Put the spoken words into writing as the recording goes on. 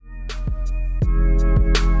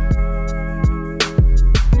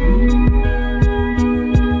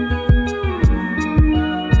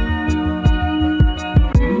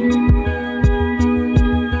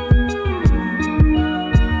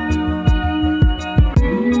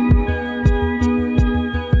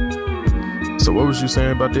So what was you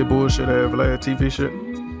saying about that bullshit at Vlad TV shit?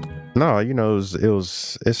 No,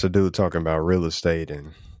 it's a dude talking about real estate,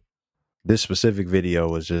 and this specific video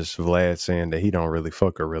was just Vlad saying that he don't really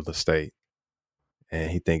fuck with real estate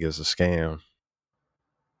and he think it's a scam.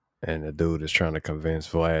 And the dude is trying to convince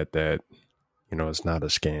Vlad that, it's not a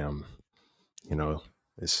scam.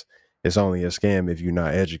 It's only a scam if you're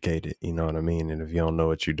not educated, you know what I mean? And if you don't know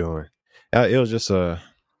what you're doing. It was just I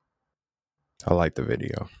liked the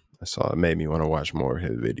video. It made me want to watch more of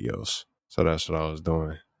his videos. So that's what I was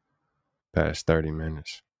doing past 30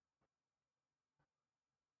 minutes.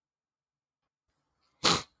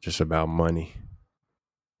 Just about money.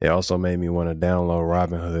 It also made me want to download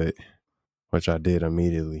Robinhood, which I did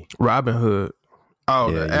immediately. Robinhood?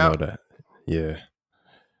 Oh, yeah, the app? know that. Yeah.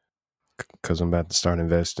 Because I'm about to start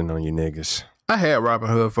investing on you niggas. I had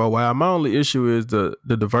Robinhood for a while. My only issue is the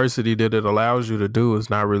diversity that it allows you to do is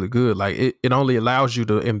not really good. Like it only allows you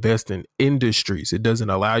to invest in industries. It doesn't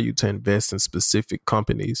allow you to invest in specific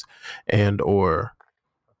companies and or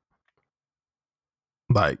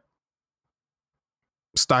like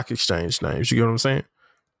stock exchange names. You get what I'm saying?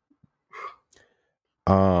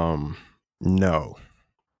 No.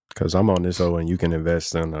 Because I'm on this and you can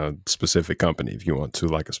invest in a specific company if you want to,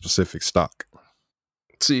 like a specific stock.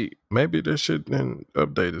 See, maybe this shit been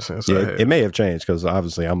updated since yeah, I had it may have changed because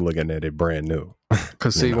obviously I'm looking at it brand new.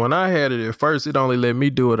 Because see, when I had it at first, it only let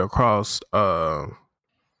me do it across. It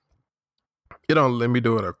only let me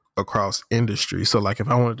do it across industry. So, like, if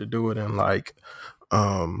I wanted to do it in like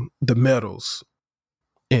the metals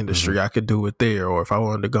industry, I could do it there. Or if I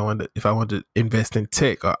wanted to if I wanted to invest in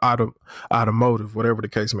tech or automotive, whatever the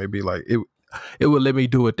case may be, like it would let me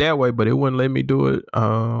do it that way, but it wouldn't let me do it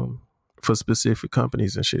for specific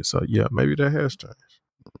companies and shit. So yeah, maybe that has changed.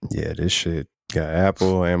 Yeah, this shit got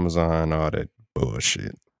Apple, Amazon, all that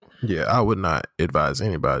bullshit. Yeah, I would not advise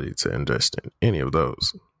anybody to invest in any of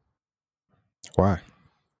those. Why?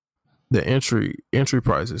 The entry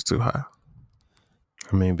price is too high.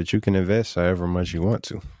 I mean, but you can invest however much you want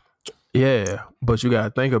to. Yeah, but you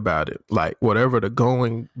gotta think about it. Like whatever the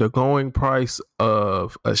going price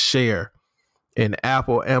of a share in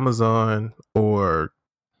Apple, Amazon, or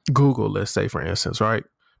Google, let's say for instance, right?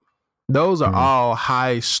 Those are all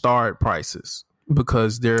high start prices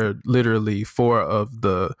because they're literally 4 of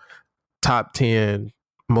the top 10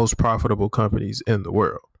 most profitable companies in the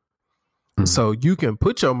world. So you can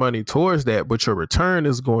put your money towards that, but your return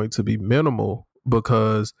is going to be minimal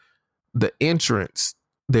because the entrance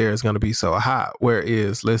there is going to be so high.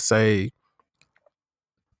 Whereas let's say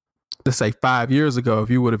 5 years ago, if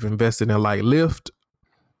you would have invested in like Lyft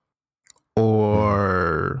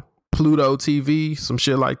or Pluto TV, some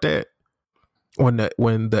shit like that, when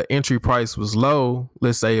the entry price was low,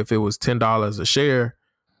 let's say if it was $10 a share,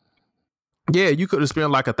 yeah, you could have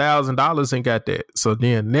spent like $1,000 and got that. So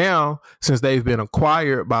then now, since they've been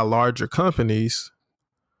acquired by larger companies,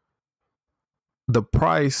 the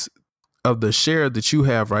price of the share that you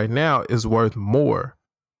have right now is worth more.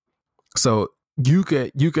 So you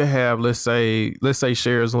could have, let's say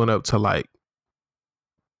shares went up to like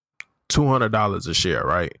 $200 a share,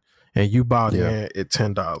 right? And you bought in at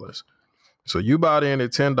 $10. So you bought in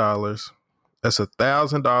at $10. That's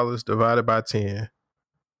 $1,000 divided by 10.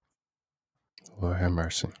 Lord have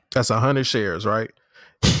mercy. That's 100 shares, right?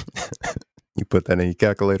 You put that in your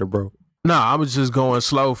calculator, bro? No, I was just going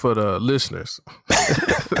slow for the listeners.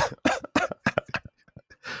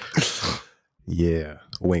 Yeah,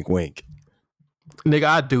 wink, wink. Nigga,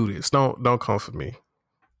 I do this. Don't come for me.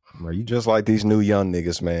 Bro, you just like these new young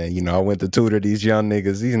niggas, man. I went to tutor these young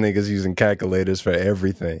niggas. These niggas using calculators for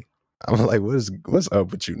everything. I'm like, what's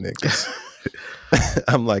up with you niggas?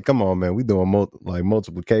 I'm like, come on, man. We doing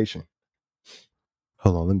multiplication.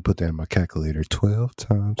 Hold on, let me put that in my calculator. 12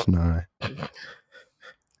 times 9. I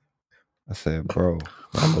said, bro,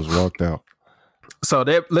 I almost walked out. So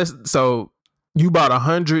you bought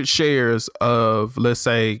 100 shares of, let's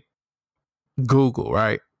say, Google,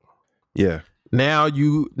 right? Yeah. Now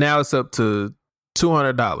it's up to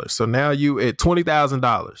 $200. So now you at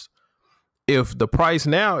 $20,000. If the price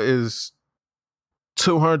now is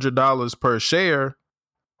 $200 per share,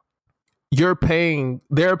 they're paying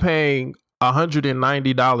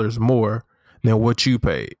 $190 more than what you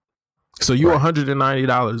paid. So you're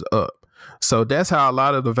 $190 up. So that's how a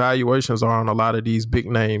lot of the valuations are on a lot of these big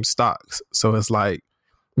name stocks. So it's like,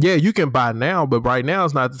 yeah, you can buy now, but right now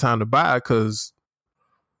is not the time to buy because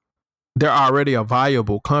they're already a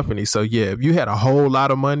viable company. So yeah, if you had a whole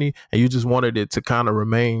lot of money and you just wanted it to kind of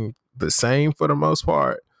remain the same for the most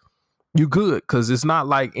part, you good, because it's not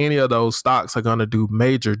like any of those stocks are going to do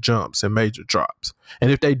major jumps and major drops.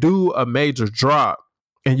 And if they do a major drop,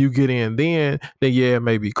 and you get in then yeah, it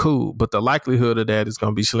may be cool. But the likelihood of that is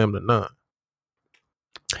going to be slim to none.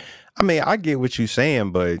 I mean, I get what you're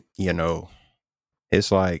saying, but,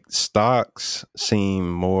 it's like stocks seem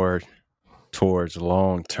more towards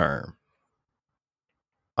long term.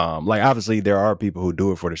 Like, obviously, there are people who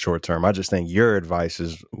do it for the short term. I just think your advice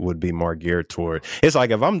would be more geared toward. It's like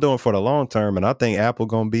if I'm doing for the long term, and I think Apple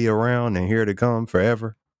gonna be around and here to come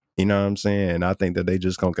forever. You know what I'm saying? And I think that they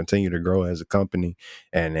just gonna continue to grow as a company,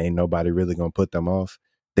 and ain't nobody really gonna put them off.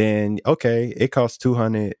 Then okay, it costs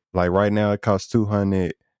 $200. Like right now, it costs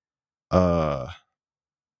 $200.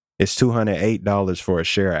 It's $208 for a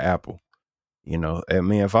share of Apple. I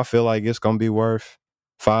mean, if I feel like it's gonna be worth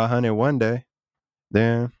 $500 one day,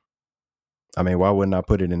 then I mean, why wouldn't I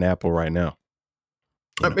put it in Apple right now?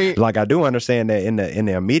 I mean, like, I do understand that in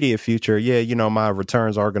the immediate future, yeah, my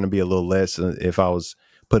returns are going to be a little less if I was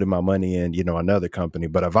putting my money in, another company.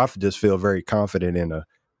 But if I just feel very confident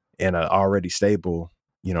in a already stable,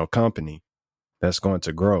 company that's going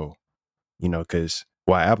to grow, because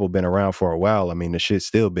while Apple been around for a while, I mean, the shit's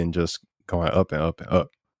still been just going up and up and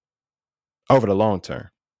up over the long term,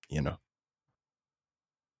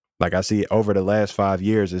 Like I see over the last 5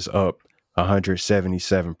 years, it's up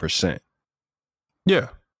 177%. Yeah.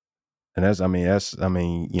 And that's a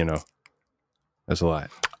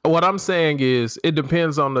lot. What I'm saying is it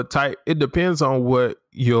depends on the type. It depends on what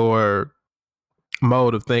your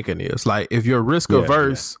mode of thinking is. Like if you're risk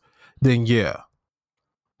averse, then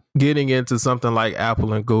getting into something like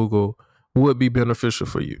Apple and Google would be beneficial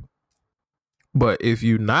for you. But if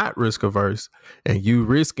you're not risk averse and you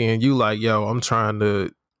risking, you like, yo, I'm trying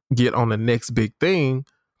to get on the next big thing,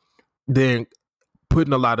 then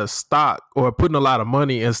putting a lot of stock or putting a lot of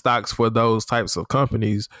money in stocks for those types of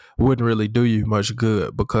companies wouldn't really do you much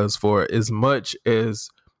good, because for as much as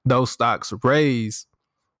those stocks raise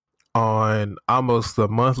on almost the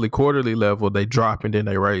monthly, quarterly level, they drop and then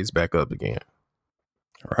they raise back up again.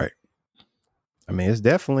 Right. I mean, it's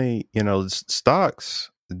definitely,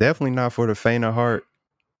 stocks, definitely not for the faint of heart.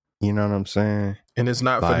 You know what I'm saying? And it's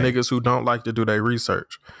not for niggas who don't like to do their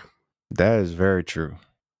research. That is very true.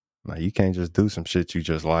 Like, you can't just do some shit you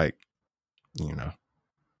just like,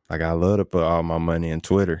 Like, I love to put all my money in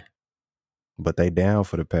Twitter, but they down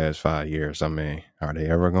for the past 5 years. I mean, are they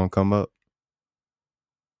ever going to come up?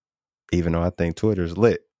 Even though I think Twitter's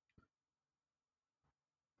lit.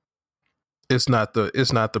 It's not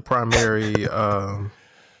the primary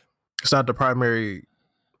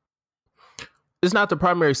it's not the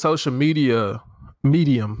primary social media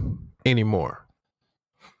medium anymore.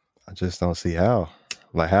 I just don't see how.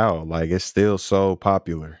 Like, it's still so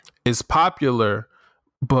popular. It's popular,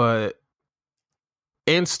 but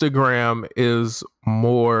Instagram is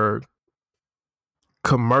more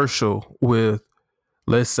commercial with,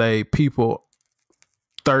 let's say, people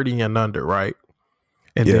 30 and under, right?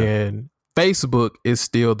 And then Facebook is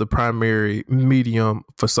still the primary medium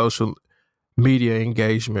for social media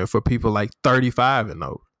engagement for people like 35 and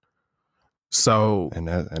over. So and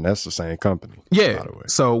that's the same company. Yeah. By the way.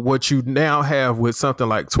 So what you now have with something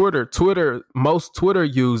like Twitter, most Twitter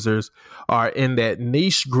users are in that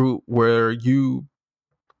niche group where you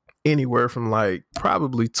anywhere from like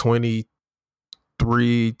probably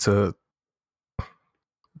 23 to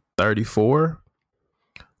 34.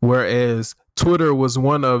 Whereas Twitter was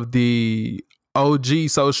one of the OG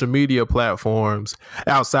social media platforms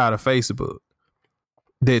outside of Facebook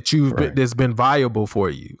that that's been viable for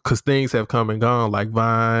you, because things have come and gone, like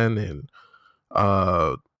Vine and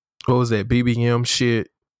what was that BBM shit?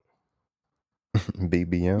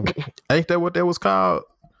 BBM? Ain't that what that was called?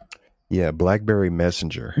 Yeah, BlackBerry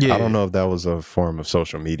Messenger. Yeah. I don't know if that was a form of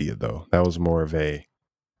social media though. That was more of a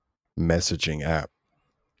messaging app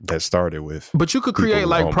that started with. But you could create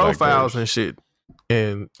like profiles and shit,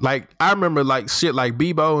 and like I remember like shit like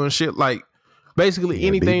Bebo and shit, like basically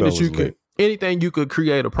anything Bebo that you could. Lit. Anything you could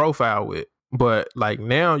create a profile with. But like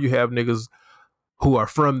now you have niggas who are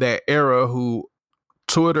from that era who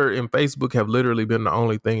Twitter and Facebook have literally been the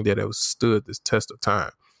only thing that have stood this test of time.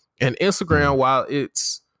 And Instagram, while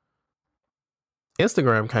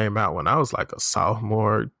Instagram came out when I was like a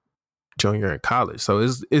sophomore, junior in college. So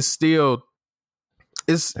it's still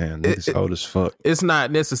it's old as fuck. It's not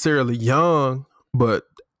necessarily young, but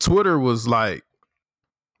Twitter was like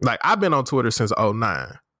I've been on Twitter since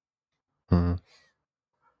 2009. Mm-hmm.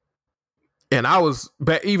 And I was,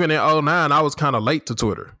 but even in 2009, I was kind of late to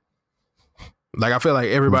Twitter. Like I feel like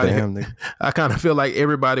everybody, I kind of feel like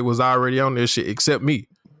everybody was already on this shit except me.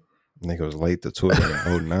 Nigga was late to Twitter in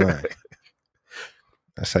 2009.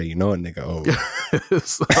 That's how you know a nigga old.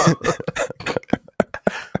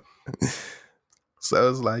 So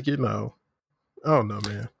it's like, I don't know,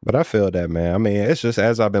 man. But I feel that, man. I mean, it's just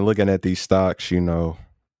as I've been looking at these stocks,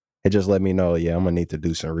 it just let me know, yeah, I'm gonna need to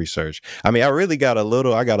do some research. I mean, I got a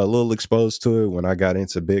little exposed to it when I got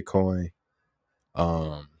into Bitcoin.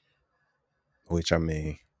 Which I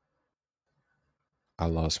mean, I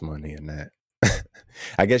lost money in that.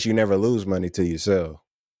 I guess you never lose money till you sell.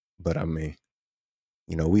 But I mean,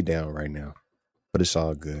 we down right now. But it's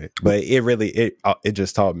all good. But it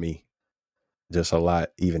just taught me just a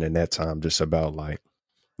lot, even in that time, just about like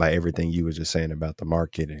everything you were just saying about the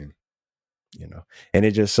market and and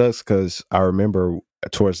it just sucks because I remember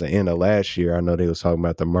towards the end of last year, I know they was talking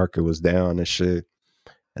about the market was down and shit.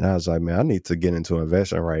 And I was like, man, I need to get into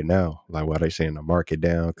investing right now. Like while they saying the market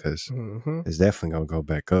down, because it's definitely going to go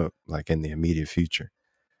back up like in the immediate future.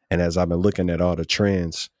 And as I've been looking at all the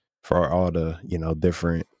trends for all the,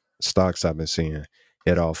 different stocks I've been seeing,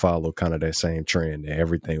 it all followed kind of that same trend. And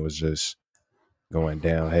everything was just going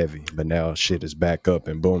down heavy. But now shit is back up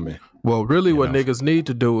and booming. Well, really what niggas need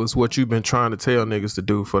to do is what you've been trying to tell niggas to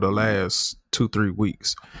do for the last 2-3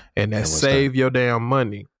 weeks. And that's save your damn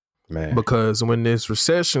money. Man. Because when this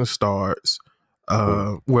recession starts,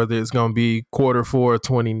 whether it's going to be Q4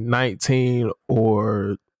 2019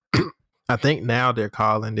 or I think now they're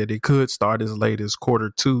calling that it could start as late as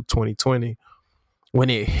Q2 2020. When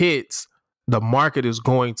it hits, the market is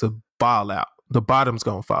going to fall out. The bottom's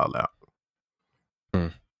going to fall out.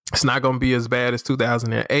 It's not going to be as bad as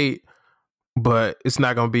 2008, but it's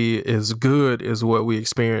not going to be as good as what we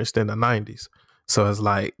experienced in the 90s. So it's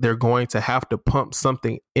like they're going to have to pump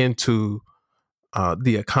something into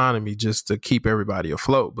the economy just to keep everybody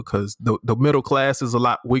afloat, because the middle class is a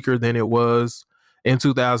lot weaker than it was in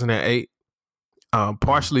 2008,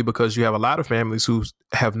 partially because you have a lot of families who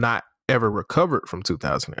have not ever recovered from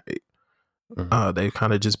 2008. They've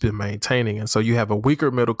kind of just been maintaining. And so you have a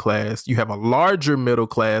weaker middle class. You have a larger middle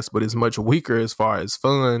class, but it's much weaker as far as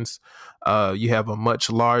funds. You have a much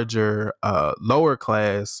larger lower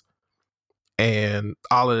class. And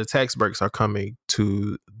all of the tax breaks are coming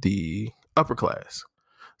to the upper class.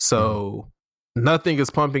 So nothing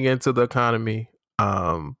is pumping into the economy.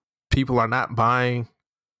 People are not buying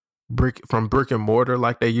brick and mortar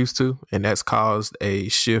like they used to. And that's caused a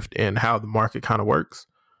shift in how the market kind of works.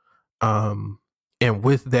 And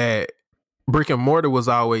with that, brick and mortar was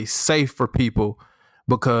always safe for people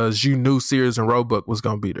because you knew Sears and Roebuck was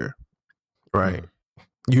going to be there. Right.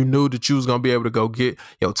 You knew that you was going to be able to go get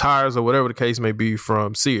your tires or whatever the case may be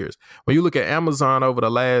from Sears. When you look at Amazon over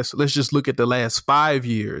let's just look at the last 5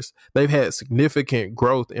 years. They've had significant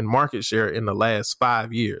growth in market share in the last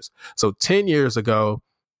 5 years. So 10 years ago,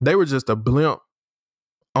 they were just a blimp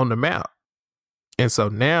on the map. And so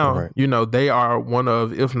now, they are one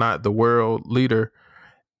of, if not the world leader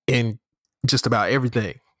in just about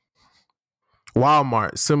everything.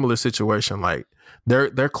 Walmart, similar situation. Like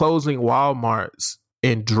they're closing Walmarts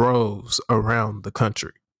in droves around the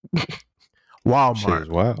country. Walmart.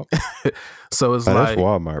 Wow. So it's like that's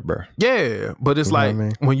Walmart, bro. Yeah, but it's like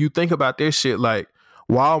when you think about this shit, like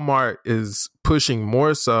Walmart is pushing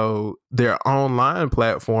more so their online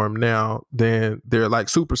platform now than their like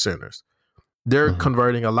super centers. They're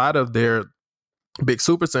converting a lot of their big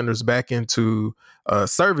super centers back into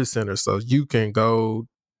service centers, so you can go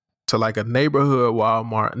to like a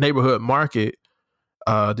neighborhood market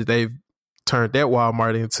that they've turned that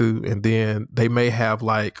Walmart into, and then they may have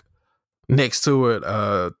like next to it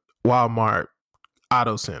Walmart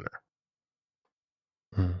Auto Center.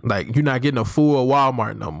 Like you're not getting a full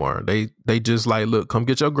Walmart no more. They just like, look, come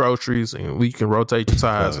get your groceries and we can rotate your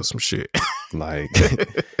tires or some shit. Like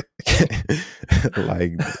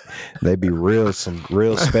like they be some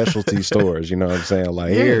real specialty stores, you know what I'm saying?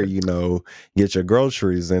 Like here, get your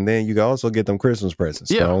groceries and then you can also get them Christmas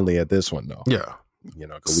presents. Yeah. But only at this one though. Yeah.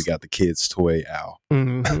 Because we got the kids' toy out.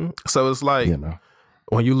 So it's like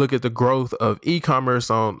when you look at the growth of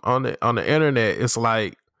e-commerce on the internet, it's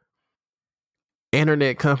like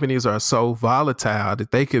internet companies are so volatile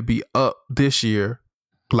that they could be up this year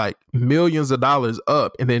like millions of dollars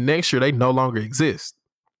up, and then next year they no longer exist.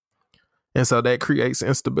 And so that creates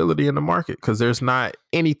instability in the market because there's not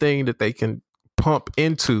anything that they can pump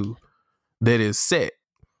into that is set.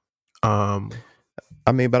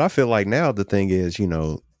 I mean, but I feel like now the thing is,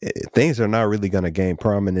 things are not really going to gain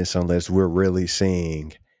prominence unless we're really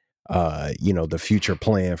seeing, the future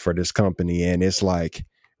plan for this company. And it's like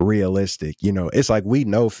realistic, it's like we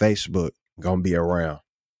know Facebook going to be around.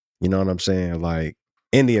 You know what I'm saying? Like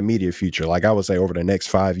in the immediate future, like I would say over the next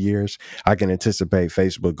 5 years, I can anticipate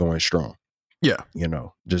Facebook going strong. Yeah.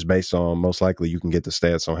 Just based on most likely you can get the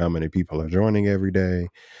stats on how many people are joining every day.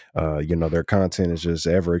 Their content is just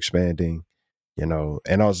ever expanding. You know,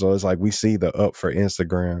 and also it's like we see the up for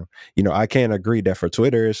Instagram. You know, I can't agree that for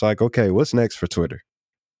Twitter, it's like, okay, what's next for Twitter?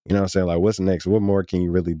 You know what I'm saying? Like, what's next? What more can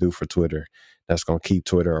you really do for Twitter that's going to keep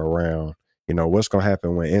Twitter around? You know, what's going to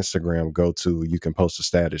happen when Instagram go to, you can post a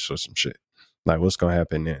status or some shit? Like, what's going to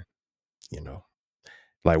happen then? You know,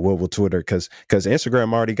 like, what will Twitter, because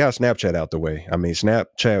Instagram already got Snapchat out the way. I mean,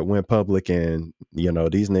 Snapchat went public and, you know,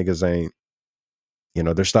 these niggas ain't, you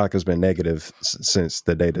know, their stock has been negative since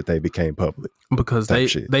the day that they became public. Because they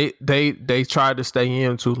tried to stay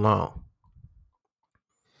in too long.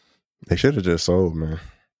 They should have just sold, man.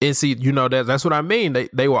 And see, you know, that's what I mean.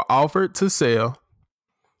 They were offered to sell.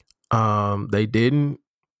 They didn't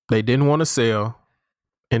want to sell.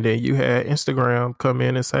 And then you had Instagram come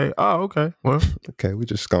in and say, "Oh, okay, well, okay, we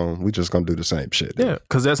just gonna do the same shit." Yeah,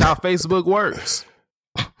 because that's how Facebook works.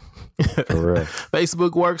 For real.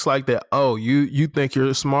 Facebook works like that. Oh, you think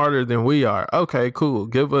you're smarter than we are? Okay, cool.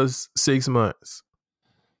 Give us 6 months,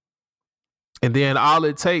 and then all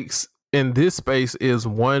it takes in this space is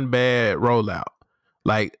one bad rollout,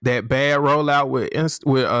 like that bad rollout with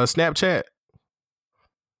Snapchat.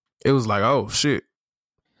 It was like, oh shit.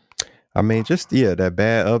 I mean, just that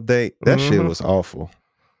bad update. That shit was awful.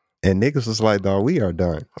 And niggas was like, dog, we are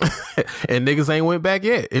done. And niggas ain't went back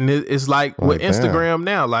yet. And it's like with Instagram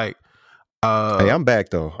now, like hey, I'm back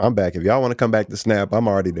though. I'm back. If y'all want to come back to Snap, I'm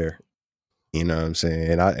already there. You know what I'm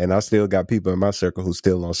saying? And I still got people in my circle who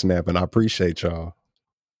still on Snap, and I appreciate y'all.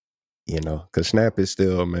 You know, because Snap is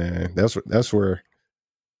still, man, that's where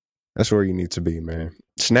you need to be, man.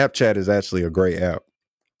 Snapchat is actually a great app.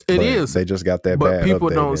 It is. They just got that but bad people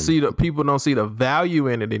update don't see the value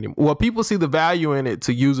in it anymore. Well, people see the value in it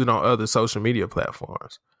to use it on other social media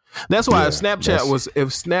platforms. That's why if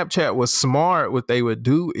Snapchat was smart, what they would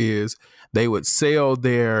do is they would sell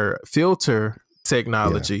their filter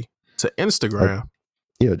technology to Instagram.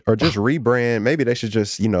 Or just rebrand. Maybe they should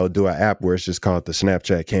just, do an app where it's just called the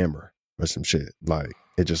Snapchat camera or some shit. Like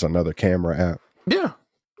it's just another camera app. Yeah.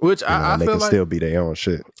 Which I they feel can like still be their own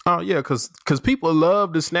shit. Oh yeah, because people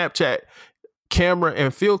love the Snapchat camera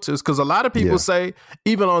and filters. Because a lot of people say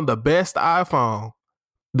even on the best iPhone,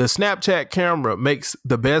 the Snapchat camera makes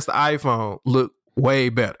the best iPhone look way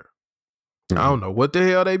better. Mm-hmm. I don't know what the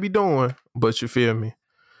hell they be doing, but you feel me?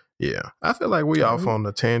 Yeah, I feel like we off on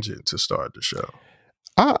a tangent to start the show.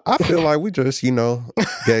 I feel like we just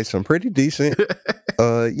gave some pretty decent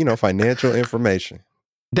financial information.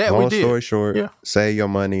 That Long we did. Story short, save your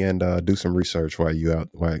money and do some research while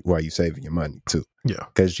you saving your money too. Yeah,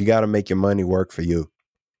 because you got to make your money work for you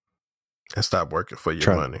and stop working for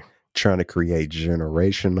your money. Trying to create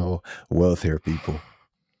generational wealth here, people.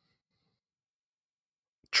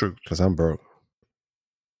 Truth, because I'm broke.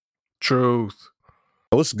 Truth.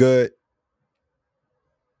 What's good?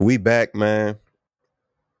 We back, man.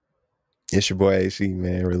 It's your boy Acee,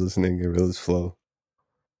 man. Realest nigga, realest flow.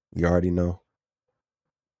 You already know.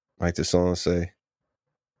 Like the song say,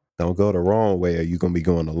 don't go the wrong way or you going to be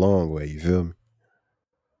going the long way. You feel me?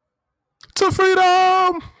 To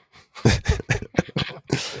freedom!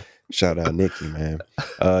 Shout out Nikki, man.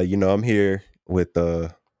 I'm here with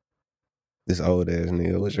this old ass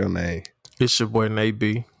nigga. What's your name? It's your boy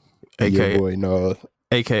N8-B. AKA, your boy, no.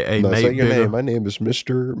 AKA no, Nate. Say your name. My name is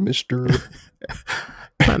Mr.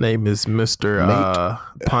 My name is Mr.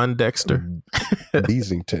 Pondexter.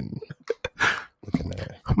 Beasington. Looking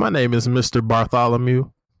at. My name is Mr. Bartholomew.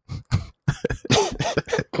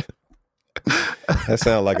 That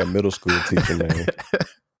sounds like a middle school teacher name.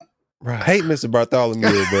 Right. I hate Mr.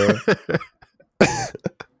 Bartholomew, bro.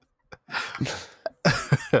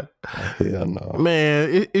 Hell no.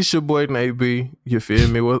 Man, it's your boy N8-B. You feel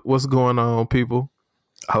me? What's going on, people?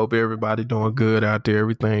 I hope everybody doing good out there.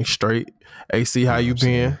 Everything straight. Acee, how you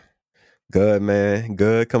been? Good, man.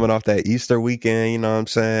 Good. Coming off that Easter weekend, you know what I'm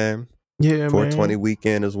saying? Yeah, 420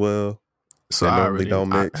 weekend as well. So I already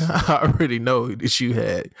know that you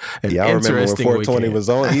had an y'all interesting remember when 420 weekend. Was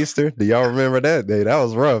on Easter? Do y'all remember that day? That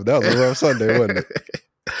was rough. That was a rough Sunday, wasn't it?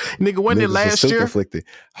 Nigga, wasn't it last year? Conflicted.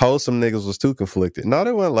 Wholesome niggas was too conflicted. No,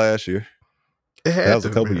 they wasn't last year. That was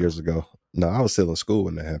a couple years ago. No, I was still in school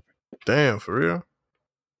when that happened. Damn, for real?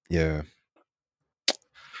 Yeah.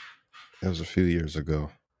 That was a few years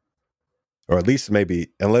ago. Or at least maybe,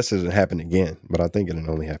 unless it didn't happen again. But I think it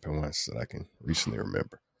only happened once that I can recently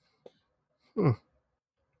remember.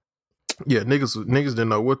 Yeah, niggas didn't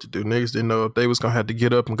know what to do. Niggas didn't know if they was gonna have to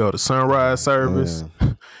get up and go to sunrise service.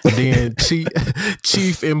 Then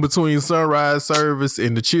chief in between sunrise service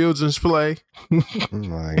and the children's play. I'm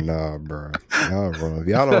like, nah, bro. Y'all wrong. If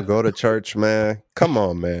y'all don't go to church, man, come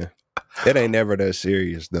on, man. It ain't never that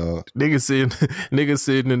serious, dog. Niggas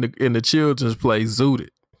sitting in the children's play zooted.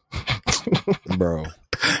 Bro.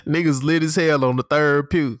 Niggas lit as hell on the third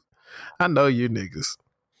pew. I know you niggas.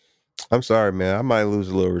 I'm sorry, man. I might lose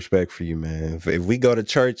a little respect for you, man. If we go to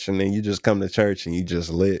church and then you just come to church and you just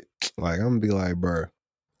lit, like, I'm gonna be like, bro.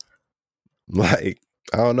 Like,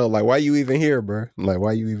 I don't know. Like, why you even here, bro? Like,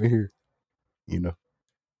 why you even here? You know,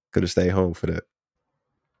 could have stayed home for that.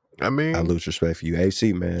 I mean, I lose respect for you.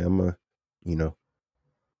 AC, man,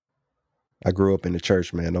 I grew up in the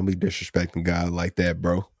church, man. Don't be disrespecting God like that,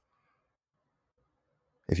 bro.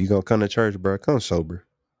 If you gonna come to church, bro, come sober.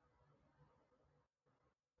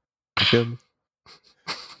 You feel me?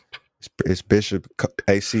 It's Bishop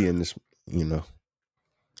AC in this,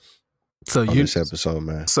 so on you this episode,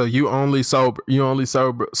 man. So you only sober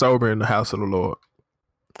in the house of the Lord.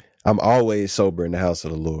 I'm always sober in the house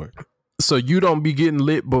of the Lord. So you don't be getting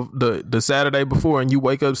lit the Saturday before and you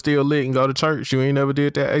wake up still lit and go to church? You ain't never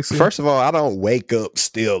did that, Acee? First of all, I don't wake up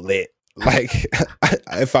still lit. Like,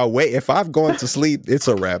 if I've gone to sleep, it's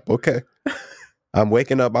a wrap, okay? I'm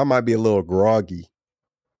waking up, I might be a little groggy.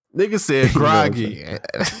 Nigga said groggy.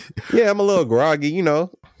 Yeah, I'm a little groggy,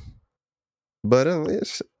 but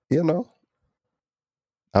it's,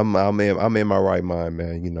 I'm in my right mind,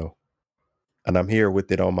 man, and I'm here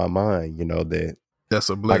with it on my mind, that that's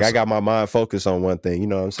a blessing. Like, I got my mind focused on one thing, you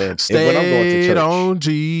know what I'm saying? Stayed when I'm going to church, on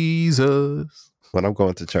Jesus. When I'm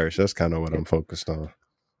going to church, that's kind of what I'm focused on.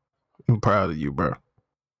 I'm proud of you, bro.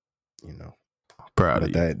 Proud of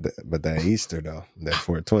you. But that Easter though, that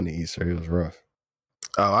 420 Easter, it was rough.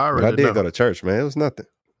 Oh, I already But I did know. go to church, man. It was nothing.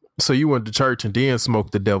 So you went to church and then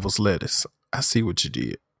smoked the devil's lettuce. I see what you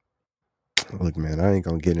did. Look, man, I ain't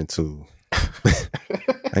gonna get into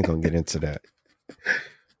that.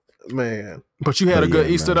 Man. But you had a good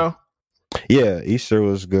Easter, man. though? Yeah, Easter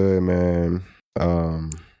was good, man.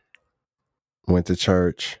 Went to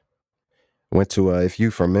church. Went to, if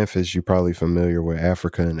you from Memphis, you're probably familiar with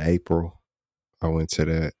Africa in April. I went to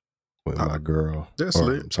that with my girl. That's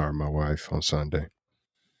lit. I'm sorry, my wife on Sunday.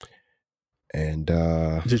 And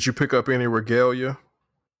did you pick up any regalia?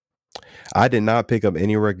 I did not pick up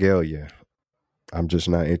any regalia. I'm just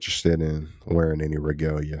not interested in wearing any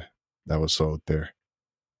regalia that was sold there.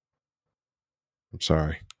 I'm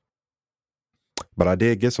sorry. But I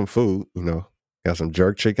did get some food, Got some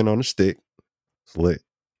jerk chicken on a stick. It's lit.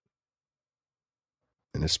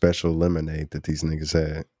 And a special lemonade that these niggas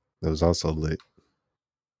had. It was also lit.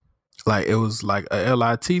 Like, it was like a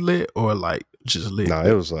LIT lit or like just lit? No,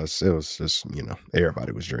 it was just,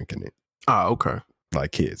 everybody was drinking it. Oh, okay.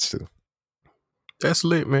 Like kids too. That's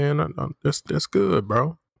lit, man. That's good,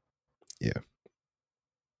 bro. Yeah.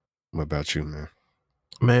 What about you, man?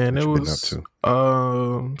 Man, what it you was been up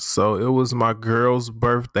to? So it was my girl's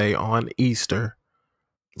birthday on Easter.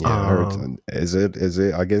 Yeah, I heard. Is it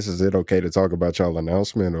I guess is it okay to talk about y'all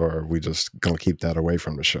announcement, or are we just gonna keep that away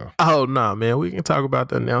from the show? Oh no, man. We can talk about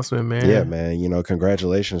the announcement, man. Yeah, man.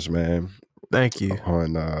 Congratulations, man. Thank you.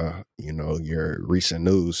 On your recent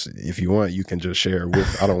news. If you want, you can just share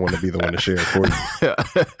with. I don't want to be the one to share it for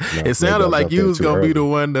you. It sounded like you was gonna be the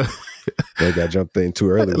one to they got jumped in too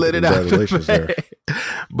early. Let it out. Congratulations there.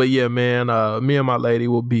 But yeah, man, me and my lady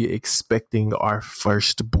will be expecting our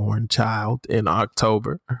firstborn child in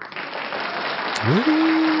October.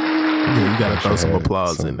 Yeah, you gotta throw some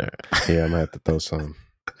applause in there. Yeah, I'm gonna have to throw some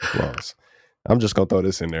applause. I'm just gonna throw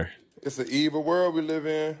this in there. It's an evil world we live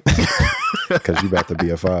in. Because you about to be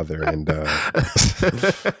a father, and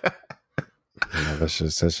that's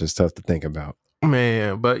just tough to think about.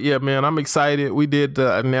 Man, but yeah, man, I'm excited. We did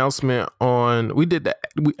the announcement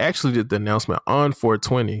we actually did the announcement on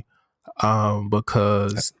 420,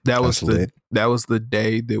 because that was the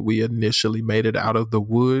day that we initially made it out of the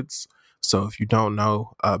woods. So if you don't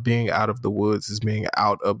know, being out of the woods is being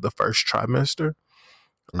out of the first trimester.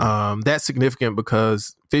 That's significant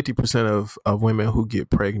because 50% of women who get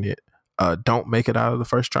pregnant don't make it out of the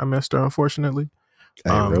first trimester, unfortunately.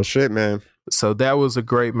 Hey, real shit, man. So that was a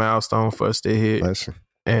great milestone for us to hit. Listen.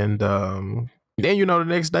 And then, the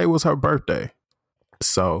next day was her birthday.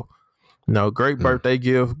 So, great birthday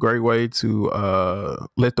gift. Great way to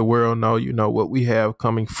let the world know, what we have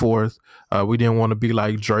coming forth. We didn't want to be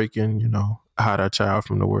like Drake and, hide our child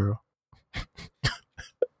from the world.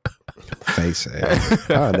 Face it.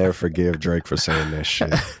 I'll never forgive Drake for saying that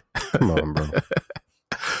shit. Come on, bro.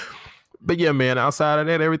 But yeah, man, outside of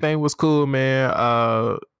that, everything was cool,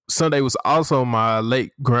 man. Sunday was also my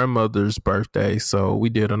late grandmother's birthday. So we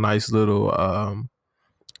did a nice little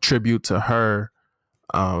tribute to her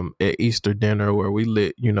at Easter dinner where we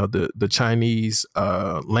lit, the Chinese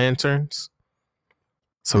lanterns.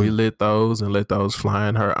 So we lit those and let those fly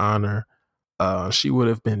in her honor. She would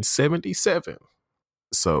have been 77.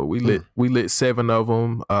 So we lit 7 of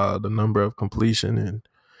them, the number of completion,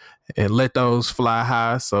 and let those fly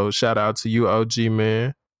high. So shout out to you, OG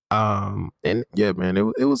man. And yeah, man,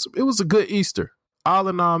 it was a good Easter. All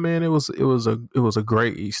in all, man, it was a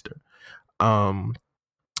great Easter. The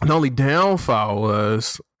only downfall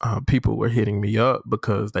was people were hitting me up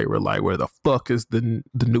because they were like, "Where the fuck is the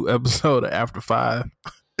new episode of After 5?"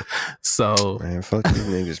 So man, fuck these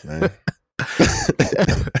niggas, man.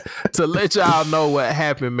 To let y'all know what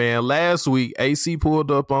happened, man. Last week, Acee pulled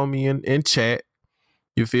up on me in chat.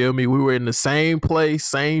 You feel me? We were in the same place,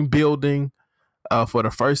 same building, for the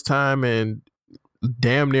first time in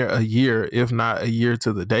damn near a year, if not a year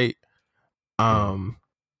to the date.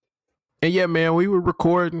 And yeah, man, we were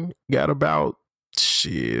recording, got about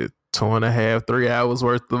 2.5, 3 hours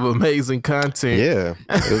worth of amazing content. Yeah,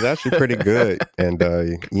 it was actually pretty good. And,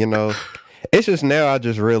 you know, it's just now I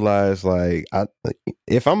just realized, like,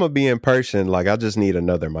 if I'm going to be in person, like, I just need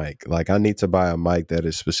another mic. Like, I need to buy a mic that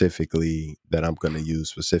is specifically, that I'm going to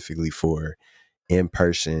use specifically for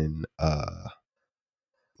in-person,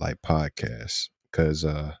 like, podcasts. Because,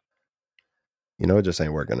 you know, it just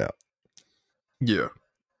ain't working out. Yeah.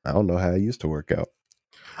 I don't know how it used to work out.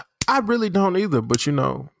 I really don't either, but you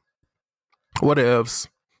know, what else?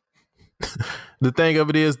 The thing of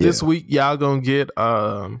it is, this week y'all gonna get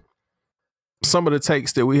some of the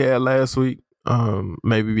takes that we had last week.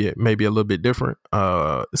 Maybe a little bit different.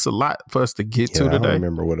 It's a lot for us to get to today. I don't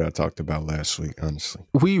remember what I talked about last week, honestly.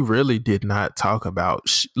 We really did not talk about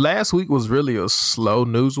last week was really a slow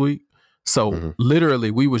news week. So literally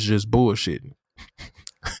we was just bullshitting.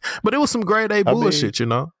 But it was some grade A bullshit, you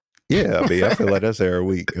know? Yeah, I mean, I feel like that's every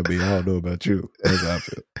week. I mean, I don't know about you. That's how I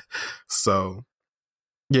feel. So,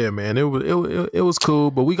 yeah, man, it was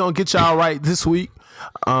cool. But we gonna get y'all right this week.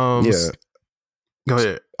 Yeah. Go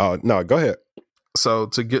ahead. Oh, no, go ahead. So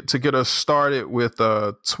to get us started with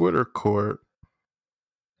Twitter court,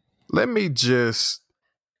 let me just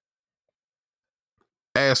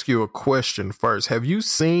ask you a question first. Have you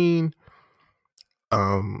seen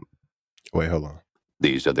Wait, hold on.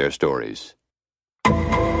 These are their stories.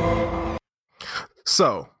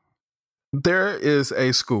 So there is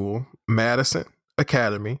a school, Madison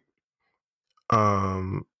Academy,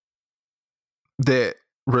 that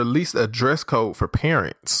released a dress code for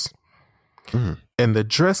parents. And the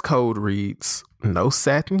dress code reads, no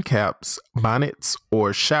satin caps, bonnets,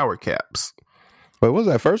 or shower caps. Wait, what was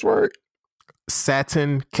that first word?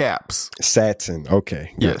 Satin caps. Satin.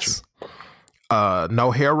 Okay. Yes.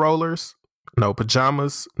 No hair rollers, no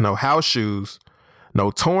pajamas, no house shoes,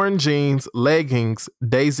 no torn jeans, leggings,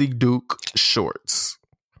 Daisy Duke shorts.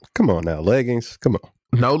 Come on now, leggings. Come on.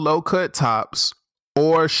 No low cut tops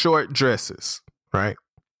or short dresses. Right.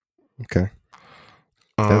 Okay.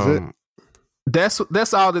 That's it.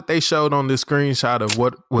 That's all that they showed on this screenshot of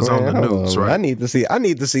what was on the news. Right. I need to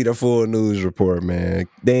see the full news report, man.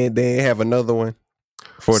 They have another one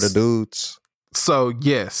for the dudes. So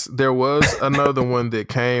yes, there was another one that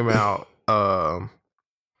came out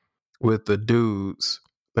with the dudes.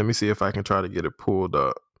 Let me see if I can try to get it pulled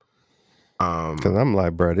up. Because I'm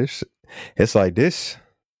like, bro, it's like this.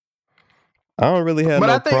 I don't really have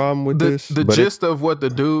no problem with this. The gist of what the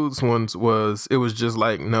dudes ones was, it was just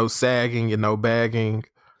like no sagging and no bagging.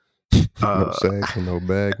 No sagging, no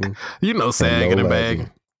bagging. You know, sagging and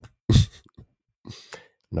bagging.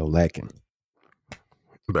 No lacking.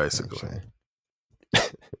 Basically.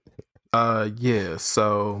 Yeah,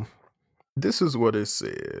 so this is what it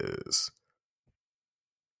says.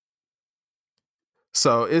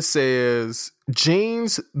 So it says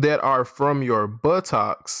jeans that are from your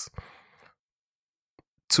buttocks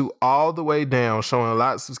to all the way down, showing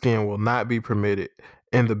lots of skin, will not be permitted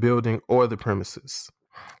in the building or the premises.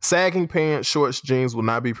 Sagging pants, shorts, jeans will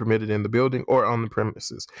not be permitted in the building or on the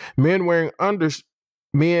premises. Men wearing undershirts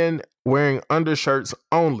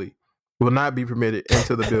only will not be permitted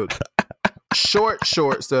into the building. Short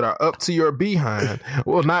shorts that are up to your behind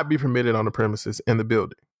will not be permitted on the premises in the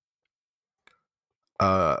building.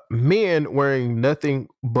 Men wearing nothing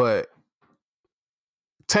but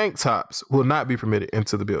tank tops will not be permitted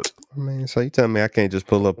into the building. I mean, so you tell me I can't just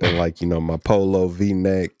pull up in like, you know, my polo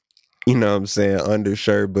V-neck, you know what I'm saying,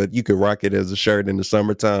 undershirt, but you could rock it as a shirt in the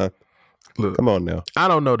summertime. Look, come on now. I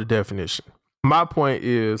don't know the definition. My point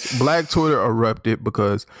is Black Twitter erupted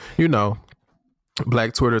because, you know,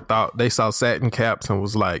 Black Twitter thought they saw satin caps and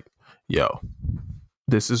was like, yo,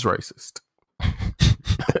 this is racist.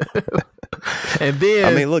 And then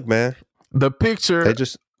I mean, look, man, the picture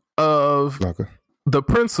of the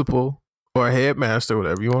principal or headmaster,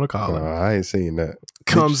 whatever you want to call it. I ain't seen that.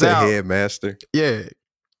 Comes out. Headmaster. Yeah.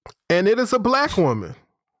 And it is a black woman.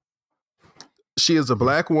 She is a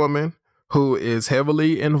black woman who is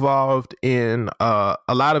heavily involved in a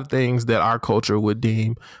lot of things that our culture would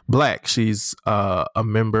deem black. She's a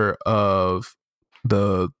member of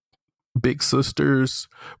the Big Sisters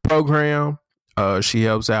program. She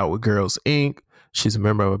helps out with Girls Inc. She's a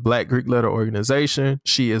member of a Black Greek letter organization.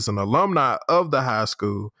 She is an alumni of the high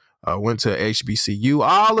school. Went to HBCU.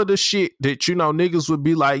 All of the shit that, niggas would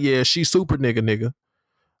be like, yeah, she super nigga.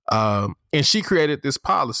 And she created this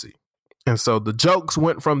policy. And so the jokes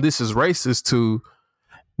went from this is racist to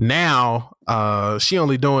now she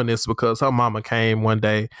only doing this because her mama came one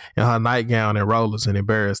day in her nightgown and rollers and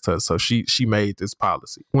embarrassed her. So she made this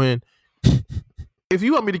policy. If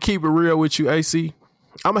you want me to keep it real with you, Acee,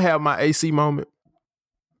 I'm going to have my Acee moment.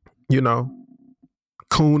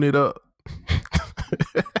 Coon it up.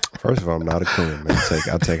 First of all, I'm not a coon, man.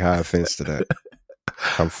 I take high offense to that.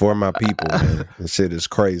 I'm for my people, man. This shit is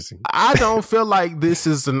crazy. I don't feel like this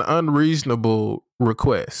is an unreasonable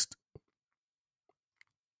request.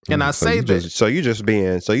 And I say that. So you just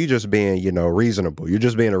being, reasonable. You're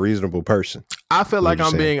just being a reasonable person. I feel like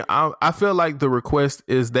I feel like the request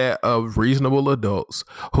is that of reasonable adults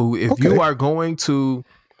who, if you are going to,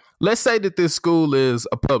 let's say that this school is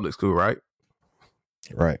a public school, right?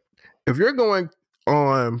 Right. If you're going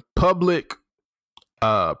on public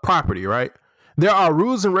property, right? There are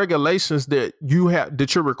rules and regulations that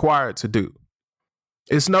you're required to do.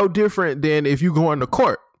 It's no different than if you go into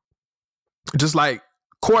court. Just like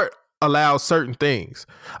court allows certain things.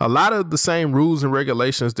 A lot of the same rules and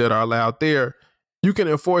regulations that are allowed there, you can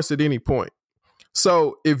enforce at any point.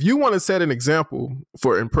 So if you want to set an example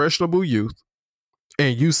for impressionable youth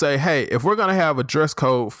and you say, hey, if we're going to have a dress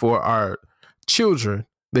code for our children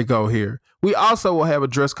that go here, we also will have a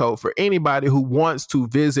dress code for anybody who wants to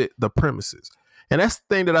visit the premises. And that's the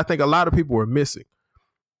thing that I think a lot of people are missing.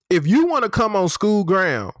 If you want to come on school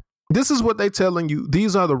ground, this is what they're telling you.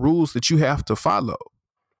 These are the rules that you have to follow.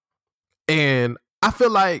 And I feel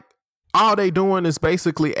like all they doing is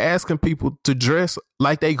basically asking people to dress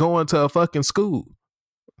like they going to a fucking school.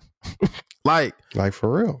 like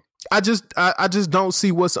for real. I just don't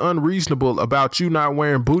see what's unreasonable about you not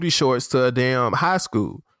wearing booty shorts to a damn high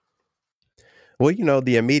school. Well,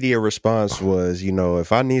 the immediate response was,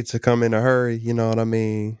 if I need to come in a hurry, you know what I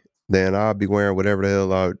mean, then I'll be wearing whatever the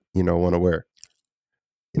hell I, want to wear.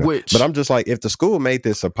 But I'm just like, if the school made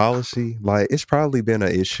this a policy, like it's probably been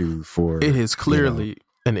an issue for. It is clearly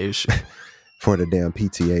an issue for the damn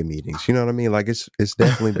PTA meetings. You know what I mean? Like it's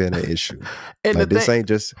definitely been an issue. And like this ain't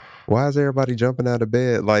just, why is everybody jumping out of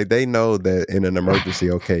bed? Like they know that in an emergency,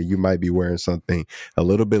 okay, you might be wearing something a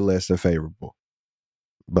little bit less than favorable.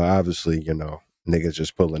 But obviously, niggas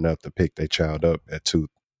just pulling up to pick their child up at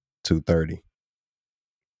 2:30.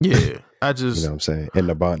 Yeah, I just you know what I'm saying, in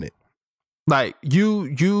the bonnet. Like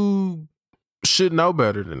you should know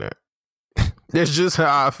better than that. That's just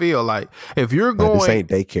how I feel. Like if you're going, this ain't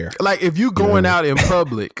daycare. Like if you're going out in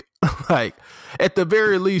public, like at the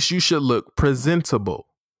very least you should look presentable.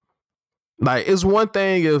 Like it's one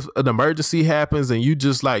thing if an emergency happens and you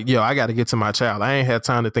just like, yo, I got to get to my child. I ain't had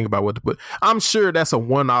time to think about what to put. I'm sure that's a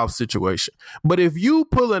one-off situation. But if you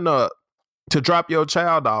pulling up to drop your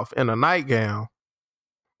child off in a nightgown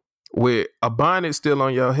with a bonnet still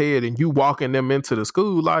on your head and you walking them into the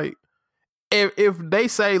school, like if they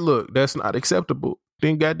say, look, that's not acceptable,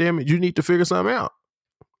 then goddamn it, you need to figure something out.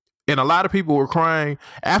 And a lot of people were crying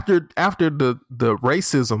after the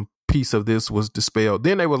racism piece of this was dispelled.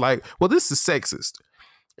 Then they were like, well, this is sexist.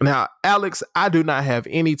 Now, Alex, I do not have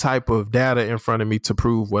any type of data in front of me to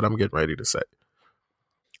prove what I'm getting ready to say.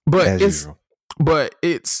 But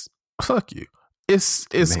it's fuck you. It's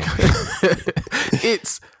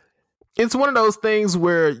it's one of those things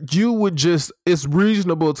where you would just, it's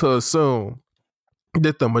reasonable to assume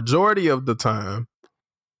that the majority of the time,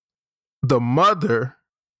 the mother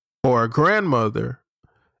or a grandmother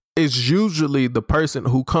is usually the person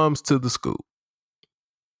who comes to the school.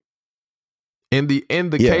 In the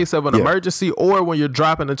case of an emergency or when you're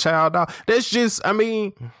dropping a child off, that's just, I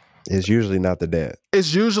mean, it's usually not the dad.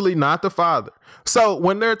 It's usually not the father. So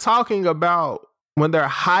when they're talking about, when they're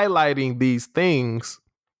highlighting these things,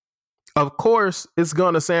 of course, it's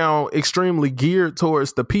going to sound extremely geared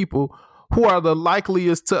towards the people who are the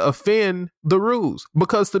likeliest to offend the rules.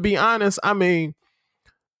 Because to be honest, I mean,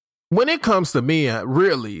 when it comes to men,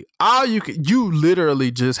 really, you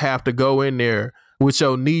literally just have to go in there with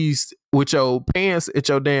your knees, with your pants at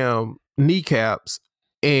your damn kneecaps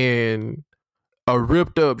and a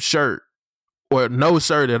ripped up shirt or no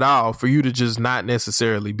shirt at all for you to just not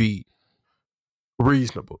necessarily be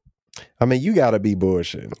reasonable. I mean, you gotta be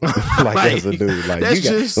bullshitting, like as a dude. Like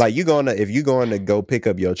you got, like if you going to go pick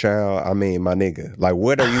up your child. I mean, my nigga, like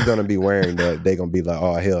what are you gonna be wearing that they gonna be like,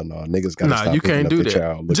 oh hell no, niggas gotta stop you picking can't up do the that.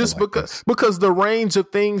 child. Just like because the range of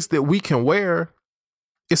things that we can wear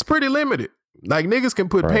is pretty limited. Like niggas can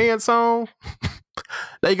put pants on.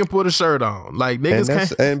 They can put a shirt on. Like niggas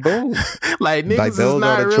can't. And boom. Like niggas like those is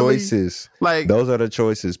not are the really, choices. Like those are the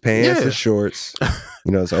choices. Pants or shorts.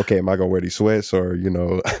 You know, it's okay. Am I gonna wear these sweats or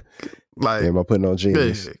like am I putting on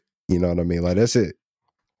jeans? Yeah. You know what I mean? Like that's it.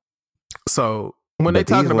 So when they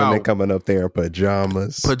talking about they coming up there in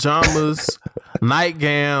pajamas,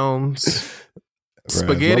 nightgowns,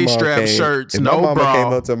 spaghetti strap shirts, no bra. My mama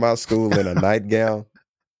came up to my school in a nightgown.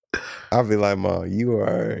 I'll be like, Mom, you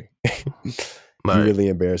are you really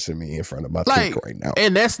embarrassing me in front of my clique right now.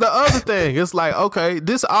 And that's the other thing. It's like, okay,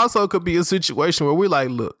 this also could be a situation where we're like,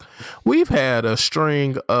 look, we've had a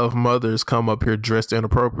string of mothers come up here dressed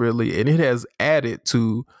inappropriately, and it has added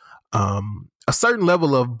to a certain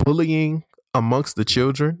level of bullying amongst the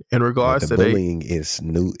children in regards to bullying is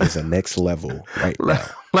a next level right now.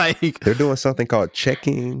 Like they're doing something called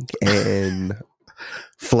checking and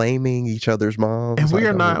flaming each other's moms. And we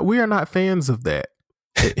are not fans of that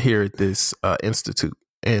here at this institute,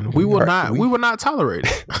 and we will not tolerate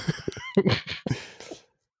it.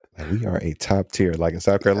 We are a top tier, like in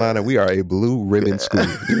South Carolina, we are a blue ribbon school.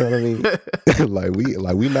 You know what I mean? like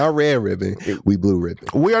we not red ribbon, we blue ribbon.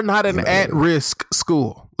 We are not an at-risk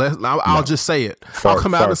school. I'll just say it. I'll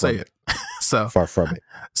come out and say it. So far from it.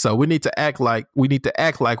 So we need to act like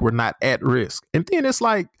we're not at risk. And then it's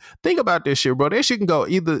like, think about this shit, bro. That shit can go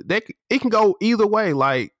it can go either way.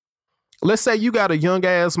 Like, let's say you got a young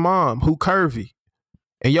ass mom who curvy,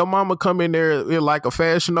 and your mama come in there in like a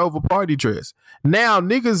Fashion Nova party dress. Now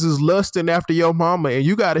niggas is lusting after your mama, and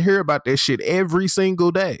you got to hear about that shit every single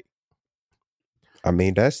day. I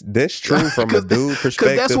mean, that's true from a dude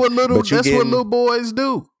perspective. Because that's what little boys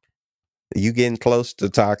do. You getting close to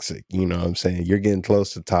toxic. You know what I'm saying? You're getting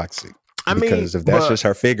close to toxic. Because if that's just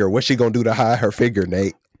her figure, what's she gonna do to hide her figure,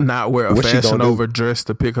 Nate? Not wear a Fashion Nova dress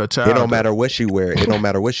to pick her child. It don't matter what she wear. It don't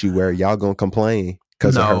matter what she wear. Y'all gonna complain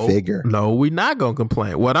because of her figure. No, we not gonna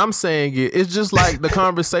complain. What I'm saying is, it's just like the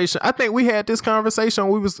conversation. I think we had this conversation.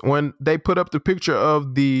 When they put up the picture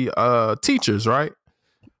of the teachers, right?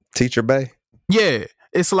 Teacher Bay. Yeah,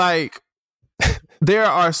 it's like there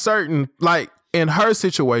are certain, like in her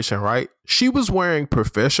situation, right? She was wearing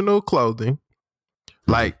professional clothing,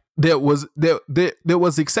 like that was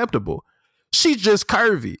acceptable. She's just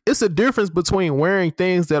curvy. It's a difference between wearing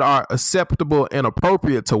things that are acceptable and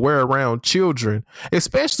appropriate to wear around children,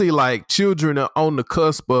 especially like children on the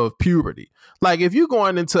cusp of puberty. Like if you're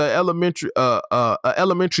going into elementary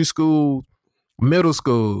school, middle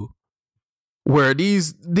school, where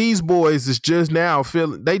these boys is just now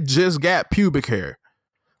they just got pubic hair.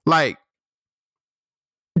 Like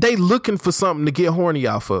they looking for something to get horny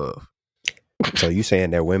off of. So you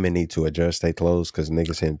saying that women need to adjust their clothes because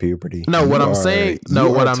niggas in puberty? No, what I'm saying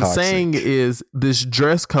is this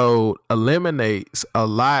dress code eliminates a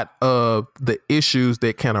lot of the issues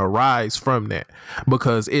that can arise from that,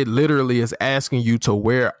 because it literally is asking you to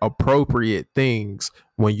wear appropriate things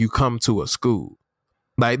when you come to a school.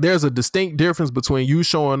 Like there's a distinct difference between you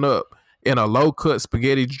showing up in a low cut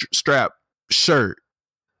spaghetti strap shirt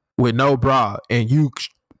with no bra and you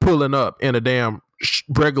pulling up in a damn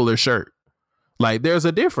regular shirt. Like there's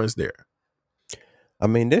a difference there. I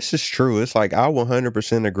mean, this is true. It's like I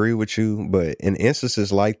 100% agree with you, but in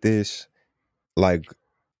instances like this, like,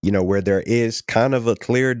 you know, where there is kind of a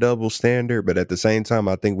clear double standard, but at the same time,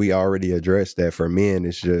 I think we already addressed that for men,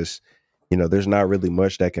 it's just, you know, there's not really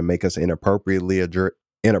much that can make us inappropriately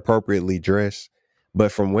dressed.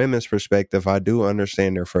 But from women's perspective, I do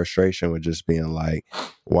understand their frustration with just being like,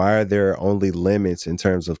 why are there only limits in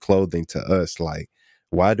terms of clothing to us? Like,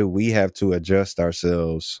 why do we have to adjust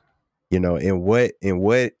ourselves, you know,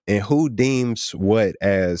 and who deems what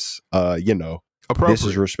as, you know, this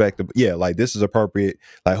is respectable. Yeah, like this is appropriate.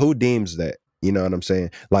 Like who deems that? You know what I'm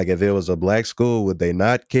saying? Like if it was a black school, would they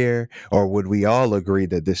not care? Or would we all agree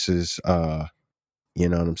that this is, you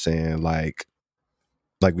know what I'm saying? Like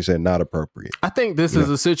we said, not appropriate. I think this is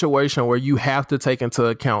a situation where you have to take into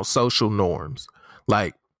account social norms.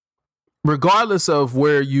 Like regardless of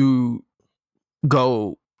where you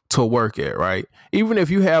go to work at, right? Even if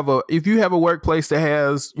you have a workplace that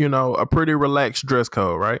has, you know, a pretty relaxed dress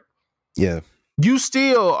code, right? Yeah. You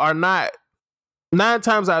still are not, 9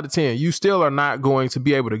 times out of 10, you still are not going to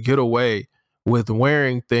be able to get away with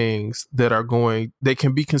wearing things that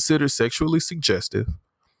can be considered sexually suggestive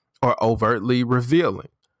or overtly revealing.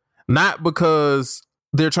 Not because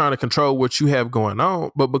they're trying to control what you have going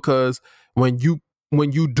on, but because when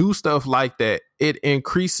you do stuff like that, it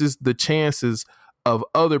increases the chances of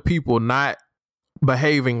other people not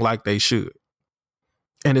behaving like they should.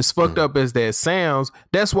 And as fucked up as that sounds,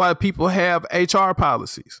 that's why people have HR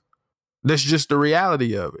policies. That's just the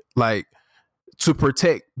reality of it. Like, to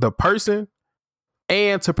protect the person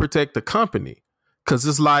and to protect the company. Because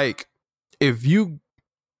it's like, if you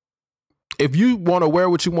want to wear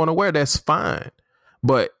what you want to wear, that's fine.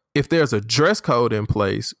 But if there's a dress code in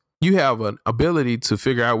place, you have an ability to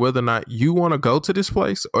figure out whether or not you want to go to this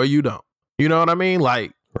place or you don't. You know what I mean?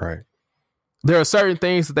 Like, right. There are certain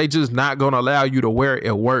things that they just not going to allow you to wear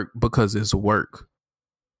at work because it's work.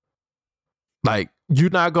 Like,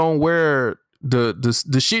 you're not going to wear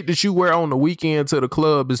the shit that you wear on the weekend to the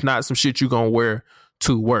club is not some shit you're going to wear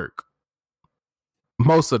to work.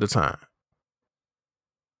 Most of the time.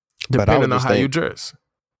 Depending on how you dress.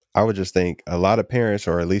 I would just think a lot of parents,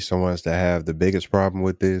 or at least the ones that have the biggest problem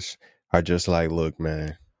with this, are just like, look,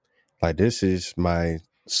 man, like, this is my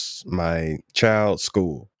child's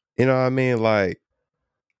school. You know what I mean? Like,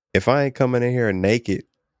 if I ain't coming in here naked,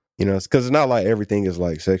 you know, because it's not like everything is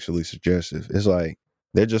like sexually suggestive. It's like,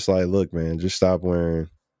 they're just like, look, man, just stop wearing,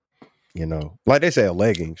 you know, like they say,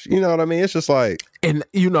 leggings. You know what I mean? It's just like, and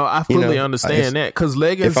you know, I fully understand that, because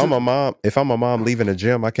leggings. If I'm a mom leaving the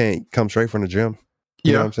gym, I can't come straight from the gym.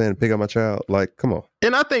 You know what I'm saying? Pick up my child. Like, come on.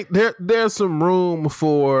 And I think there's some room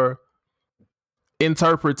for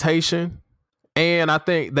interpretation. And I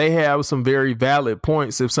think they have some very valid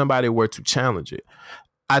points if somebody were to challenge it.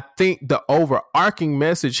 I think the overarching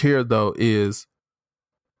message here, though, is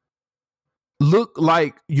look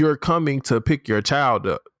like you're coming to pick your child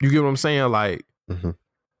up. You get what I'm saying? Like,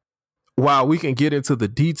 while we can get into the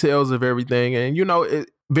details of everything, and, you know,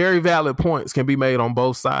 very valid points can be made on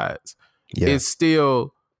both sides. Yeah. It's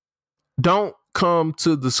still, don't come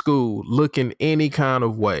to the school looking any kind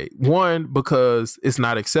of way. One, because it's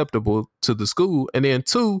not acceptable to the school. And then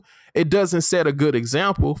two, it doesn't set a good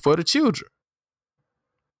example for the children.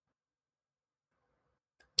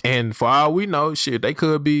 And for all we know, shit, they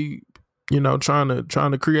could be, you know, trying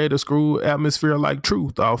to create a school atmosphere like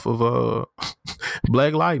Truth off of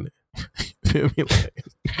Black Lightning. Feel me?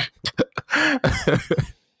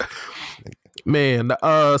 Man,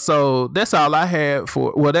 so that's all I had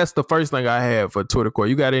for. Well, that's the first thing I had for Twitter Court.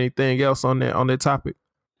 You got anything else on that topic?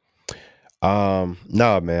 No,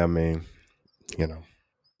 man. I mean, you know,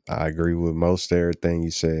 I agree with most everything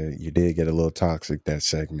you said. You did get a little toxic that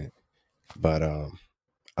segment, but I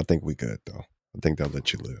think we good though. I think they'll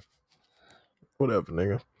let you live. Whatever,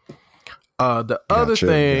 nigga. The other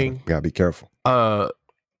thing, gotta be careful.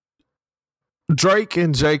 Drake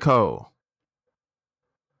and J. Cole.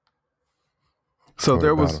 So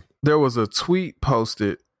there was a tweet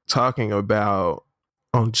posted talking about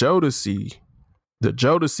on Jodeci, the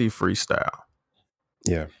Jodeci freestyle.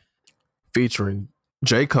 Yeah. Featuring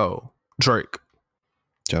J. Cole, Drake.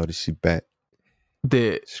 Jodeci back.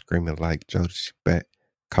 That screaming like Jodeci back.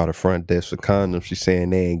 Caught a front desk with condoms. She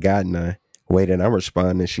saying they ain't got none. Waiting, I'm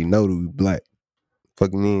responding. She know that we black.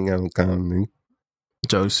 Fuck me, ain't got no condom.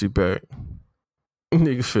 Jodeci back.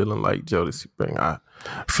 Nigga feeling like Jodeci back. I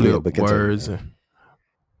flip words and.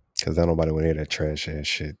 Because I don't nobody want to hear that trash ass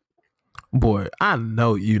shit. Boy, I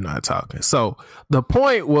know you not talking. So the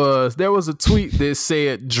point was, there was a tweet that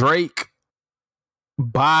said Drake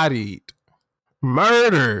murdered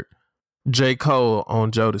J. Cole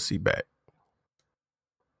on Jodeci back.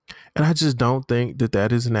 And I just don't think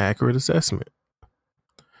that is an accurate assessment.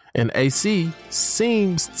 And Acee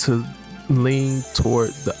seems to lean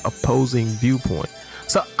toward the opposing viewpoint.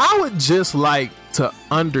 So I would just like to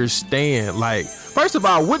understand, like, first of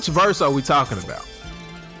all, which verse are we talking about?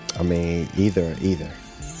 I mean, either.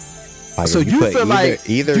 Like, so you feel like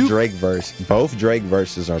Drake verse, both Drake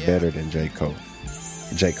verses are better than J. Cole.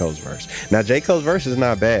 J. Cole's verse. Now, J. Cole's verse is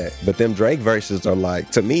not bad, but them Drake verses are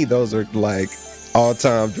like, to me, those are like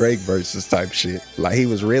all-time Drake verses type shit. Like, he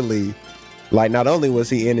was really, like, not only was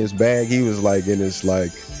he in his bag, he was like in his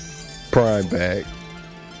like prime bag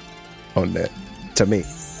on that. To me,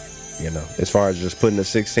 you know, as far as just putting the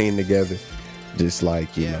 16 together, just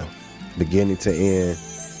like, you know, beginning to end,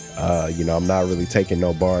 you know, I'm not really taking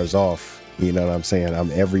no bars off. You know what I'm saying?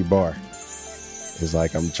 I'm every bar. It's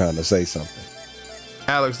like I'm trying to say something.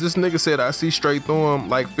 Alex, this nigga said I see straight through him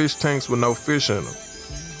like fish tanks with no fish in them.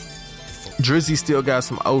 Drizzy still got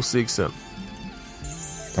some 06 in him.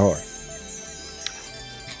 Hard.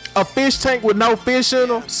 A fish tank with no fish in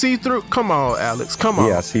them? See through? Come on, Alex. Come on.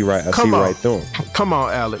 Yeah, I see right through him. Come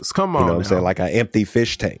on, Alex. Come on. You know what I'm saying? Like an empty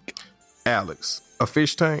fish tank. Alex, a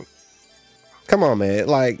fish tank? Come on, man.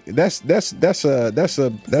 Like that's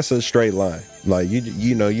a straight line. Like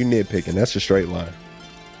you know you nitpicking. That's a straight line.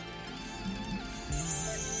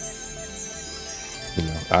 You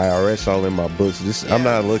know, IRS all in my books. I'm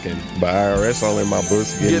not looking, but IRS all in my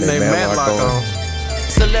books. Getting their matlock on.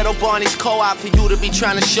 It's a little Barney's co-op for you to be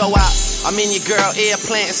trying to show out. I'm in your girl ear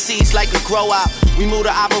planting seeds like a grow out. We move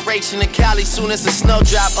to operation in Cali soon as the snow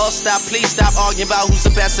drop. Oh stop, please stop arguing about who's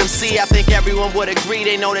the best MC. I think everyone would agree,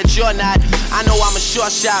 they know that you're not. I know I'm a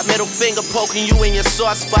short shot, middle finger poking you in your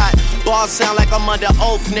sore spot. Bars sound like I'm under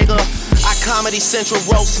oath, nigga. I Comedy Central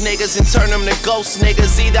roast niggas and turn them to ghost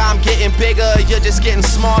niggas. Either I'm getting bigger or you're just getting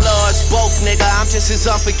smaller, or it's both, nigga. I'm just as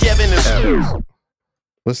unforgiving as...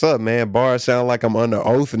 What's up, man? Bars sound like I'm under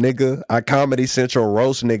oath, nigga. I Comedy Central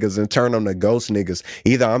roast niggas and turn them to ghost niggas.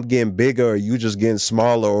 Either I'm getting bigger or you just getting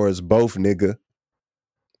smaller, or it's both, nigga.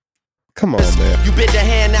 Come on, man. You bit the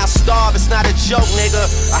hand, now starve. It's not a joke,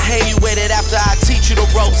 nigga. I hang you with it after I teach you the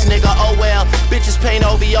ropes, nigga. Oh well, bitches paint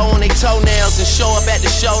OVO on their toenails and show up at the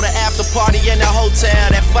show, the after party in the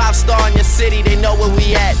hotel. That 5-star in your city, they know where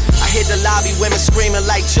we at. I hit the lobby, women screaming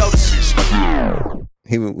like Jodeci.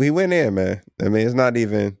 He went in, man. I mean, it's not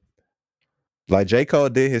even like J. Cole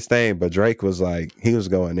did his thing, but Drake was like, he was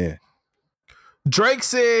going in. Drake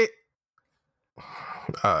said, all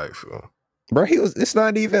right, bro, it's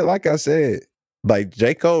not even like I said, like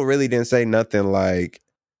J. Cole really didn't say nothing like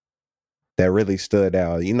that really stood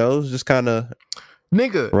out. You know, it was just kind of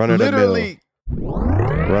running the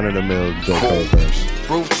mill J. Cole verse.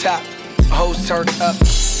 Rooftop, hoes turned up,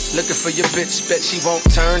 looking for your bitch, bet she won't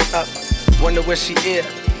turn up. Wonder where she is,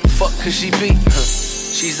 fuck could she be?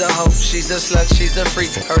 She's a hoe, she's a slut, she's a freak.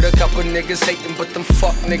 Heard a couple niggas hating, but them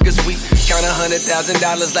fuck niggas weak. Count $100,000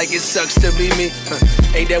 like it sucks to be me.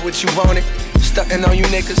 Ain't that what you wanted? Stuntin' on you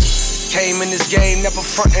niggas. Came in this game, never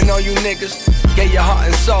frontin' on you niggas. Gave your heart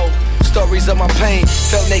and soul, stories of my pain.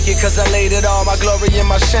 Felt naked cause I laid it all, my glory and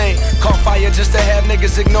my shame. Caught fire just to have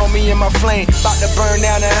niggas ignore me in my flame. About to burn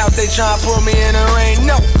down the house, they try and pull me in the rain.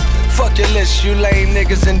 No! Fuck your list, you lame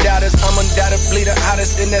niggas and doubters. I'm undoubtedly the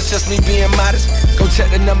hottest, and that's just me being modest. Go check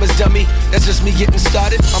the numbers, dummy, that's just me getting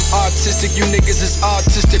started. I'm artistic, you niggas is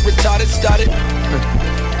artistic, retarded, started.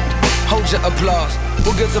 Hold your applause.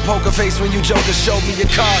 What good's a poker face when you jokers show me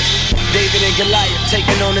your cards? David and Goliath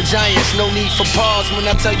taking on the giants. No need for pause when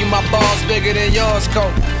I tell you my ball's bigger than yours,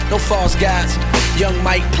 Cole. No false guys. Young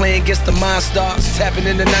Mike playing against the Monstars, tapping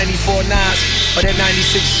in the 94 nines, or that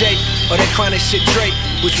 96 J, or that chronic shit Drake,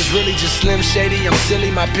 which was really just Slim Shady. I'm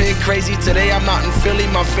silly, my pen crazy. Today I'm out in Philly,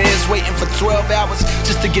 my fans waiting for 12 hours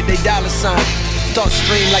just to get their dollar sign. Thoughts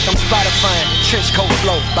stream like I'm Spotifying. Trench coat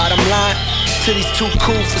flow, bottom line. To these too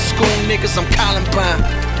cool for school niggas, I'm Columbine.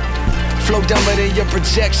 Flow dumber than your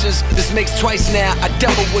projections. This makes twice now, I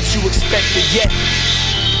double what you expected yet.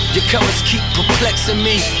 Your colors keep perplexing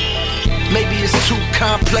me. Maybe it's too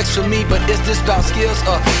complex for me, but is this about skills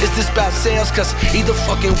or is this about sales? Cause either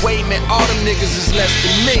fucking way, man, all them niggas is less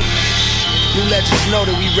than me. New legends know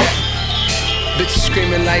that we rap. Bitches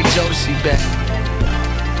screaming like Jodeci back.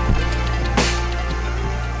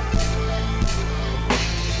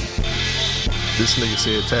 This nigga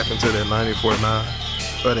said tap into that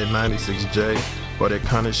 94.9 or that 96J or that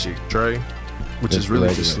kind of shit Dre, which is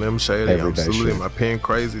really just Slim Shady. I'm saluting my pen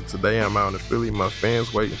crazy. Today I'm out in Philly. My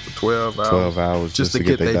fans waiting for 12 hours. 12 hours just to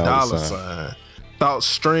get their dollar sign. Thoughts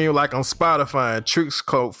stream like on Spotify. Tricks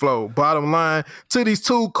coat flow. Bottom line, to these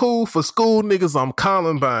too cool for school niggas, I'm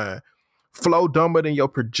Columbine. Flow dumber than your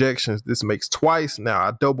projections. This makes twice now.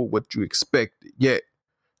 I double what you expected. Yet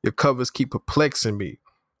your covers keep perplexing me.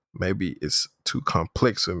 Maybe it's too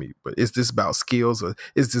complex for me, but is this about skills or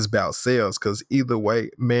is this about sales? Because either way,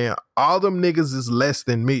 man, all them niggas is less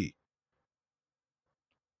than me.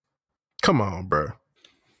 Come on, bro.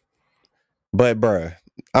 But, bro,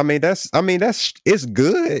 that's it's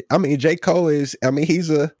good. I mean, J. Cole is, he's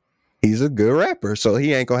a good rapper, so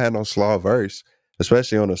he ain't gonna have no slaw verse,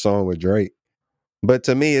 especially on a song with Drake. But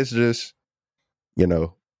to me, it's just, you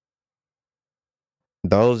know,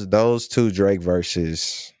 those two Drake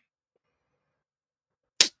verses,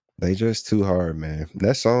 they just too hard, man.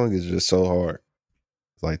 That song is just so hard.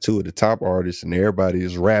 It's like two of the top artists and everybody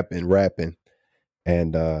is rapping.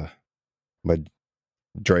 And but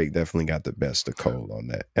Drake definitely got the best of Cole on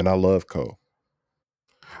that. And I love Cole.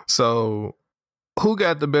 So who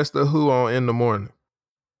got the best of who on In the Morning?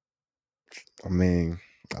 I mean,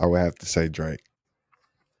 I would have to say Drake.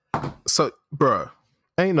 So, bruh,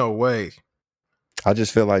 ain't no way. I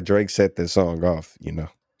just feel like Drake set this song off, you know.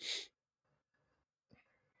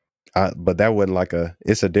 But that wasn't like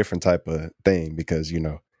it's a different type of thing because, you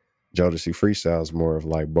know, Jodeci freestyle is more of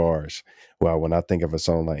like bars. Well, when I think of a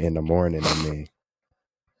song like In the Morning, I mean,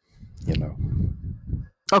 you know.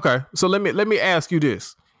 Okay, so let me ask you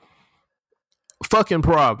this. Fucking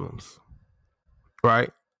Problems, right?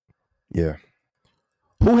 Yeah.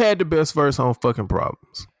 Who had the best verse on Fucking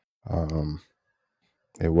Problems?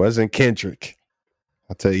 It wasn't Kendrick.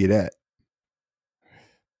 I'll tell you that.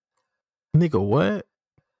 Nigga, what?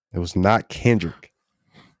 It was not Kendrick.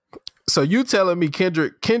 So you telling me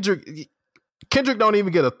Kendrick don't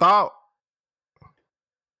even get a thought?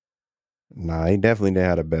 Nah, he definitely didn't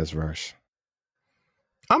have the best verse.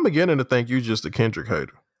 I'm beginning to think you just a Kendrick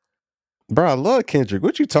hater. Bro, I love Kendrick.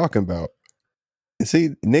 What you talking about? See,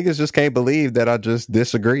 niggas just can't believe that I just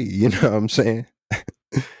disagree. You know what I'm saying?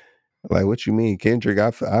 Like, what you mean, Kendrick?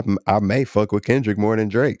 I may fuck with Kendrick more than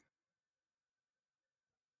Drake.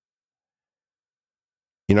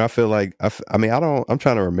 You know, I feel like I'm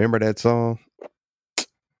trying to remember that song,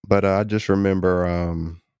 but I just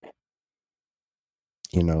remember,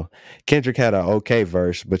 you know, Kendrick had an okay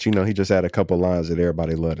verse, but you know, he just had a couple lines that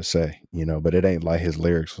everybody loved to say. You know, but it ain't like his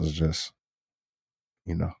lyrics was just,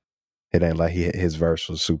 you know, it ain't like his verse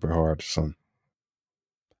was super hard or something.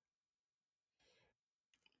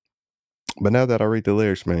 But now that I read the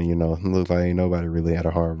lyrics, man, you know, it looks like ain't nobody really had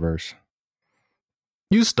a hard verse.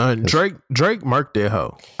 You stunned. Drake marked that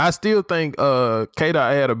hoe. I still think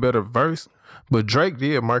K-Dot had a better verse, but Drake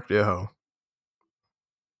did mark that hoe.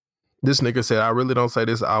 This nigga said, I really don't say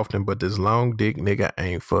this often, but this long dick nigga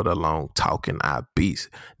ain't for the long talking I beast.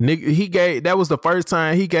 Nigga, that was the first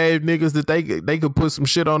time he gave niggas that they could put some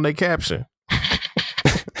shit on their caption.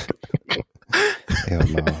 Hell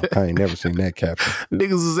no, I ain't never seen that caption.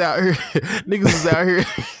 Niggas is out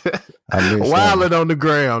here wilding on the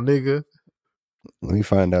ground, nigga. Let me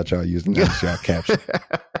find out y'all using that as y'all caption.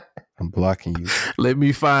 I'm blocking you. Let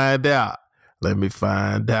me find out.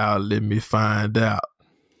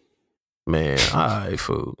 Man, all right,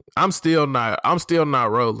 fool. I'm still not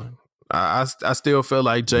rolling. I still feel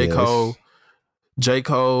like J. Cole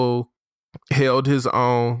held his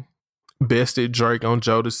own, bested Drake on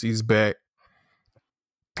Jodeci's back.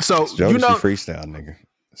 So it's Jodeci you know, freestyle, nigga.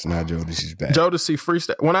 It's not Jodeci's back. Jodeci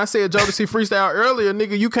freestyle. When I said Jodeci freestyle earlier,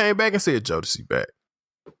 nigga, you came back and said Jodeci back.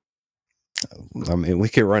 I mean, we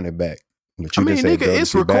can run it back. But you just said nigga, Jodeci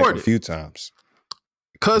it's recorded back a few times.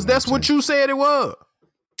 Cause that's what you said it was.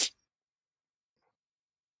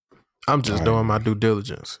 I'm just doing my due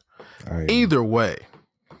diligence. Either way,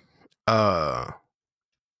 yeah.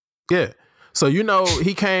 So you know,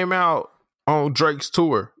 he came out on Drake's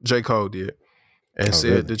tour. J. Cole did, and said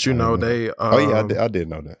really? That you know they. I did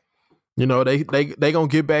know that. You know they gonna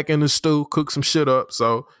get back in the stew, cook some shit up.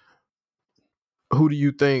 So, who do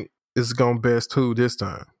you think is gonna best who this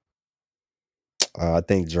time? I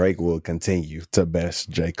think Drake will continue to best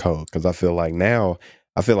J. Cole because I feel like now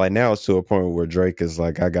it's to a point where Drake is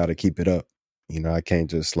like, I got to keep it up. You know, I can't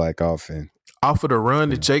just slack off of the run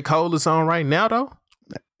that J. Cole is on right now, though.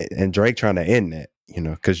 And Drake trying to end that, you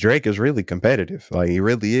know, because Drake is really competitive. Like, he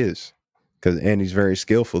really is. And he's very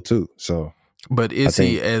skillful, too. So, but is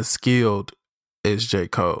he as skilled as J.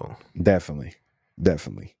 Cole? Definitely.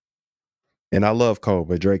 And I love Cole,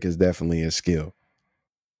 but Drake is definitely as skilled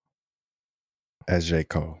as J.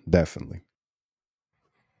 Cole. Definitely.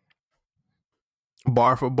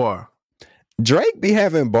 Bar for bar. Drake be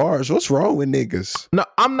having bars. What's wrong with niggas? No,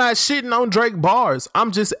 I'm not shitting on Drake bars.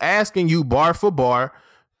 I'm just asking you bar for bar.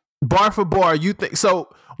 Bar for bar, you think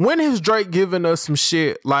so? When has Drake given us some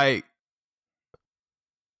shit like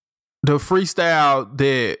the freestyle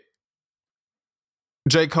that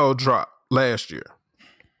J. Cole dropped last year?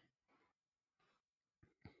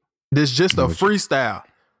 This just a freestyle.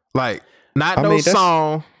 Like, not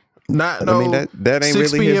song. Not no that ain't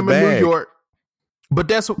 6 really p.m. his in bag. New York. But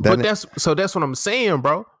that's what I'm saying,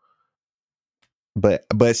 bro. But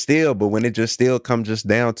when it just still comes just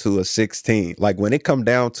down to a 16, like when it come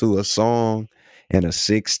down to a song and a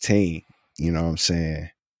 16, you know what I'm saying?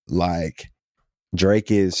 Like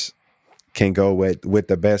Drake can go with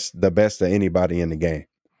the best of anybody in the game.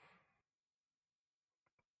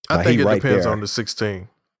 I think it depends on the 16.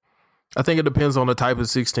 I think it depends on the type of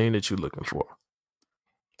 16 that you're looking for.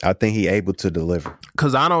 I think he able to deliver.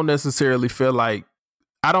 Because I don't necessarily feel like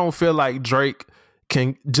Drake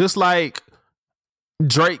can, just like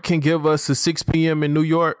Drake can give us a 6 p.m. in New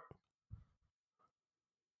York,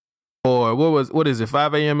 or what is it,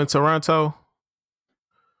 5 a.m. in Toronto?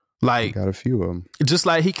 Like, got a few of them. Just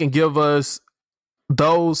like he can give us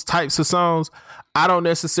those types of songs, I don't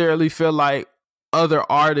necessarily feel like other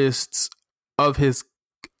artists of his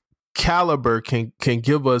caliber can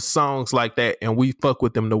give us songs like that and we fuck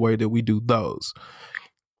with them the way that we do those.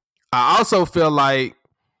 I also feel like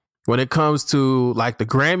when it comes to like the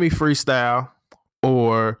Grammy freestyle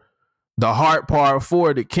or the Heart Part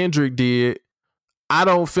 4 that Kendrick did, I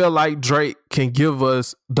don't feel like Drake can give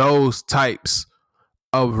us those types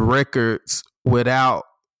of records without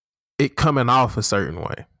it coming off a certain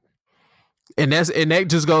way. And that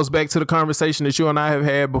just goes back to the conversation that you and I have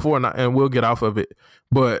had before, and we'll get off of it.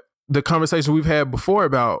 But the conversation we've had before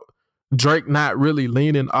about Drake not really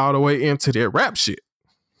leaning all the way into that rap shit.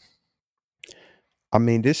 I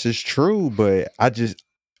mean, this is true, but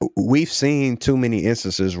we've seen too many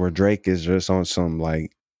instances where Drake is just on some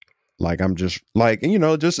like I'm just like, you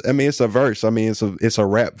know, just, I mean, it's a verse. I mean, it's a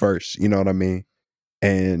rap verse, you know what I mean?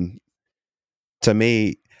 And to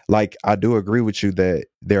me, like, I do agree with you that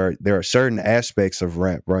there are certain aspects of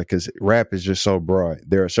rap, right? Because rap is just so broad.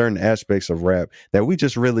 There are certain aspects of rap that we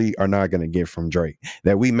just really are not going to get from Drake,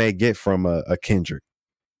 that we may get from a Kendrick,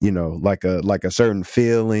 you know, like a certain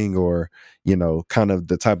feeling, or, you know, kind of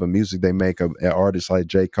the type of music they make of artists like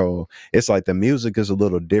J. Cole. It's like the music is a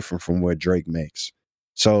little different from what Drake makes.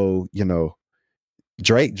 So, you know,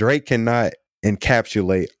 Drake cannot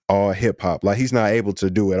encapsulate all hip hop. Like, he's not able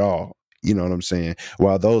to do it all. You know what I'm saying?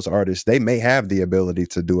 While those artists, they may have the ability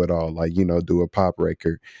to do it all, like, you know, do a pop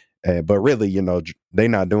record. But really, you know, they're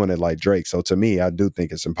not doing it like Drake. So to me, I do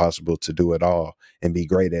think it's impossible to do it all and be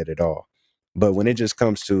great at it all. But when it just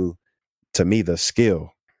comes to me, the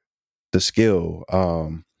skill,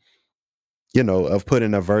 you know, of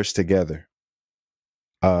putting a verse together.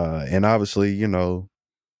 And obviously, you know,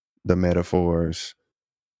 the metaphors,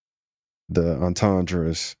 the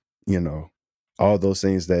entendres, you know, all those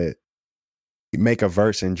things that make a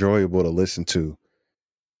verse enjoyable to listen to.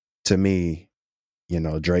 To me, you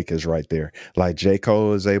know, Drake is right there. Like, J.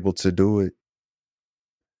 Cole is able to do it,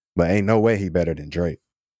 but ain't no way he better than Drake.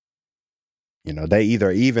 You know, they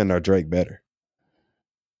either even or Drake better.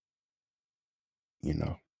 You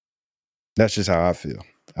know, that's just how I feel.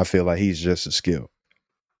 I feel like he's just as skilled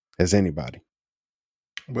as anybody.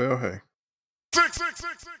 Well, hey.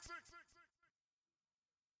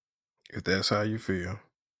 If that's how you feel.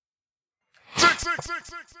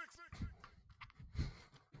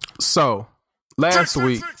 So, last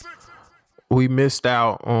week we missed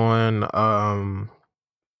out on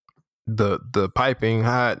the piping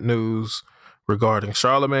hot news regarding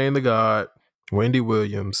Charlamagne the God, Wendy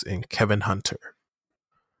Williams, and Kevin Hunter.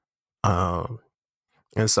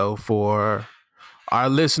 And so for our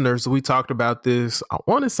listeners, we talked about this, I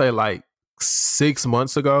want to say like 6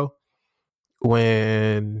 months ago,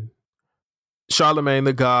 when Charlamagne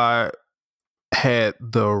the God had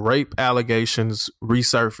the rape allegations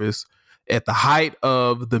resurface at the height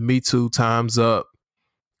of the Me Too Time's Up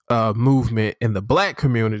movement in the Black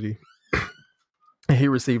community. And he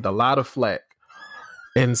received a lot of flack.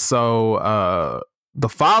 And so the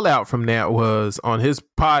fallout from that was on his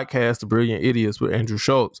podcast, The Brilliant Idiots with Andrew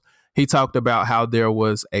Schultz. He talked about how there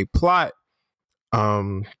was a plot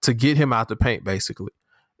to get him out the paint, basically.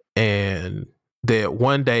 And that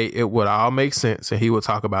one day it would all make sense and he would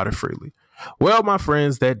talk about it freely. Well, my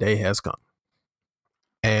friends, that day has come.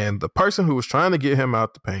 And the person who was trying to get him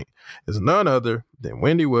out the paint is none other than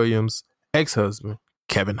Wendy Williams' ex-husband,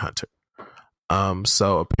 Kevin Hunter.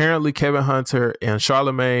 So apparently Kevin Hunter and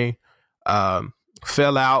Charlamagne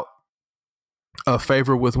fell out of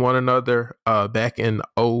favor with one another back in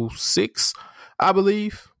 2006, I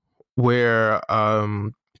believe, where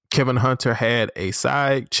Kevin Hunter had a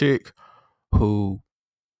side chick who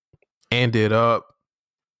ended up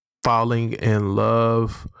falling in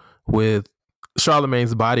love with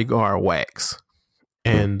Charlamagne's bodyguard, Wax.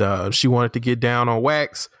 And she wanted to get down on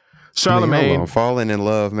Wax. Charlamagne falling in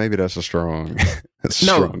love, maybe that's a strong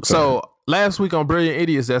strong so last week on Brilliant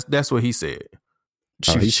Idiots, that's what he said.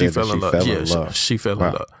 She fell in love. She fell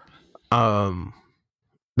in love.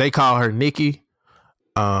 They call her Nikki.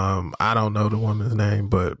 I don't know the woman's name,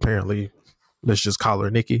 but apparently let's just call her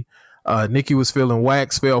Nikki. Nikki was feeling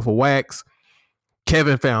Wax, fell for Wax.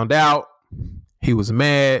 Kevin found out. He was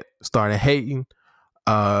mad, started hating,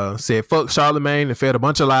 said fuck Charlamagne, and fed a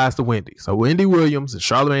bunch of lies to Wendy. So Wendy Williams and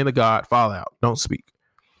Charlamagne the God fall out. Don't speak.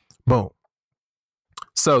 Boom.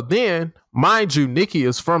 So then, mind you, Nikki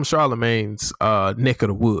is from Charlamagne's neck of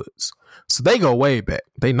the woods. So they go way back.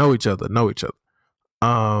 They know each other.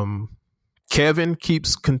 Kevin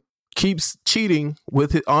keeps cheating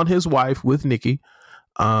on his wife with Nikki.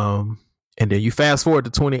 And then you fast forward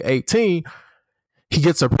to 2018, he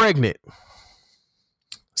gets her pregnant.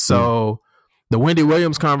 So the Wendy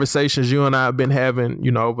Williams conversations you and I have been having,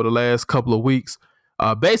 you know, over the last couple of weeks,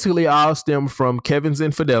 basically all stem from Kevin's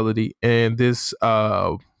infidelity and this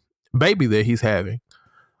baby that he's having.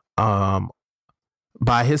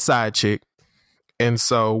 by his side chick. And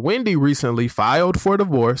so Wendy recently filed for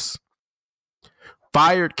divorce,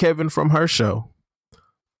 fired Kevin from her show,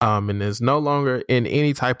 and is no longer in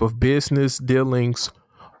any type of business dealings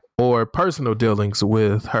or personal dealings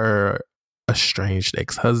with her estranged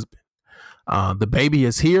ex-husband. The baby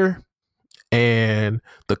is here, and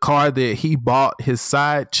the car that he bought his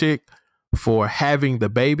side chick for having the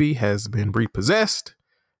baby has been repossessed,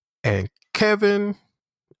 and Kevin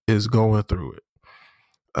is going through it.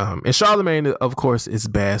 And Charlamagne, of course, is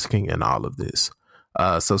basking in all of this.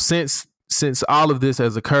 So since all of this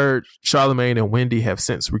has occurred, Charlamagne and Wendy have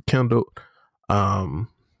since rekindled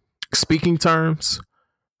speaking terms.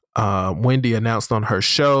 Wendy announced on her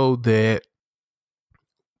show that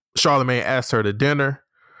Charlamagne asked her to dinner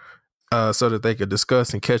so that they could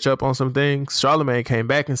discuss and catch up on some things. Charlamagne came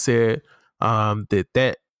back and said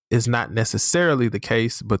that is not necessarily the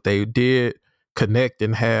case, but they did connect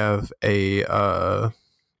and have a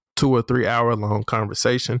 2 or 3 hour long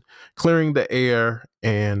conversation, clearing the air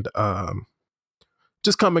and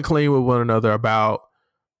just coming clean with one another about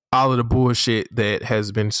all of the bullshit that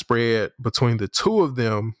has been spread between the two of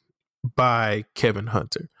them by Kevin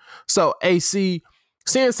Hunter. So Acee,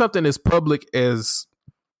 seeing something as public as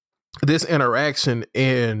this interaction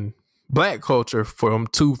in Black culture from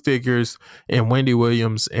two figures in Wendy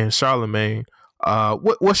Williams and Charlamagne,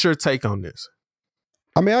 what's your take on this?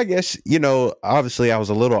 I mean, I guess, obviously I was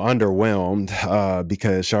a little underwhelmed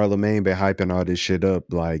because Charlamagne been hyping all this shit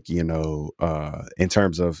up, like, in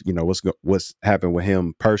terms of, what's happened with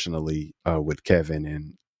him personally with Kevin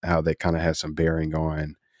and how that kind of has some bearing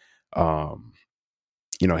on,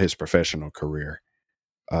 his professional career.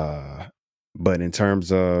 But in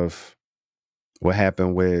terms of what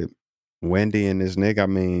happened with Wendy and this nigga, I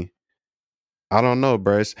mean, I don't know,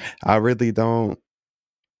 Bryce. I really don't.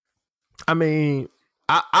 I mean,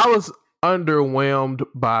 I was underwhelmed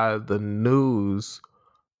by the news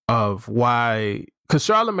of why, because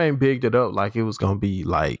Charlamagne bigged it up like it was going to be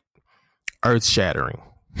like earth shattering.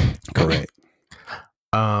 Correct.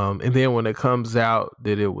 And then when it comes out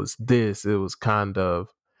that it was this, it was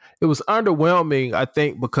underwhelming, I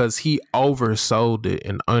think, because he oversold it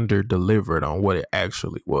and under-delivered on what it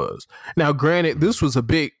actually was. Now, granted, this was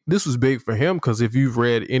big for him, because if you've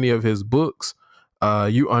read any of his books,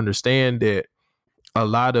 you understand that a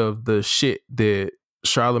lot of the shit that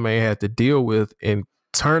Charlamagne had to deal with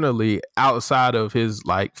internally outside of his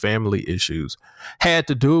like family issues had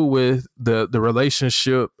to do with the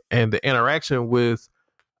relationship and the interaction with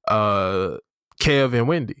Kev and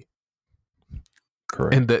Wendy.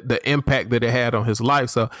 Correct. And the impact that it had on his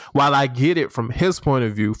life. So while I get it from his point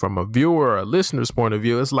of view, from a viewer or a listener's point of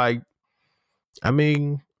view, it's like, I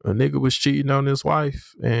mean, a nigga was cheating on his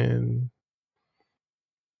wife and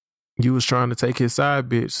you was trying to take his side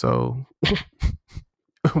bitch. So,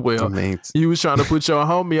 well, you was trying to put your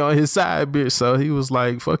homie on his side bitch. So he was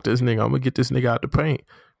like, fuck this nigga. I'm going to get this nigga out the paint.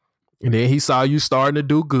 And then he saw you starting to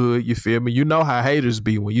do good. You feel me? You know how haters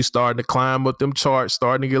be when you starting to climb up them charts,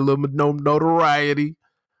 starting to get a little notoriety.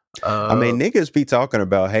 I mean, niggas be talking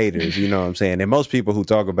about haters, you know what I'm saying? And most people who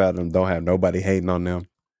talk about them don't have nobody hating on them.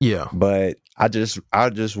 Yeah. But I just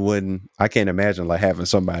wouldn't, I can't imagine like having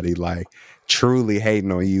somebody like truly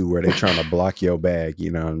hating on you where they trying to block your bag. You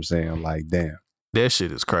know what I'm saying? Like, damn. That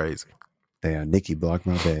shit is crazy. Damn, Nikki blocked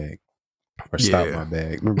my bag. Or stopped my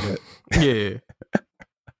bag. Remember that? Yeah.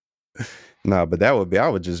 Nah, but I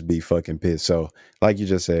would just be fucking pissed. So, like you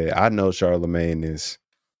just said, I know Charlamagne is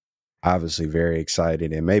obviously very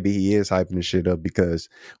excited, and maybe he is hyping the shit up because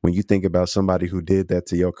when you think about somebody who did that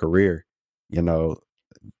to your career,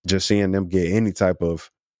 just seeing them get any type of,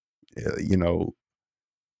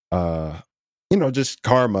 just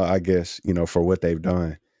karma, I guess, for what they've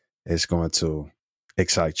done, is going to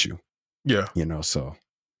excite you. Yeah. So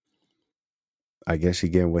I guess he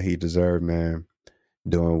getting what he deserved, man.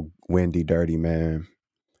 Doing Wendy dirty, man.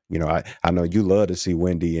 I know you love to see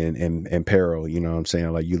Wendy in peril, you know what I'm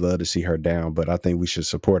saying? Like, you love to see her down, but I think we should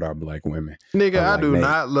support our black women. Nigga, I do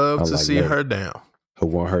not love to see her down. Who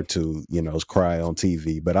want her to, cry on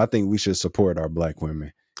TV. But I think we should support our black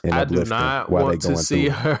women. And I do not want to see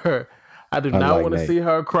her. I do not want to see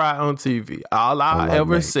her cry on TV. All I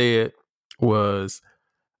ever said was,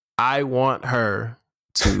 I want her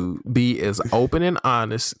to be as open and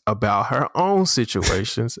honest about her own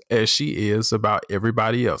situations as she is about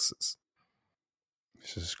everybody else's.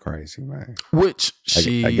 This is crazy, man. Which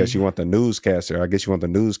I guess you want the newscaster. I guess you want the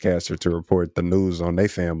newscaster to report the news on their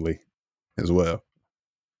family as well.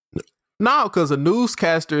 No, because a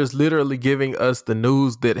newscaster is literally giving us the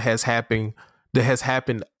news that has happened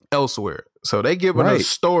elsewhere. So they giving us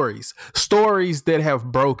stories that have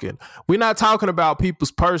broken. We're not talking about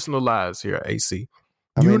people's personal lives here, AC.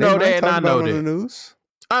 I mean, know that, and I know that. that. On the news.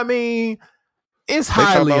 I mean, it's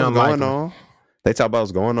highly unlikely. They talk about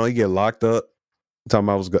what's going on. You get locked up. Talking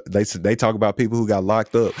about they talk about people who got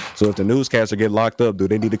locked up. So if the newscaster get locked up, do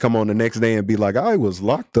they need to come on the next day and be like, I was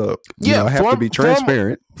locked up? I have to be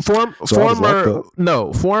transparent. Former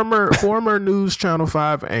News Channel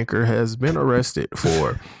 5 anchor has been arrested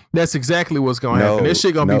for. That's exactly what's going to happen. This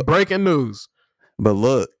shit going to be breaking news. But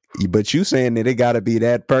look, but you saying that it got to be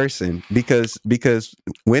that person because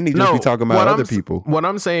Wendy just be talking about other people. What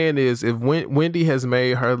I'm saying is if Wendy has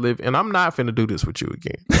made her live, and I'm not finna do this with you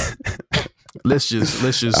again. Let's just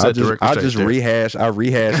set the record straight there. I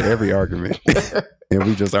rehash every argument and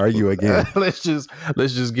we just argue again. let's just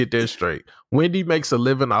get that straight. Wendy makes a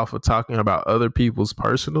living off of talking about other people's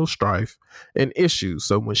personal strife and issues.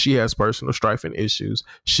 So when she has personal strife and issues,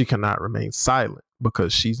 she cannot remain silent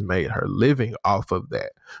because she's made her living off of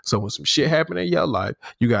that. So when some shit happen in your life,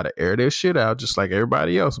 you got to air that shit out just like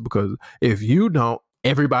everybody else, because if you don't,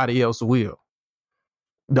 everybody else will.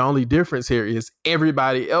 The only difference here is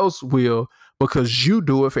everybody else will because you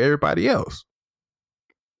do it for everybody else.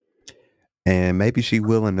 And maybe she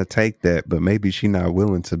willing to take that, but maybe she not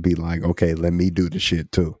willing to be like, okay, let me do the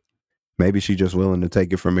shit too. Maybe she just willing to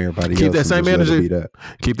take it from everybody else. Keep that same energy.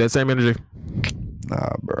 Keep that same energy.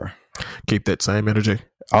 Nah, bro. Keep that same energy.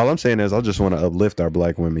 All I'm saying is I just want to uplift our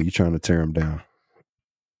black women. You trying to tear them down.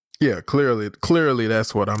 Yeah, clearly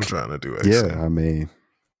that's what I'm trying to do. Actually. Yeah, I mean,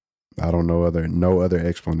 I don't know no other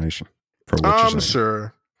explanation for what you're saying. I'm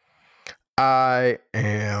sure. I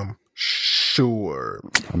am sure.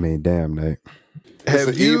 I mean, damn, Nate. It's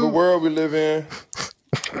an evil world we live in.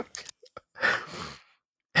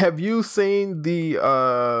 Have you seen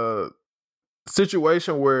the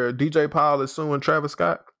situation where DJ Paul is suing Travis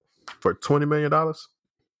Scott for $20 million?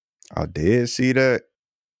 I did see that.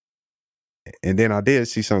 And then I did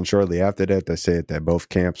see something shortly after that said that both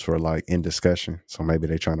camps were like in discussion. So maybe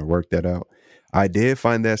they're trying to work that out. I did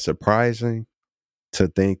find that surprising to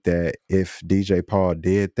think that if DJ Paul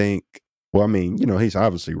did think, well, I mean, you know, he's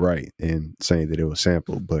obviously right in saying that it was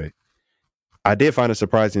sampled, but I did find it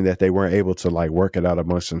surprising that they weren't able to like work it out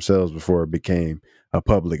amongst themselves before it became a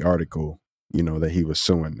public article, you know, that he was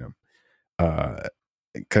suing them.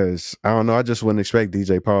 Because I don't know, I just wouldn't expect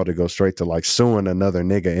DJ Paul to go straight to like suing another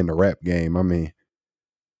nigga in the rap game. I mean,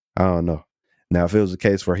 I don't know. Now, if it was a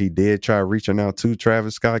case where he did try reaching out to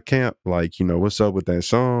Travis Scott camp, like, you know, what's up with that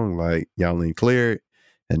song? Like, y'all ain't cleared,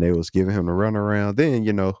 and they was giving him the runaround, then,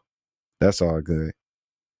 you know, that's all good.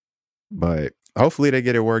 But hopefully they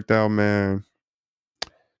get it worked out, man.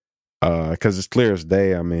 Because it's clear as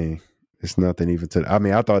day. I mean, it's nothing even to. I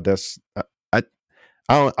mean, I thought that's. I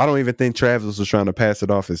don't even think Travis was trying to pass it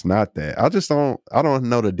off as not that. I don't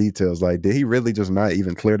know the details. Like, did he really just not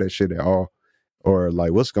even clear that shit at all, or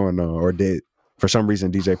like what's going on, or did for some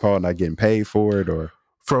reason DJ Paul not getting paid for it, or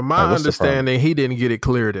from my understanding he didn't get it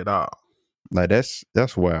cleared at all. Like that's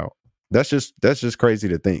wild. That's just crazy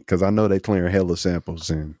to think, because I know they clearing hella samples,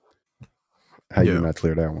 and how you not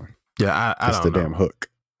clear that one? Yeah, I that's don't the know. Damn hook.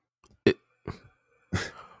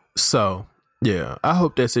 So yeah, I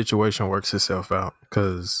hope that situation works itself out,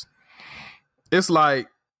 because it's like,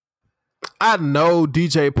 I know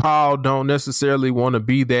DJ Paul don't necessarily want to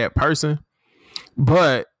be that person,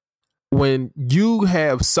 but when you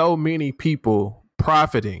have so many people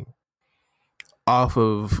profiting off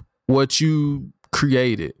of what you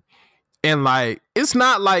created, and like, it's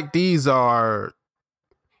not like these are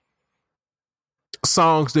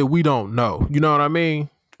songs that we don't know, you know what I mean?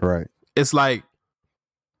 Right. It's like,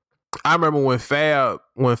 I remember when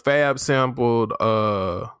Fab sampled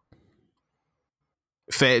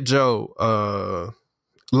Fat Joe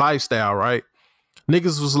Lifestyle, right?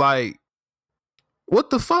 Niggas was like, what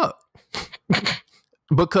the fuck?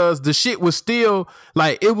 Because the shit was still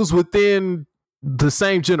like, it was within the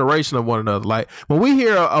same generation of one another. Like, when we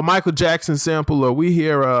hear a Michael Jackson sample, or we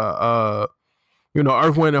hear a you know,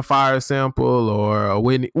 Earth, Wind and Fire sample, or a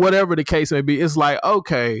Whitney, whatever the case may be, it's like,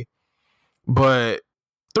 okay, but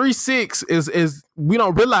 3-6 is we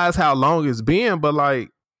don't realize how long it's been, but like,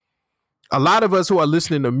 a lot of us who are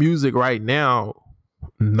listening to music right now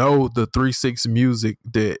know the 3-6 music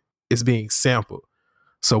that is being sampled.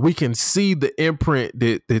 So we can see the imprint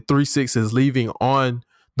that 3-6 is leaving on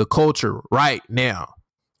the culture right now,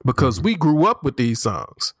 because we grew up with these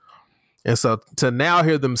songs. And so to now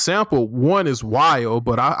hear them sample, one is wild,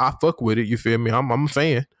 but I fuck with it. You feel me? I'm a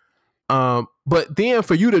fan. But then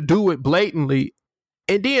for you to do it blatantly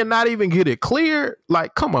and then not even get it cleared,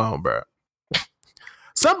 like, come on, bro.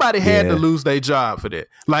 Somebody had to lose their job for that.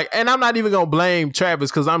 Like, and I'm not even gonna blame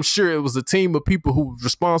Travis because I'm sure it was a team of people who were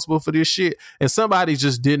responsible for this shit, and somebody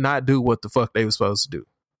just did not do what the fuck they were supposed to do.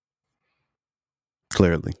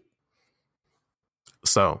 Clearly.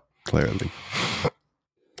 So clearly,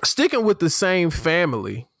 sticking with the same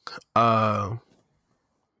family, your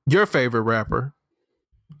favorite rapper,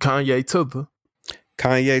 Kanye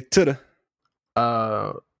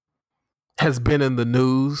has been in the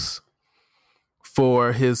news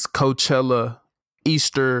for his Coachella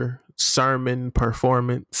Easter sermon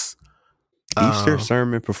performance.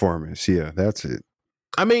 Sermon performance. Yeah, that's it.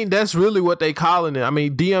 I mean, that's really what they calling it. I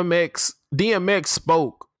mean, DMX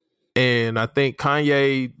spoke, and I think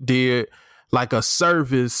Kanye did like a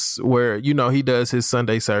service where, you know, he does his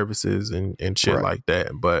Sunday services and shit like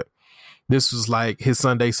that. But this was like his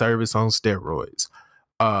Sunday service on steroids.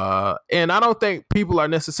 And I don't think people are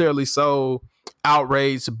necessarily so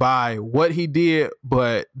outraged by what he did,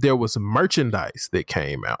 but there was merchandise that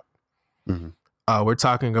came out. Mm-hmm. We're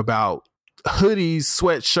talking about hoodies,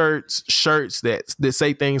 sweatshirts, shirts that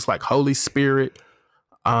say things like Holy Spirit.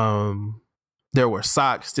 There were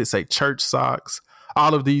socks that say church socks.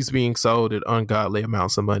 All of these being sold at ungodly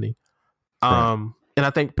amounts of money. And I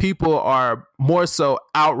think people are more so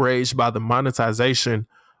outraged by the monetization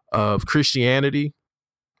of Christianity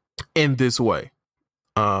in this way.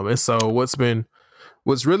 And so what's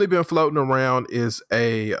really been floating around is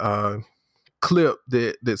a clip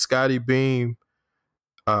that Scotty Beam,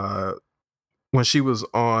 when she was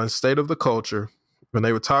on State of the Culture, when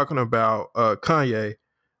they were talking about Kanye,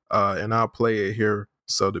 and I'll play it here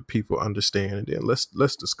so that people understand, and then let's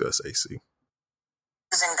discuss Acee.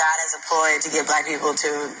 And God has employed to get black people to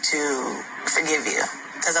forgive you,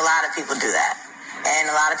 because a lot of people do that.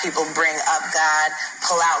 And a lot of people bring up God,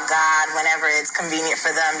 pull out God whenever it's convenient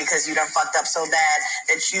for them because you done fucked up so bad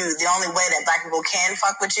that the only way that black people can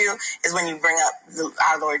fuck with you is when you bring up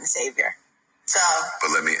our Lord and Savior. So,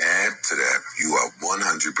 but let me add to that. You are 100%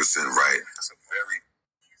 right. That's a very...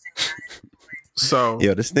 So,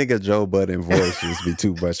 yo, this nigga Joe Budden voice just be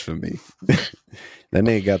too much for me. That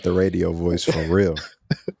nigga got the radio voice for real.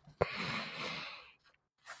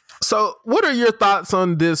 So, what are your thoughts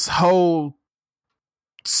on this whole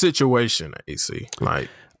situation, Acee? Like,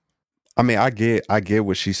 I mean, I get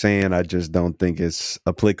what she's saying. I just don't think it's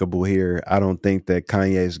applicable here. I don't think that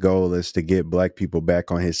Kanye's goal is to get black people back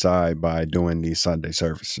on his side by doing these Sunday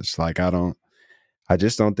services. Like, I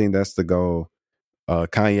just don't think that's the goal.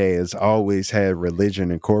 Kanye has always had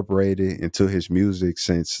religion incorporated into his music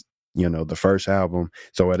since, you know, the first album.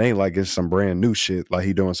 So it ain't like it's some brand new shit, like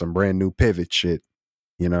he doing some brand new pivot shit.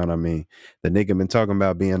 You know what I mean? The nigga been talking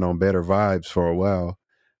about being on Better Vibes for a while.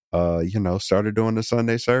 You know, started doing the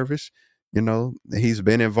Sunday service. You know, he's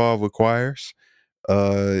been involved with choirs.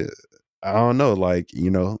 I don't know, like,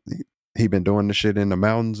 you know, he been doing the shit in the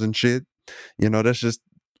mountains and shit. You know, that's just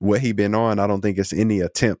what he been on. I don't think it's any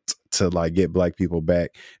attempt to like get black people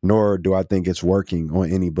back, nor do I think it's working on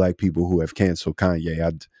any black people who have canceled Kanye.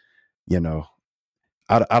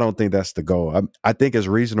 I don't think that's the goal. I think it's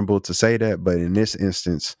reasonable to say that, but in this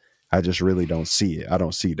instance, I just really don't see it. I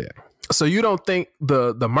don't see that. So you don't think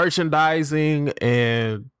the merchandising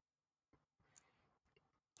and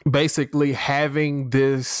basically having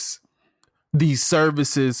these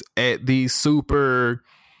services at these super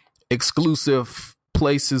exclusive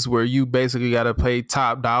places where you basically got to pay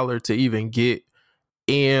top dollar to even get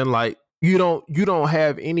in, like you don't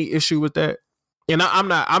have any issue with that? And I'm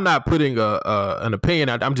not putting an opinion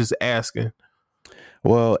out. I'm just asking.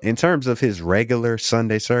 Well, in terms of his regular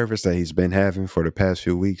Sunday service that he's been having for the past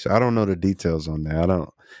few weeks, I don't know the details on that.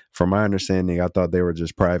 From my understanding, I thought they were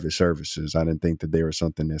just private services. I didn't think that they were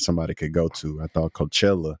something that somebody could go to. I thought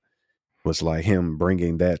Coachella was like him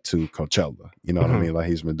bringing that to Coachella. You know what I mean? Like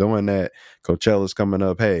he's been doing that. Coachella's coming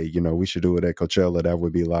up. Hey, you know, we should do it at Coachella. That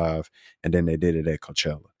would be live. And then they did it at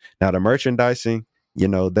Coachella. Now the merchandising, you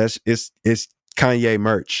know, it's Kanye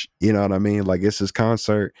merch. You know what I mean? Like it's his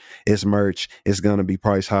concert, it's merch, it's gonna be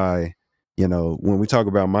price high. You know, when we talk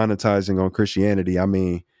about monetizing on Christianity, I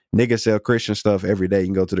mean, niggas sell Christian stuff every day. You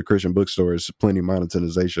can go to the Christian bookstores, plenty of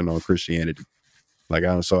monetization on Christianity. Like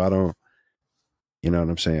I don't, you know what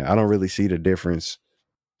I'm saying? I don't really see the difference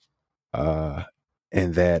in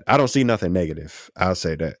that. I don't see nothing negative. I'll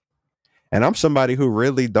say that. And I'm somebody who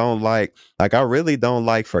really don't like I really don't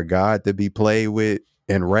like for God to be played with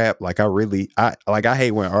in rap. Like I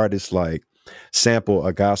hate when artists like sample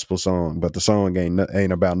a gospel song, but the song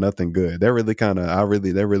ain't about nothing good. That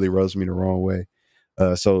really rubs me the wrong way.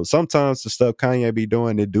 So sometimes the stuff Kanye be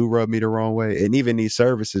doing, it do rub me the wrong way. And even these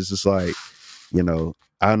services, it's like, you know,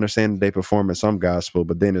 I understand that they perform in some gospel,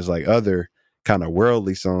 but then it's like other kind of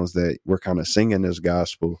worldly songs that we're kind of singing as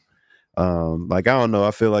gospel. Like, I don't know,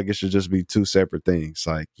 I feel like it should just be two separate things.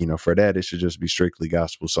 Like, you know, for that, it should just be strictly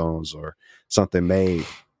gospel songs or something made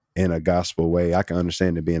in a gospel way. I can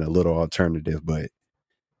understand it being a little alternative, but,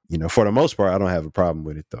 you know, for the most part, I don't have a problem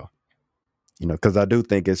with it though. You know, because I do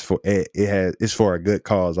think it's for it's for a good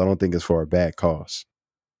cause. I don't think it's for a bad cause.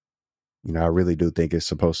 You know, I really do think it's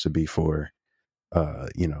supposed to be for,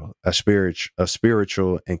 you know, a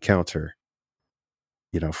spiritual encounter,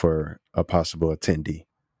 you know, for a possible attendee.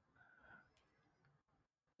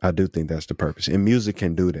 I do think that's the purpose. And music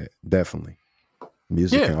can do that. Definitely.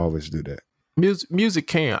 Music can always do that. Music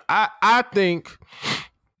can. I think,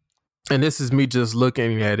 and this is me just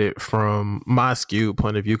looking at it from my skewed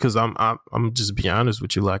point of view, because I'm just be honest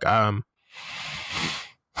with you, like I'm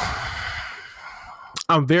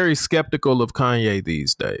very skeptical of Kanye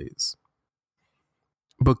these days,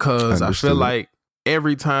 because I feel like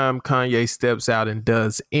every time Kanye steps out and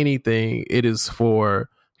does anything, it is for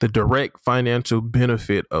the direct financial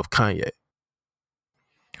benefit of Kanye.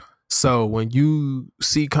 So when you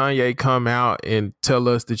see Kanye come out and tell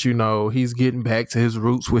us that, you know, he's getting back to his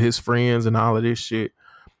roots with his friends and all of this shit,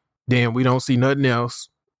 then we don't see nothing else.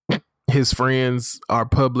 His friends are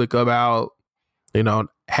public about, you know,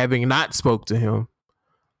 having not spoke to him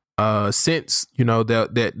since, you know,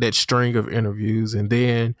 that string of interviews. And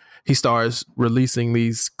then he starts releasing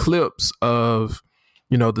these clips of,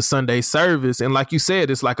 you know, the Sunday service. And like you said,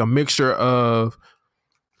 it's like a mixture of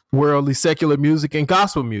worldly secular music and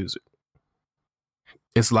gospel music.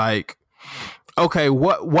 It's like, okay,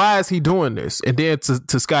 why is he doing this? And then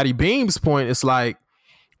to Scotty Beam's point, it's like,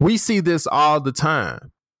 we see this all the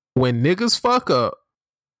time. When niggas fuck up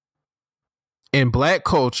in black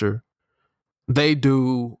culture, they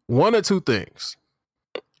do one or two things.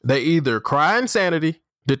 They either cry insanity,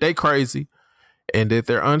 that they crazy, and that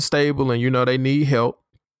they're unstable and, you know, they need help,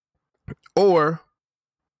 or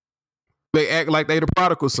they act like they the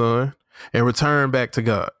prodigal son and return back to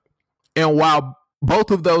God. And while both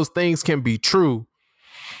of those things can be true,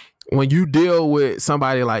 when you deal with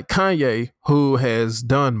somebody like Kanye, who has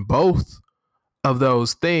done both of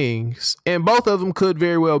those things, and both of them could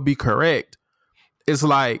very well be correct, it's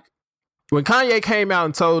like when Kanye came out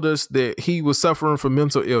and told us that he was suffering from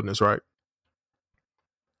mental illness, right?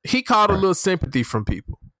 He caught a little sympathy from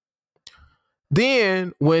people.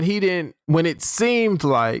 Then when it seemed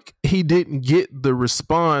like he didn't get the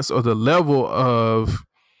response or the level of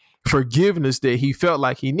forgiveness that he felt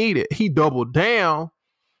like he needed, he doubled down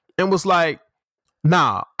and was like,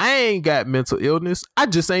 nah, I ain't got mental illness. I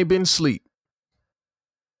just ain't been asleep.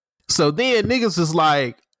 So then niggas is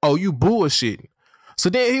like, oh, you bullshitting. So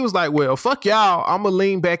then he was like, well, fuck y'all. I'm going to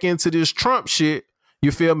lean back into this Trump shit.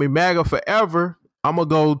 You feel me? MAGA forever. I'm going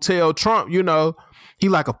to go tell Trump, you know, he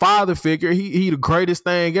like a father figure. He the greatest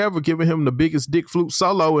thing ever, giving him the biggest dick flute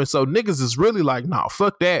solo. And so niggas is really like, nah,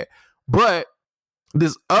 fuck that. But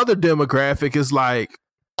this other demographic is like,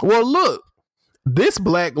 well, look, this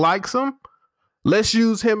black likes him. Let's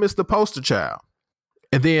use him as the poster child.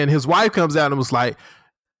 And then his wife comes out and was like,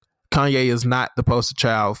 Kanye is not the poster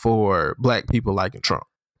child for black people liking Trump.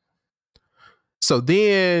 So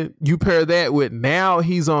then you pair that with now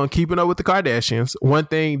he's on Keeping Up with the Kardashians. One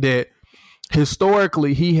thing that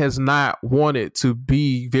historically he has not wanted to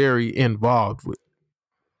be very involved with.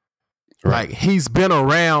 Right. Like, he's been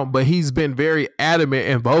around, but he's been very adamant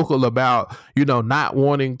and vocal about, you know, not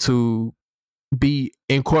wanting to be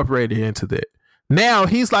incorporated into that. Now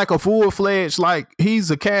he's like a full-fledged, like, he's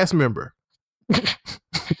a cast member.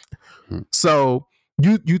 So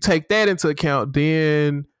you take that into account,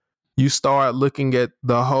 then you start looking at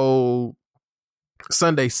the whole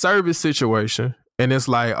Sunday service situation, and it's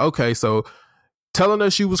like, okay, so telling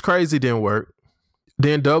us you was crazy didn't work.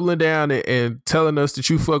 Then doubling down and telling us that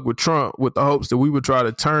you fuck with Trump with the hopes that we would try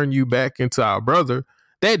to turn you back into our brother,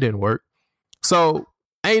 that didn't work. So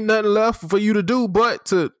ain't nothing left for you to do but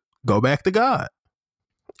to go back to God.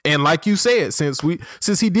 And like you said, since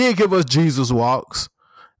he did give us Jesus Walks,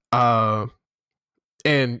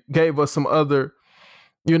 and gave us some other,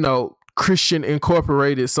 you know, Christian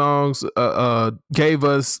incorporated songs, gave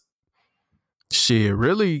us shit,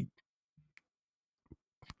 really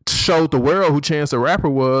showed the world who Chance the Rapper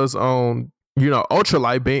was on, you know,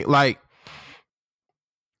 Ultralight Beam. Like,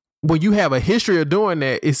 when you have a history of doing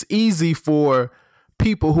that, it's easy for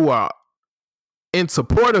people who are in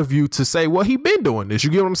support of you to say, well, he been doing this. You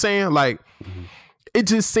get what I'm saying? Like, it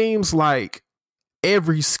just seems like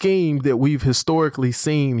every scheme that we've historically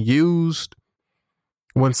seen used,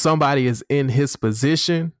 when somebody is in his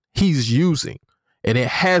position, he's using, and it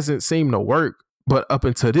hasn't seemed to work. But up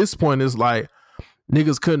until this point, it's like,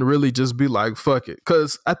 niggas couldn't really just be like, fuck it.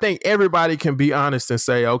 Because I think everybody can be honest and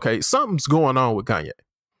say, okay, something's going on with Kanye.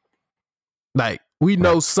 Like, we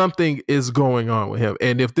know something is going on with him.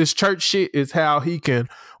 And if this church shit is how he can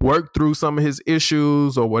work through some of his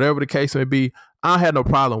issues or whatever the case may be, I had no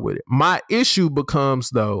problem with it. My issue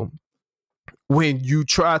becomes, though, when you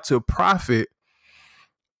try to profit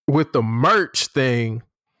with the merch thing.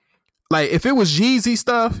 Like, if it was Yeezy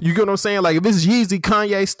stuff, you get what I'm saying? Like, if it's Yeezy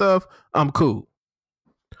Kanye stuff, I'm cool.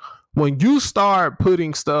 When you start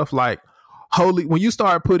putting stuff like when you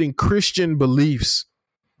start putting Christian beliefs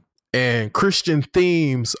and Christian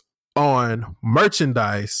themes on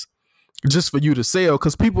merchandise just for you to sell,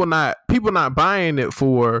 because people not buying it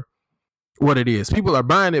for what it is. People are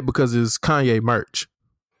buying it because it's Kanye merch.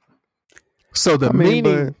 So the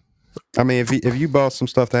meaning. I mean, if you bought some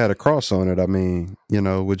stuff that had a cross on it, I mean, you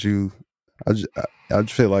know, would you? I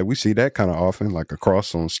just feel like we see that kind of often, like a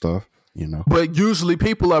cross on stuff. You know, but usually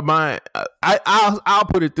people are buying. I'll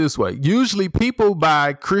put it this way: usually people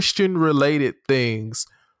buy Christian related things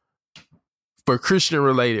for Christian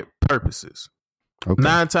related purposes. Okay.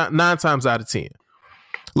 Nine times out of 10.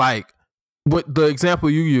 Like what the example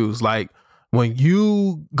you use, like when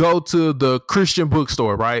you go to the Christian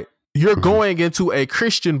bookstore, right? You're going into a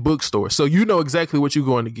Christian bookstore, so you know exactly what you're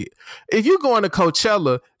going to get. If you're going to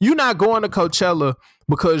Coachella, you're not going to Coachella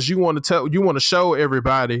because you want to show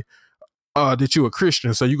everybody that you're a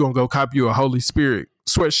Christian, so you're gonna go cop you a Holy Spirit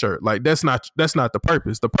sweatshirt. Like that's not the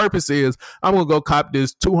purpose. The purpose is I'm gonna go cop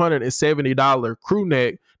this $270 crew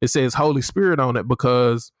neck that says Holy Spirit on it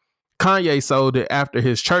because Kanye sold it after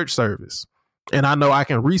his church service, and I know I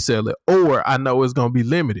can resell it, or I know it's gonna be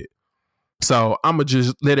limited. So I'm gonna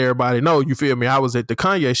just let everybody know. You feel me? I was at the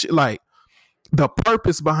Kanye shit. Like the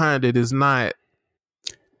purpose behind it is not.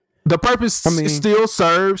 The purpose still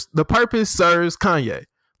serves. The purpose serves Kanye.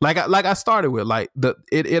 Like I started with, like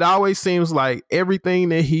it always seems like everything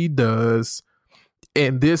that he does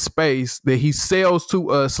in this space that he sells to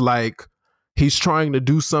us, like he's trying to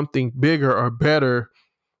do something bigger or better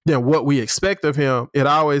than what we expect of him. It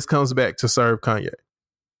always comes back to serve Kanye.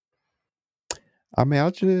 I mean, I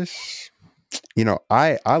just, you know,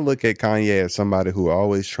 I look at Kanye as somebody who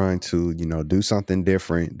always trying to, you know, do something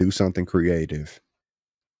different, do something creative.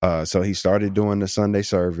 So he started doing the Sunday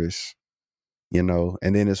service. You know,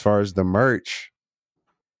 and then as far as the merch,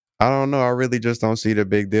 I don't know. I really just don't see the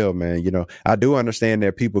big deal, man. You know, I do understand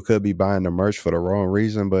that people could be buying the merch for the wrong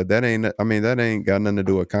reason, but that ain't got nothing to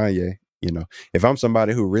do with Kanye. You know, if I'm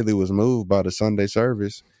somebody who really was moved by the Sunday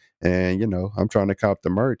service and, you know, I'm trying to cop the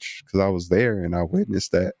merch because I was there and I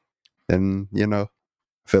witnessed that, then, you know,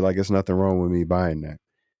 I feel like there's nothing wrong with me buying that.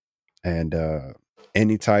 And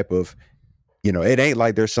any type of, you know, it ain't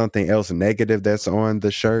like there's something else negative that's on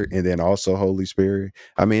the shirt and then also Holy Spirit.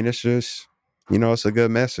 I mean, it's just, you know, it's a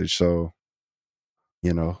good message. So,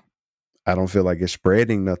 you know, I don't feel like it's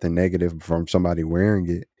spreading nothing negative from somebody wearing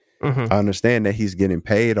it. I understand that he's getting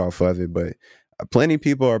paid off of it, but plenty of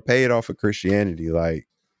people are paid off of Christianity. Like,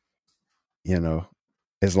 you know,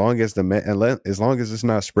 as long as it's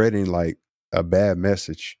not spreading like a bad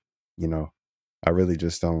message, you know, I really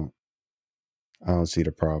just don't see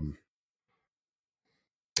the problem.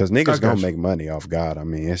 Because niggas gonna make money off God. I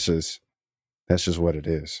mean, that's just what it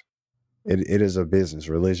is. It is a business.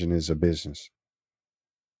 Religion is a business.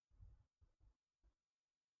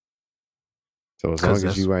 So as long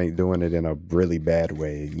as you ain't doing it in a really bad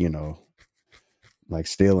way, you know, like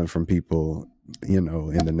stealing from people, you know,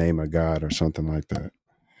 in the name of God or something like that.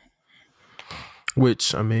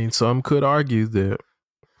 Which, I mean, some could argue that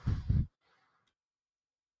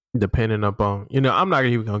depending upon, you know, I'm not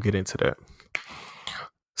even gonna get into that.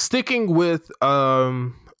 Sticking with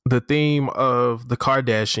the theme of the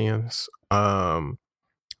Kardashians,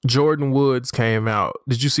 Jordan Woods came out.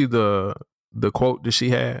 Did you see the quote that she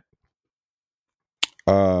had?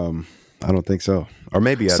 I don't think so. Or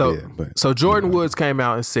maybe I did. But so Jordan Woods came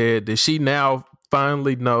out and said that she now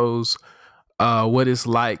finally knows what it's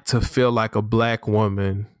like to feel like a black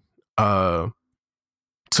woman, to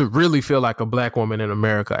really feel like a black woman in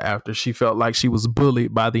America after she felt like she was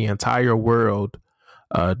bullied by the entire world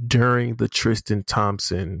during the Tristan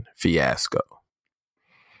Thompson fiasco.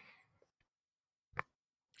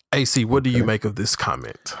 Acee, what do you make of this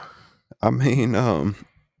comment? I mean, I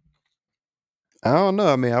don't know.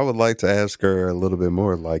 I mean, I would like to ask her a little bit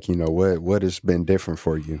more, like, you know, what has been different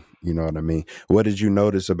for you? You know what I mean? What did you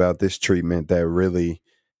notice about this treatment that really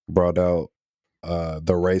brought out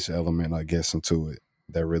the race element, I guess, into it,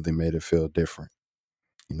 that really made it feel different?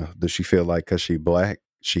 You know, does she feel like because she black,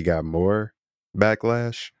 she got more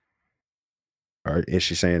backlash? Or is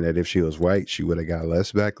she saying that if she was white, she would have got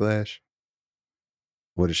less backlash?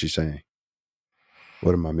 What is she saying?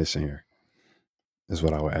 What am I missing here? Is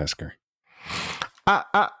what I would ask her.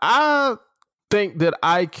 I think that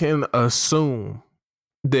I can assume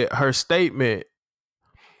that her statement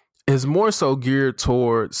is more so geared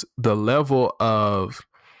towards the level of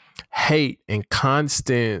hate and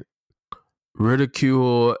constant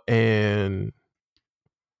ridicule and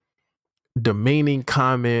demeaning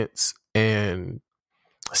comments and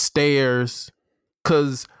stares.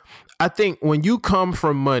 Because I think when you come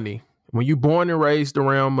from money, when you're born and raised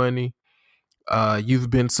around money, you've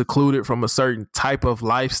been secluded from a certain type of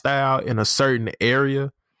lifestyle in a certain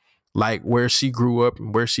area, like where she grew up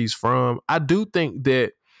and where she's from. I do think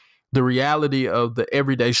that the reality of the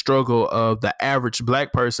everyday struggle of the average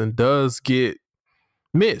black person does get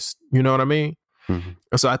missed. You know what I mean? Mm-hmm.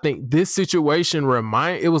 So I think this situation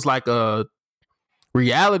it was like a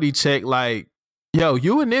reality check. Like, yo,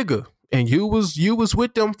 you a nigga and you was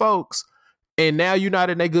with them folks and now you're not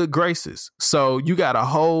in their good graces. So you got a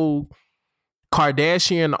whole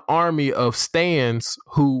Kardashian army of stans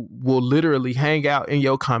who will literally hang out in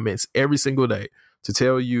your comments every single day to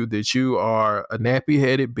tell you that you are a nappy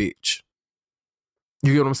headed bitch.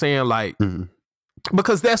 You get what I'm saying? Like,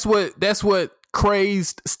 because that's what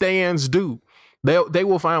crazed stans do. They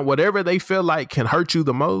will find whatever they feel like can hurt you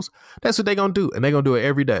the most. That's what they're gonna do, and they're gonna do it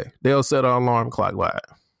every day. They'll set an alarm clock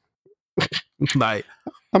like,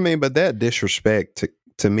 I mean, but that disrespect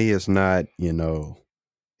to me is not, you know,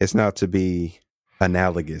 it's not to be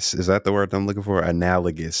analogous. Is that the word I'm looking for?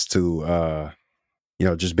 Analogous to, you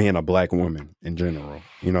know, just being a black woman in general.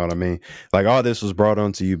 You know what I mean? Like, all this was brought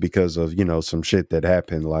onto you because of, you know, some shit that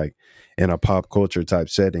happened, like in a pop culture type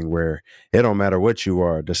setting where it don't matter what you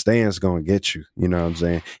are, the stand's gonna get you. You know what I'm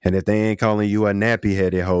saying? And if they ain't calling you a nappy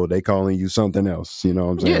headed hoe, they calling you something else. You know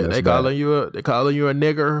what I'm saying? Yeah, they calling you a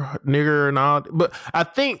nigger and all. But I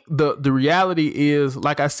think the reality is,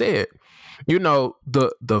 like I said, you know,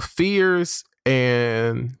 the fears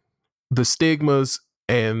and the stigmas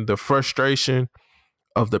and the frustration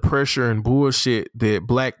of the pressure and bullshit that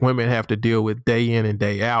black women have to deal with day in and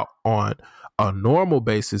day out on a normal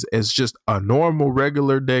basis as just a normal,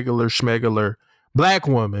 regular, degular, schmegular black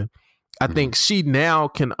woman. I think she now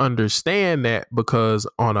can understand that, because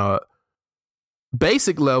on a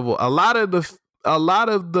basic level, a lot of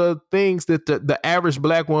the things that the average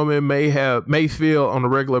black woman may feel on a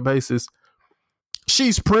regular basis,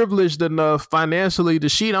 she's privileged enough financially that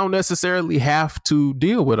she don't necessarily have to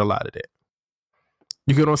deal with a lot of that.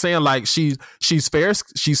 You get what I'm saying? Like, she's fair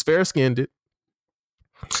skinned.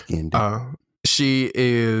 She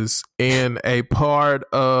is in a part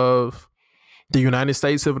of the United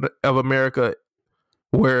States of America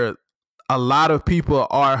where a lot of people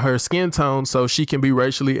are her skin tone, so she can be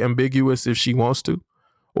racially ambiguous if she wants to,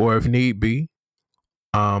 or if need be.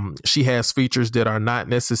 She has features that are not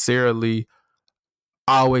necessarily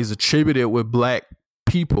always attributed with black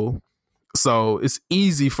people, so it's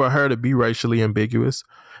easy for her to be racially ambiguous.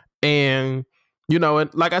 And, you know, and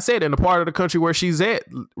like I said, in the part of the country where she's at,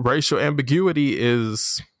 racial ambiguity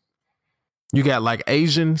is, you got like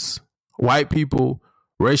Asians, white people,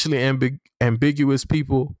 racially ambiguous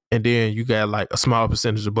people, and then you got like a small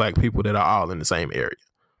percentage of black people that are all in the same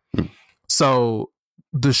area. So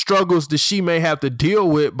the struggles that she may have to deal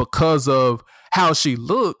with because of how she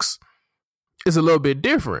looks is a little bit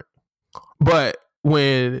different. But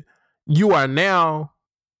when you are now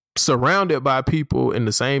surrounded by people in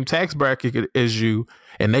the same tax bracket as you,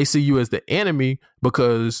 and they see you as the enemy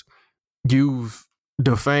because you've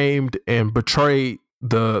defamed and betrayed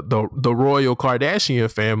the royal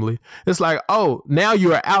Kardashian family, it's like, oh, now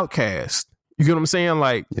you're an outcast. You get what I'm saying?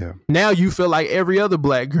 Like, yeah. Now you feel like every other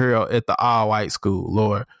black girl at the all white school,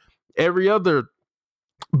 or every other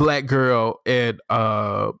black girl at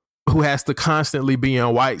who has to constantly be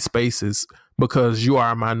in white spaces because you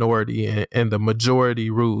are a minority and the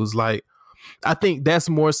majority rules. Like, I think that's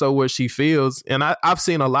more so what she feels. And I've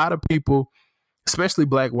seen a lot of people, especially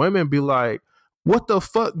black women, be like, what the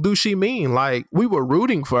fuck do she mean? Like, we were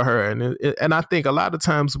rooting for her. And I think a lot of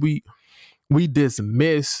times we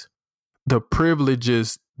dismiss the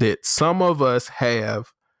privileges that some of us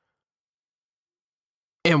have,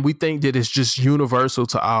 and we think that it's just universal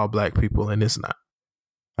to all black people, and it's not.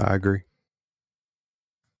 I agree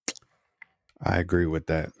with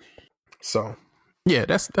that. So yeah,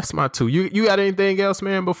 that's my two. You got anything else,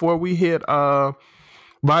 man, before we hit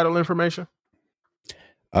vital information?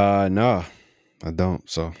 No, I don't.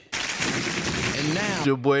 So, and now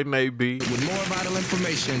your boy N8-B with more vital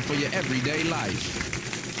information for your everyday life.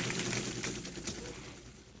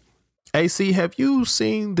 Acee, have you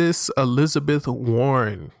seen this Elizabeth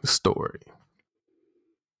Warren story?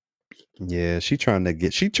 Yeah, she trying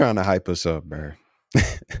to hype us up, bro.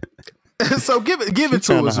 So give it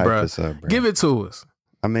to us, bro. Give it to us.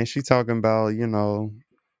 I mean, she talking about, you know,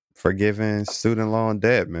 forgiving student loan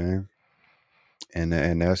debt, man.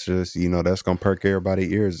 And that's just, you know, that's gonna perk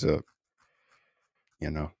everybody's ears up.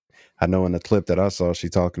 You know, I know in the clip that I saw, she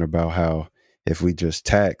talking about how if we just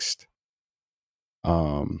taxed,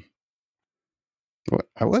 what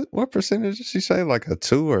percentage did she say? Like a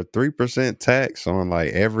 2 or 3% tax on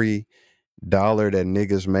like every dollar that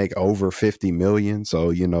niggas make over 50 million. So,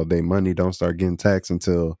 you know, they money don't start getting taxed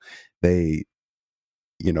until they,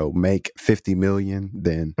 you know, make 50 million.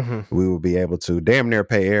 Then we will be able to damn near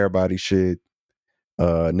pay everybody shit.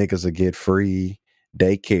 Niggas will get free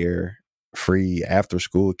daycare, free after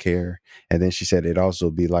school care. And then she said it'd also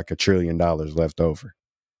be like $1 trillion left over.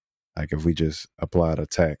 Like if we just applied a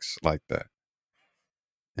tax like that.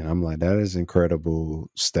 And I'm like, that is incredible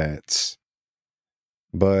stats.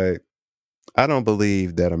 But I don't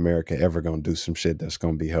believe that America ever gonna do some shit that's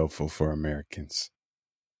gonna be helpful for Americans.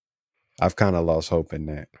 I've kind of lost hope in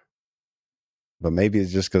that. But maybe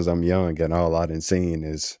it's just because I'm young and all I done seen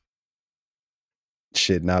is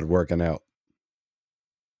shit not working out.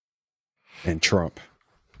 And Trump.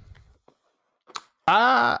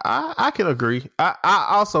 I can agree. I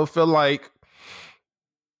also feel like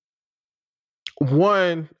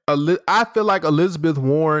I feel like Elizabeth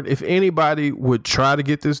Warren, if anybody would try to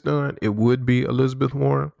get this done, it would be Elizabeth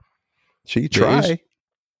Warren. She tried.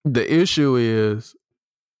 The issue is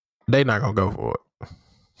they not gonna go for it.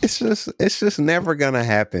 It's just never gonna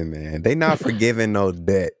happen, man. They not forgiving no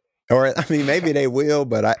debt. Or I mean, maybe they will,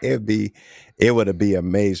 but it would be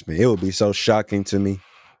amazement. It would be so shocking to me.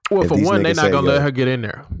 Well, for one, they're not gonna let her get in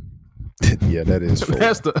there. Yeah, that is.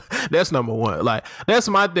 That's number one. Like that's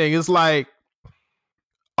my thing. It's like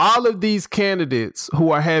all of these candidates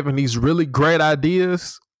who are having these really great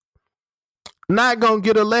ideas not gonna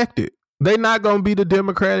get elected. They're not gonna be the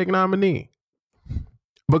Democratic nominee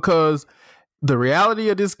because the reality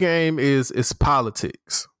of this game is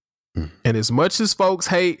politics. And as much as folks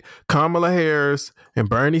hate Kamala Harris and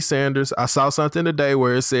Bernie Sanders, I saw something today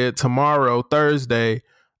where it said tomorrow, Thursday,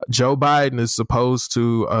 Joe Biden is supposed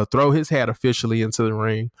to throw his hat officially into the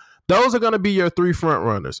ring. Those are going to be your three front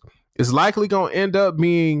runners. It's likely going to end up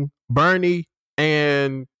being Bernie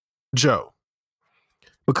and Joe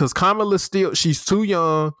because Kamala she's too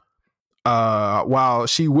young. While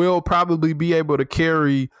she will probably be able to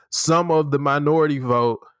carry some of the minority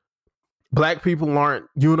vote, Black people aren't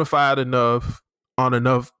unified enough on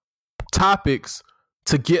enough topics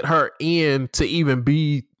to get her in to even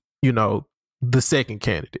be, you know, the second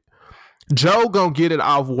candidate. Joe gonna get it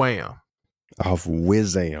off wham. Off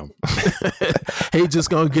whizam. He just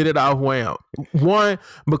gonna get it off wham. One,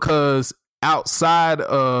 because outside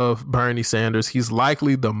of Bernie Sanders, he's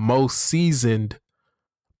likely the most seasoned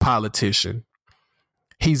politician.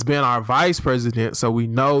 He's been our vice president, so we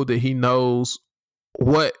know that he knows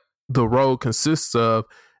what the role consists of,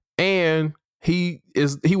 and he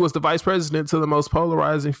was the vice president to the most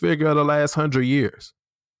polarizing figure of the last 100 years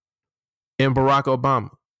in Barack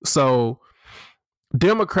Obama. So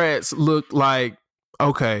Democrats look like,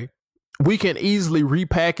 okay, we can easily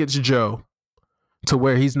repackage Joe to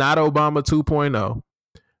where he's not Obama 2.0,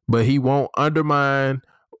 but he won't undermine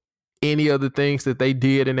any of the things that they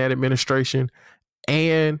did in that administration,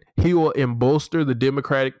 and he will embolster the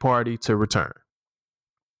Democratic Party to return.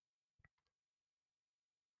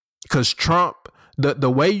 Because Trump, the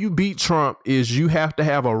way you beat Trump is you have to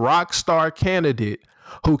have a rock star candidate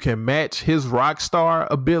who can match his rock star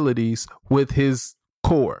abilities with his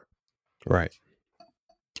core. Right.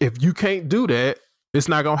 If you can't do that, it's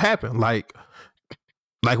not going to happen. Like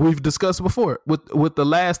we've discussed before with the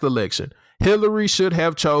last election, Hillary should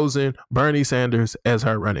have chosen Bernie Sanders as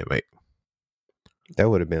her running mate. That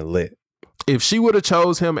would have been lit. If she would have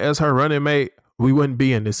chose him as her running mate, we wouldn't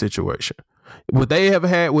be in this situation. Would they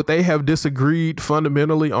have disagreed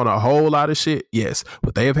fundamentally on a whole lot of shit? Yes.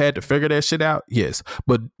 Would they have had to figure that shit out? Yes.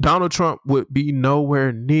 But Donald Trump would be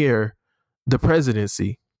nowhere near the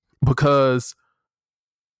presidency because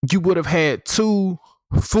you would have had two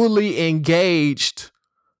fully engaged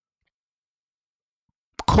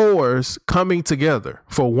cores coming together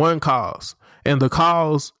for one cause. And the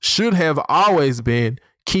cause should have always been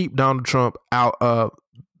keep Donald Trump out of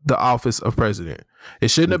the office of president. It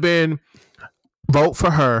shouldn't have been vote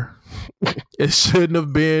for her. It shouldn't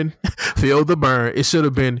have been feel the burn. It should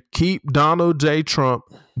have been keep Donald J. Trump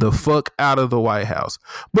the fuck out of the White House.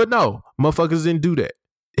 But no, motherfuckers didn't do that.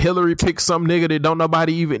 Hillary picked some nigga that don't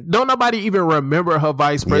nobody even remember her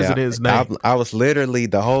vice president's name. I was literally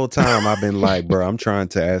the whole time I've been like, bro, I'm trying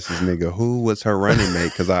to ask this nigga who was her running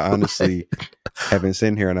mate, because I honestly have been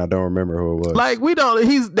sitting here and I don't remember who it was. Like, we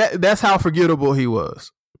don't. That's how forgettable he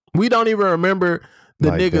was. We don't even remember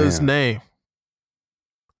the nigga's name.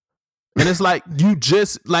 And it's like, you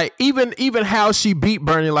just like, even how she beat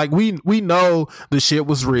Bernie, like we know the shit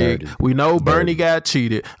was rigged. We know Bernie got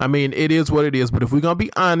cheated. I mean, it is what it is. But if we're gonna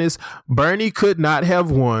be honest, Bernie could not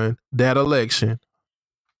have won that election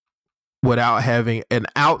without having an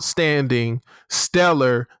outstanding,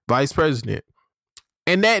 stellar vice president.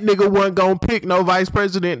 And that nigga wasn't gonna pick no vice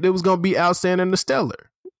president that was gonna be outstanding and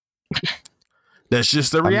stellar. That's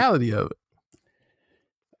just the reality of it.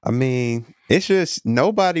 I mean, it's just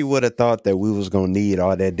nobody would have thought that we was gonna need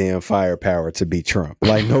all that damn firepower to beat Trump.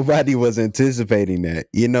 Like, nobody was anticipating that,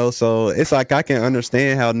 you know. So it's like, I can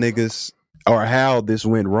understand how niggas, or how this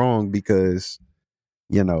went wrong, because,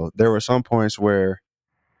 you know, there were some points where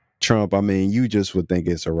Trump, I mean, you just would think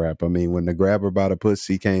it's a wrap. I mean, when the grabber by the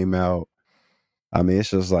pussy came out, I mean, it's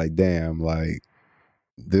just like, damn, like,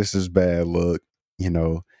 this is bad look. You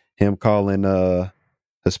know, him calling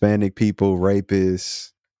Hispanic people rapists.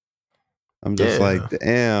 I'm just like,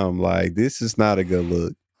 damn, like, this is not a good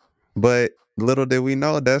look. But little did we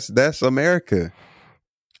know, that's America.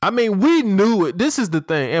 I mean, we knew it. This is the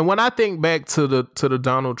thing. And when I think back to the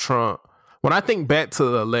Donald Trump, when I think back to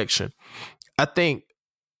the election, I think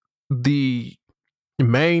the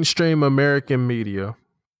mainstream American media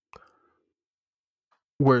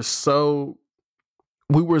we were so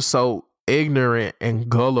ignorant and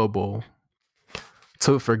gullible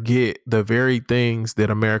to forget the very things that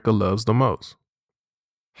America loves the most.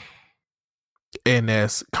 And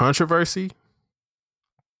that's controversy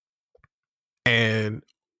and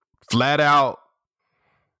flat out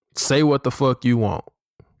say what the fuck you want.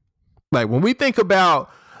 Like, when we think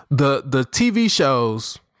about the TV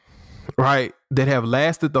shows, right, that have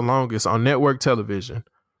lasted the longest on network television,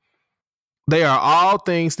 they are all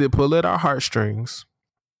things that pull at our heartstrings,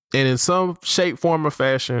 and in some shape, form, or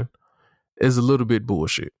fashion is a little bit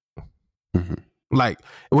bullshit. Mm-hmm. Like,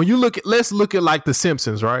 when you let's look at like The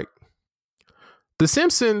Simpsons, right? The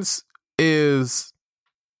Simpsons it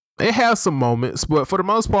has some moments, but for the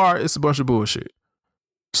most part, it's a bunch of bullshit.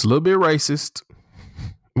 It's a little bit racist.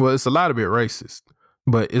 Well, it's a lot of bit racist,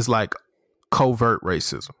 but it's like covert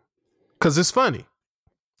racism because it's funny.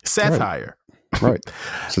 Satire. Right.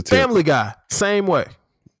 Family Guy, same way.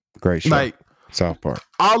 Great show. Like, South Park.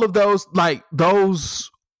 All of those, like those.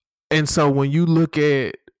 And so when you look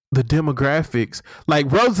at the demographics, like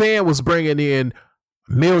Roseanne was bringing in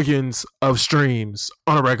millions of streams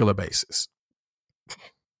on a regular basis.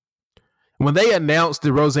 When they announced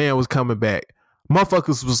that Roseanne was coming back,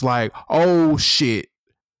 motherfuckers was like, oh shit,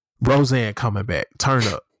 Roseanne coming back, turn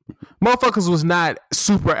up. Motherfuckers was not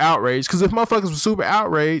super outraged, because if motherfuckers were super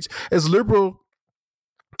outraged, as liberal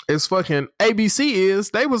as fucking ABC is,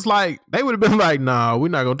 they would have been like, nah, we're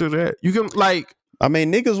not gonna do that. You can, like, I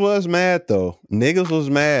mean, niggas was mad though. Niggas was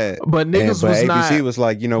mad, but niggas was ABC not. Was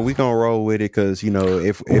like, you know, we gonna roll with it because, you know,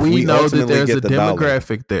 if we know that there's get a the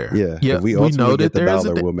demographic dollar, there. Yeah, if we ultimately get the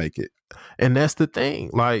dollar, we'll make it. And that's the thing.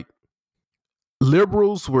 Like,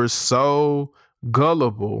 liberals were so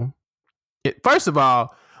gullible. First of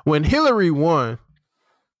all, when Hillary won,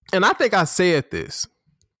 and I think I said this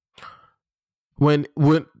when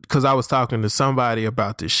because I was talking to somebody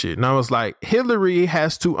about this shit, and I was like, Hillary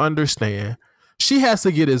has to understand. She has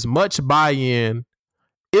to get as much buy-in,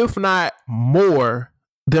 if not more,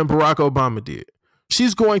 than Barack Obama did.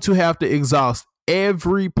 She's going to have to exhaust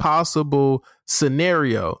every possible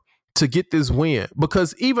scenario to get this win.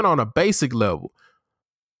 Because even on a basic level,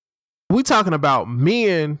 we're talking about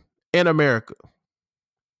men in America.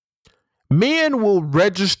 Men will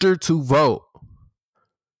register to vote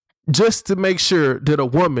just to make sure that a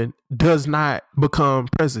woman does not become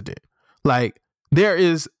president. Like, there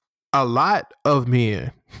is a lot of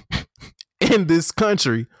men in this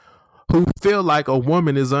country who feel like a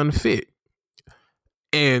woman is unfit.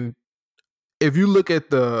 And if you look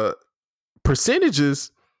at the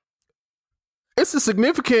percentages, it's a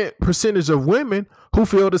significant percentage of women who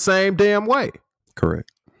feel the same damn way. Correct.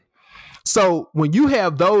 So when you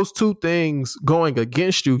have those two things going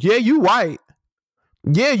against you, yeah, you white.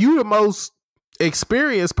 Yeah, you the most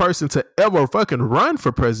experienced person to ever fucking run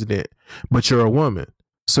for president, but you're a woman.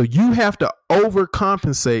 So you have to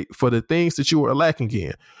overcompensate for the things that you are lacking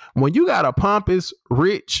in. When you got a pompous,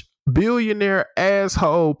 rich, billionaire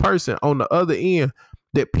asshole person on the other end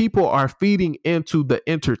that people are feeding into the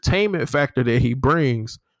entertainment factor that he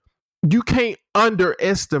brings, you can't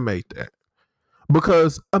underestimate that.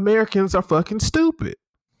 because Americans are fucking stupid.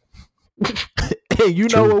 And you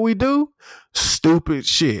know what we do? Stupid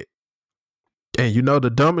shit. And you know the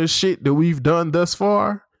dumbest shit that we've done thus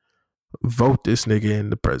far? Vote this nigga in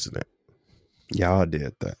the president. Y'all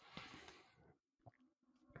did that.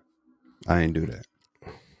 I ain't do that.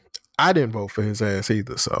 I didn't vote for his ass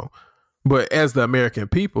either, so. But as the American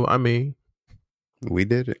people, I mean. We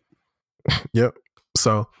did it. Yep.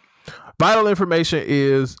 So, vital information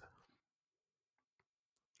is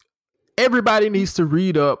everybody needs to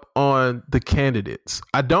read up on the candidates.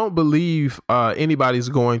 I don't believe anybody's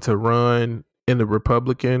going to run in the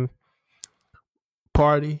Republican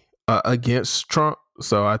Party against Trump.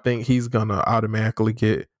 So I think he's going to automatically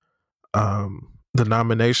get the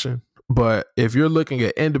nomination. But if you're looking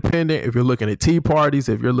at independent, if you're looking at Tea Parties,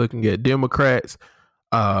 if you're looking at Democrats,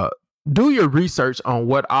 do your research on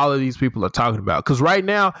what all of these people are talking about. Because right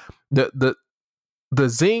now, the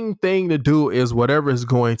zing thing to do is whatever is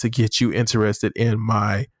going to get you interested in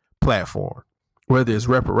my platform. Whether it's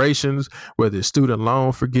reparations, whether it's student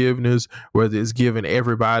loan forgiveness, whether it's giving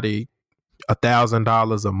everybody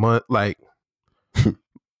 $1,000 a month, like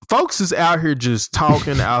folks is out here just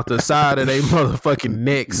talking out the side of their motherfucking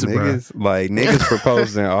necks, niggas, bro. Like niggas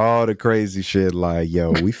proposing all the crazy shit. Like,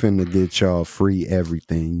 yo, we finna get y'all free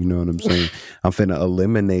everything. You know what I'm saying? I'm finna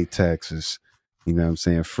eliminate taxes. You know what I'm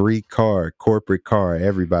saying? Free card, corporate card,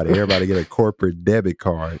 everybody get a corporate debit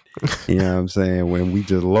card. You know what I'm saying? When we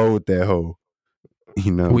just load that hoe.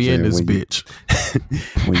 You know what we I'm in saying? this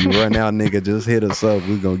bitch. When you run out, nigga, just hit us up.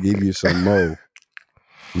 We gonna give you some more.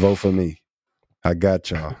 Vote for me. I got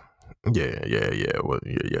y'all. Yeah. Well,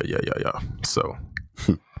 yeah. So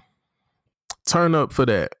turn up for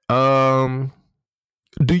that.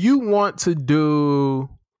 Do you want to do?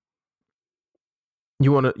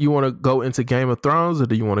 You want to go into Game of Thrones, or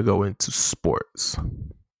do you want to go into sports?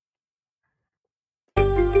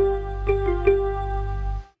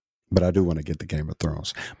 But I do want to get the Game of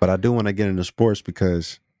Thrones. But I do want to get into sports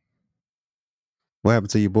because what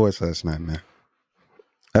happened to your boys last night, man?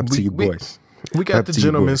 Happened to you boys? We got the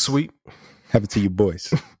gentleman's sweep. Happened to you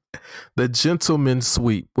boys? The gentleman's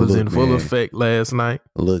sweep was in full effect last night.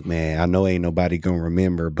 Look, man, I know ain't nobody gonna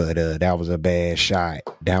remember, but that was a bad shot.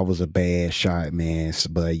 That was a bad shot, man.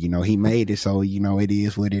 But, you know, he made it, so, you know, it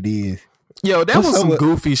is what it is. Yo, that was some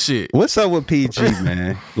goofy shit. What's up with PG,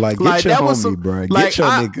 man? Like, get your homie, bro. Get your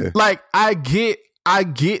nigga. Like, I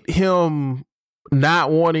get him not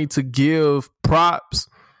wanting to give props,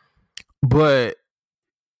 but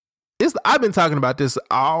I've been talking about this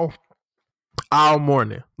all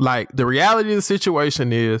morning. Like, the reality of the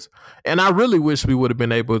situation is, and I really wish we would have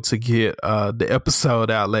been able to get the episode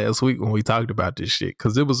out last week when we talked about this shit,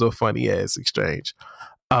 because it was a funny ass exchange.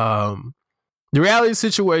 The reality of the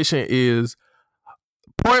situation is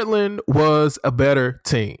Portland was a better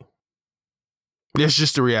team. That's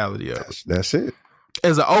just the reality of it. That's it.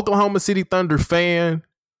 As an Oklahoma City Thunder fan,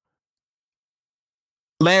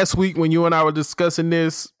 last week when you and I were discussing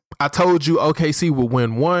this, I told you OKC would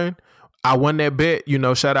win one. I won that bet. You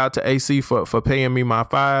know, shout out to Acee for paying me my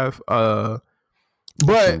 $5.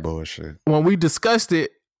 But bullshit. When we discussed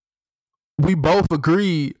it, we both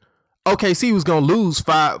agreed OKC was going to lose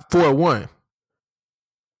 4-1.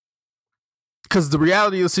 Because the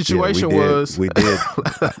reality of the situation was... We did.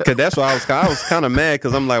 Because that's why I was kind of mad,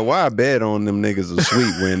 because I'm like, why I bet on them niggas a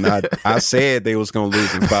sweep when I said they was going to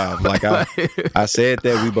lose in 5. Like, I said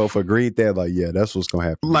that, we both agreed that, like, yeah, that's what's going to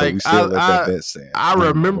happen. Like, but we still let that bet stand. I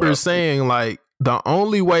remember saying, like, the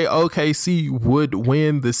only way OKC would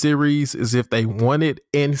win the series is if they won it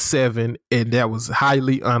in 7, and that was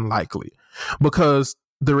highly unlikely. Because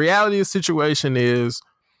the reality of the situation is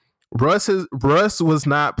Russ was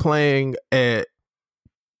not playing at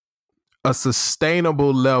a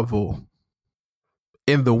sustainable level.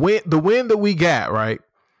 In the win that we got, right?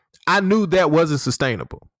 I knew that wasn't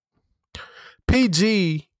sustainable.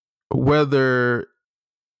 PG, whether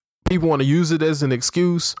people want to use it as an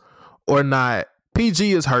excuse or not,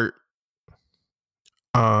 PG is hurt.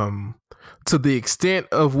 To the extent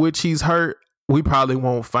of which he's hurt, we probably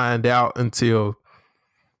won't find out until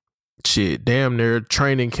damn near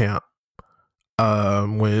training camp.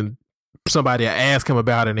 When somebody ask him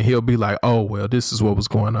about it and he'll be like, oh, well, this is what was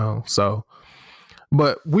going on. So,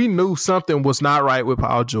 but we knew something was not right with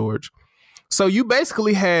Paul George. So you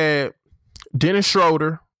basically had Dennis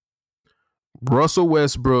Schroeder, Russell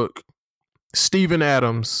Westbrook, Steven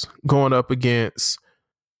Adams going up against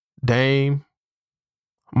Dame,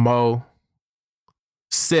 Mo,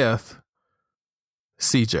 Seth,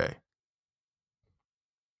 CJ.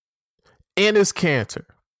 Enes Kanter.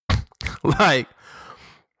 Like,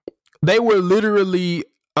 they were literally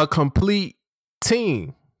a complete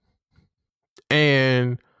team.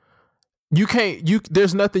 And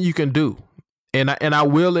there's nothing you can do. And I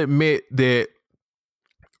will admit that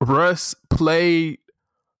Russ played,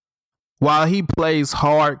 while he plays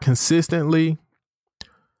hard consistently,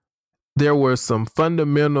 there were some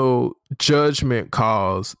fundamental judgment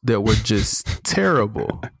calls that were just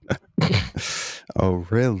terrible. Oh,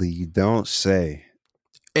 really? You don't say.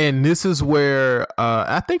 And this is where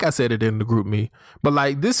I think I said it in the group me, but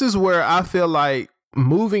like this is where I feel like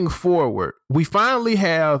moving forward, we finally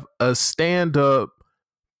have a stand-up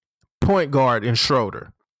point guard in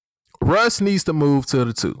Schroeder. Russ needs to move to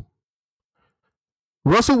the 2.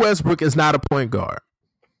 Russell Westbrook is not a point guard.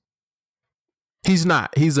 He's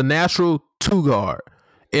not. He's a natural 2 guard.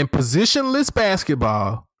 In positionless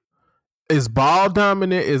basketball, as ball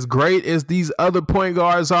dominant, as great as these other point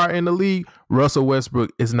guards are in the league, Russell Westbrook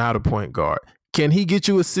is not a point guard. Can he get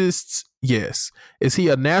you assists? Yes. Is he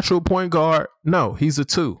a natural point guard? No, he's a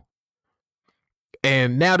 2.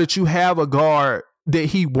 And now that you have a guard that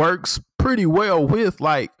he works pretty well with,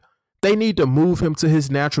 like, they need to move him to his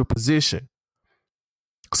natural position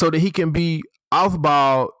so that he can be off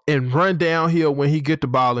ball and run downhill when he get the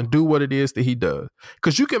ball and do what it is that he does.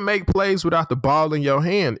 Because you can make plays without the ball in your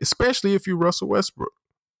hand, especially if you Russell Westbrook.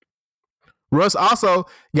 Russ also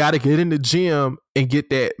got to get in the gym and get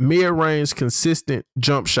that mid-range consistent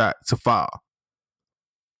jump shot to fall.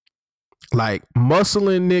 Like,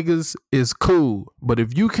 muscling niggas is cool, but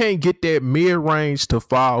if you can't get that mid-range to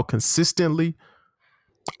fall consistently,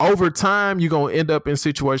 over time, you're going to end up in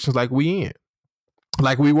situations like we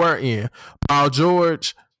were in. Paul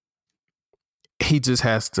George, he just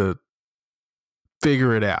has to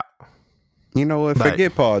figure it out. You know what? Like,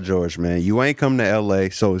 forget Paul George, man. You ain't come to LA,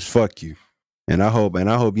 so it's fuck you. And I hope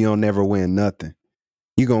you don't never win nothing.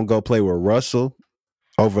 You gonna go play with Russell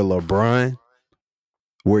over LeBron,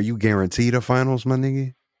 where you guarantee the finals, my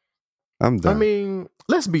nigga? I'm done. I mean,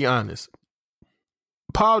 let's be honest.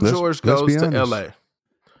 Paul George goes to LA.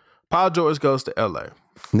 Paul George goes to LA.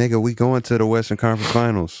 Nigga, we going to the Western Conference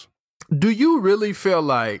Finals. Do you really feel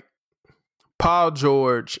like Paul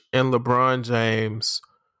George and LeBron James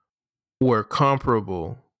were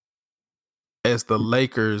comparable as the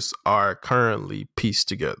Lakers are currently pieced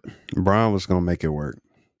together? Bron was gonna make it work.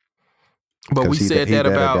 But we said that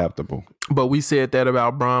about adaptable. But we said that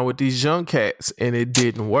about Bron with these young cats, and it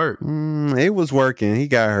didn't work. It was working. He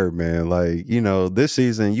got hurt, man. Like, this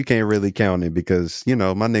season you can't really count it because my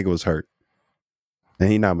nigga was hurt,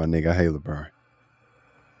 and he not my nigga. I hate LeBron,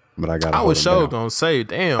 but I was gonna say,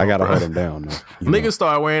 damn, I gotta hold him down. Though, niggas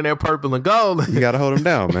start wearing that purple and gold. You gotta hold him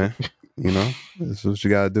down, man. That's what you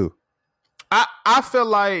gotta do. I feel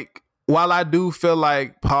like, while I do feel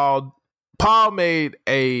like Paul made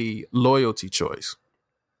a loyalty choice,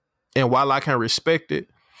 and while I can respect it,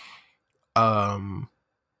 I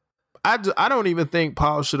don't even think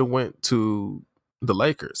Paul should have went to the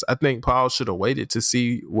Lakers. I think Paul should have waited to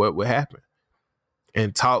see what would happen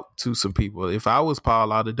and talk to some people. If I was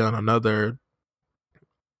Paul, I'd have done another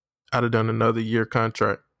year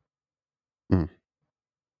contract.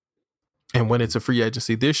 And went into free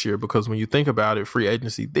agency this year, because when you think about it, free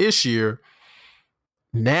agency this year,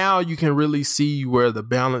 now you can really see where the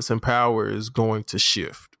balance and power is going to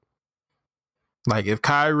shift. Like, if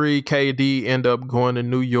Kyrie, KD end up going to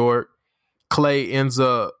New York, Klay ends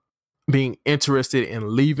up being interested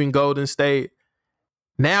in leaving Golden State.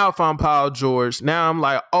 Now, if I'm Paul George, now I'm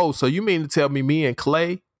like, oh, so you mean to tell me and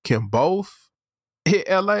Klay can both hit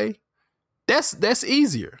LA? That's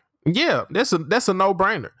easier. Yeah, that's a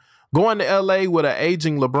no-brainer. Going to LA with an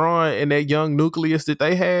aging LeBron and that young nucleus that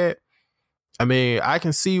they had, I mean, I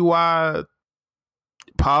can see why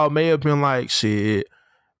Paul may have been like, shit,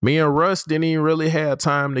 me and Russ didn't even really have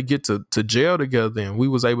time to get to jail together, and we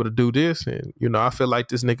was able to do this. And, I feel like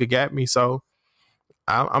this nigga got me, so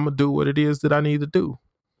I'm going to do what it is that I need to do.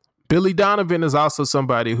 Billy Donovan is also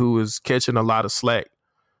somebody who is catching a lot of slack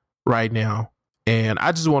right now. And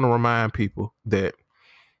I just want to remind people that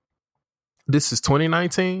this is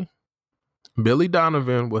 2019. Billy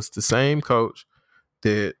Donovan was the same coach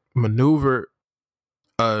that maneuvered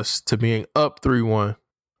us to being up 3-1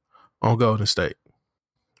 on Golden State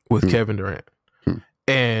with Kevin Durant.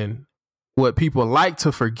 And what people like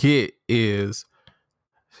to forget is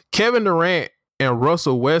Kevin Durant and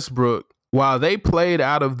Russell Westbrook, while they played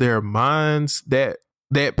out of their minds that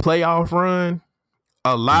playoff run,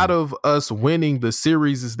 a lot of us winning the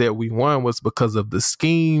series that we won was because of the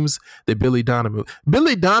schemes that Billy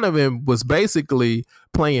Donovan was basically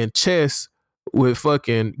playing chess with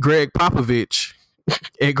fucking Greg Popovich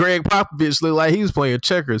And Greg Popovich looked like he was playing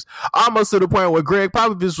checkers. Almost to the point where Greg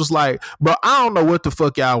Popovich was like, bro, I don't know what the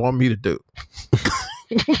fuck y'all want me to do.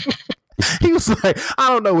 He was like, I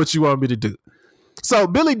don't know what you want me to do. So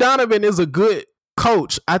Billy Donovan is a good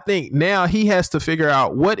coach. I think now he has to figure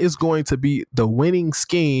out what is going to be the winning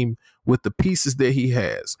scheme with the pieces that he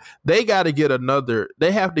has. They got to get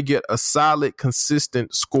they have to get a solid,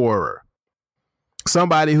 consistent scorer.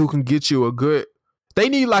 Somebody who can get you they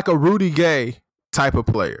need like a Rudy Gay type of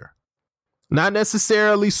player. Not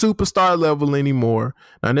necessarily superstar level anymore,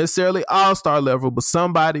 not necessarily all-star level, but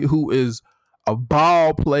somebody who is a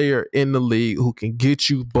ball player in the league who can get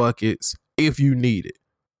you buckets if you need it.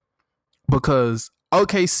 Because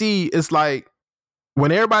OKC is like,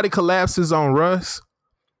 when everybody collapses on Russ,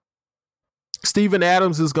 Steven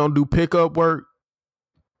Adams is going to do pickup work.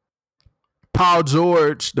 Paul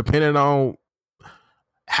George, depending on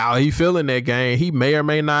how he feel in that game, he may or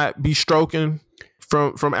may not be stroking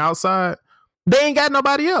from outside. They ain't got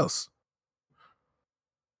nobody else.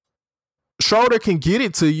 Schroeder can get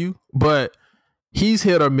it to you, but he's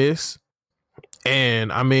hit or miss.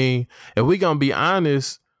 And I mean, if we gonna be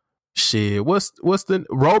honest, shit, what's the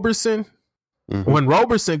Roberson? Mm-hmm. When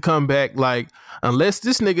Roberson come back, like, unless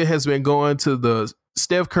this nigga has been going to the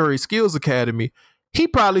Steph Curry Skills Academy, he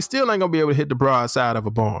probably still ain't gonna be able to hit the broadside of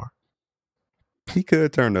a barn. He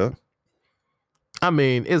could turn up. I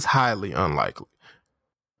mean, it's highly unlikely.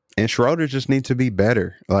 And Schroeder just needs to be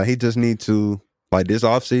better. Like, he just need to, like, this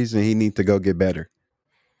offseason, he need to go get better.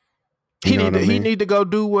 He need to go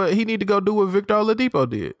do what Victor Oladipo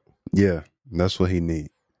did. Yeah, that's what he need.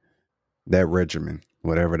 That regimen,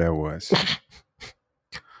 whatever that was.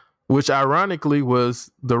 Which ironically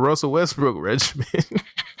was the Russell Westbrook regimen.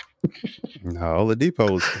 No,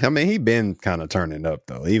 Oladipo's, I mean, he been kind of turning up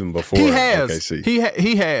though, even before he has. OKC.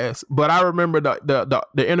 He has. But I remember the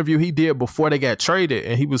interview he did before they got traded,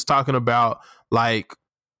 and he was talking about like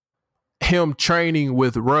him training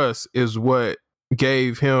with Russ is what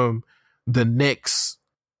gave him the next.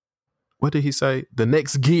 What did he say? The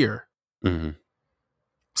next gear. Mm-hmm.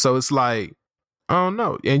 So it's like, I don't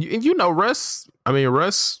know, and you know Russ. I mean,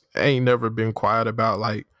 Russ ain't never been quiet about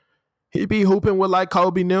like he be hooping with like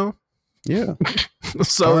Kobe now. Yeah.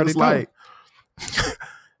 So it's like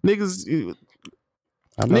niggas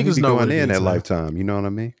niggas know going in at Lifetime. You know what I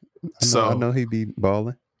mean? I know he be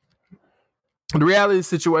balling. The reality of the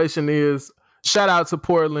situation is, shout out to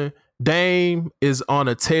Portland. Dame is on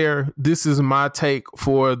a tear. This is my take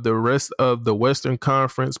for the rest of the Western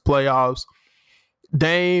Conference playoffs.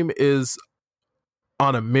 Dame is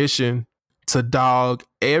on a mission to dog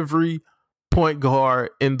every point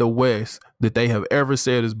guard in the West that they have ever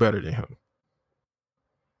said is better than him.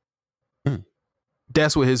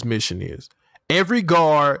 That's what his mission is. Every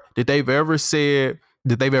guard that they've ever said,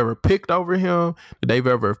 that they've ever picked over him, that they've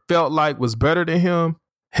ever felt like was better than him,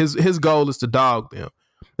 his goal is to dog them.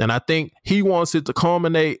 And I think he wants it to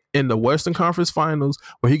culminate in the Western Conference Finals,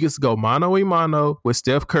 where he gets to go mano-a-mano with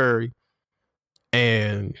Steph Curry,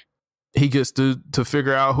 and he gets to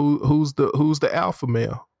figure out who's the alpha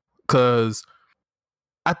male. Because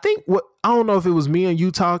I think I don't know if it was me and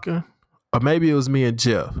you talking, or maybe it was me and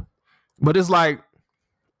Jeff, but it's like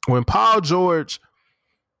when Paul George,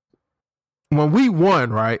 when we won,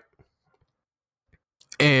 right,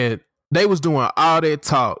 and they was doing all that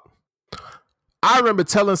talk, I remember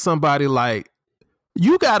telling somebody like,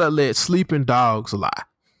 you gotta let sleeping dogs lie.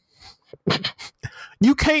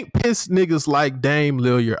 You can't piss niggas like Dame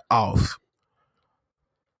Lillard off,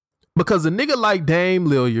 because a nigga like Dame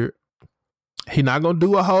Lillard, he not gonna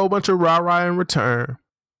do a whole bunch of rah-rah in return.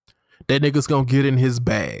 That nigga's gonna get in his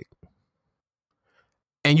bag.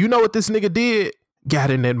 And you know what this nigga did?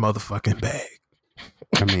 Got in that motherfucking bag.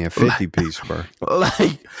 I mean, a 50 piece, bro.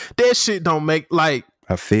 Like, that shit don't make, like,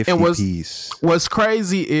 a 50 piece. What's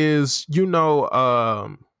crazy is, you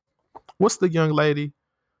know, what's the young lady?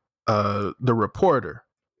 The reporter.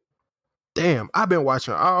 Damn, I've been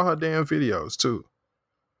watching all her damn videos too.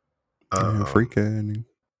 Freaking.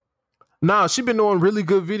 Nah, she been doing really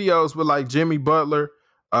good videos with like Jimmy Butler.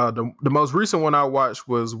 The most recent one I watched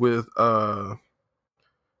was with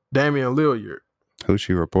Damian Lillard. Who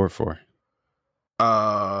she report for?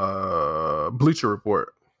 Bleacher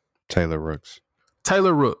Report. Taylor Rooks.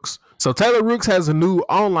 So Taylor Rooks has a new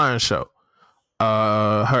online show.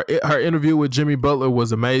 Her interview with Jimmy Butler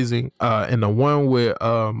was amazing. And the one with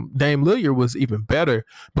Dame Lillard was even better,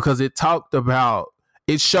 because it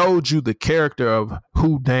showed you the character of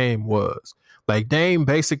who Dame was. Like, Dame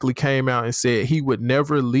basically came out and said he would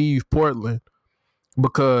never leave Portland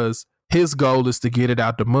because his goal is to get it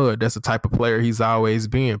out the mud. That's the type of player he's always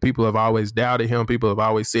been. People have always doubted him. People have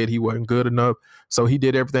always said he wasn't good enough. So he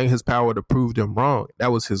did everything in his power to prove them wrong.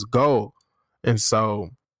 That was his goal. And so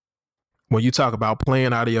when you talk about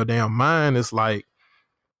playing out of your damn mind, it's like,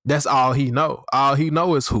 that's all he know. All he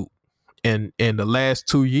know is hoop. And in the last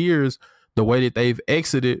 2 years, the way that they've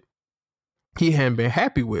exited, he hadn't been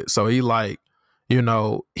happy with. So he like, you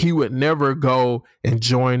know, he would never go and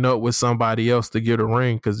join up with somebody else to get a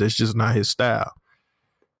ring because that's just not his style.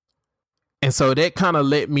 And so that kind of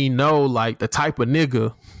let me know like the type of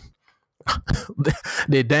nigga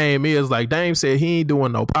that Dame is. Like Dame said, he ain't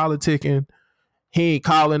doing no politicking. He ain't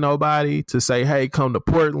calling nobody to say, hey, come to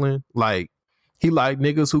Portland. Like he like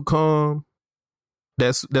niggas who come.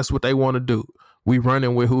 That's what they want to do. We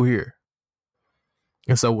running with who here.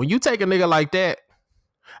 And so when you take a nigga like that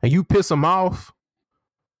and you piss him off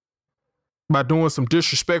by doing some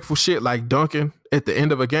disrespectful shit like dunking at the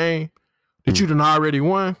end of a game that you done already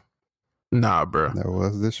won, nah, bro. That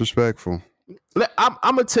was disrespectful. I'm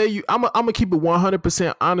gonna tell you, I'm gonna keep it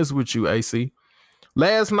 100% honest with you, AC.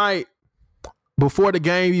 Last night, before the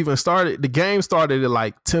game even started, the game started at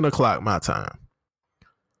like 10 o'clock my time.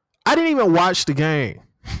 I didn't even watch the game.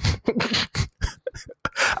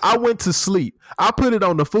 I went to sleep. I put it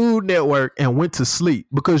on the Food Network and went to sleep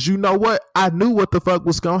because you know what? I knew what the fuck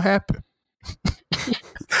was gonna happen.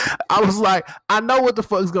 I was like, I know what the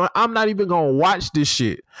fuck's going. I'm not even gonna watch this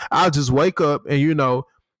shit. I'll just wake up and you know,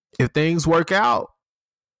 if things work out,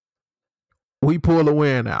 we pull a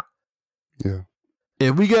win out. Yeah.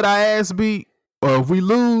 If we get our ass beat or if we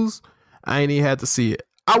lose, I ain't even had to see it.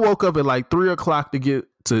 I woke up at like 3 o'clock to get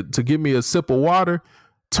to give me a sip of water,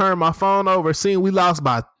 turn my phone over, seeing we lost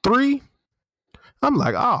by 3. I'm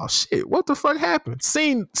like, oh shit, what the fuck happened?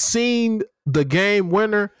 Seen the game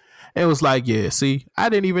winner and was like, yeah, see, I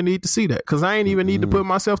didn't even need to see that because I ain't even need to put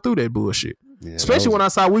myself through that bullshit. Yeah, especially when I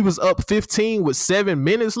saw we was up 15 with 7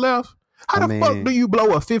 minutes left. How the fuck do you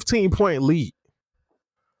blow a 15-point lead?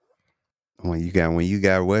 When you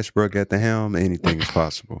got Westbrook at the helm, anything is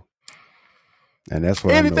possible. And that's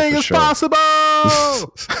what anything I know for is sure.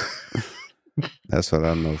 Possible. That's what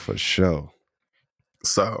I know for sure.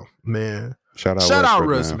 So, man. Shout out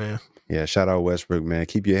Russ, man. Yeah, shout out Westbrook, man.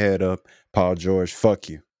 Keep your head up. Paul George, fuck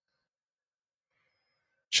you.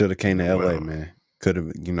 Should have came to LA, man.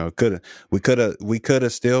 We could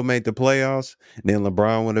have still made the playoffs. Then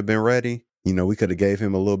LeBron would have been ready. You know, we could have gave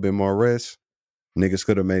him a little bit more rest. Niggas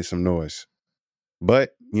could have made some noise.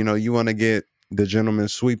 But, you know, you want to get the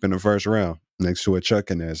gentleman's sweep in the first round next to a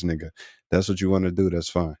chucking ass nigga. That's what you want to do. That's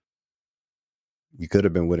fine. You could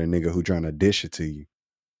have been with a nigga who trying to dish it to you.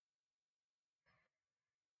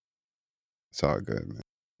 It's all good, man.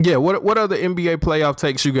 Yeah, what other NBA playoff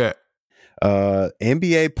takes you got?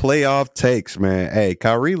 NBA playoff takes, man. Hey,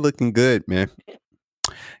 Kyrie looking good, man.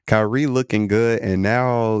 Kyrie looking good, and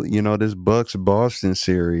now, you know, this Bucks-Boston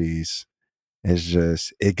series is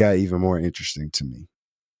just, it got even more interesting to me.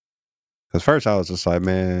 Because first I was just like,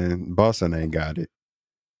 man, Boston ain't got it.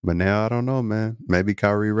 But now I don't know, man. Maybe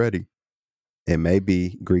Kyrie ready. It may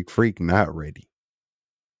be Greek Freak not ready.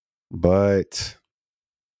 But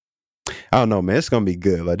I don't know, man. It's going to be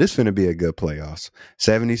good. Like, this finna be a good playoffs.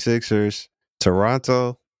 76ers,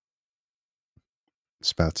 Toronto.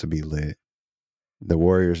 It's about to be lit. The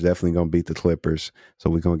Warriors definitely going to beat the Clippers.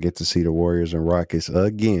 So we're going to get to see the Warriors and Rockets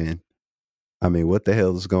again. I mean, what the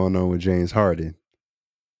hell is going on with James Harden?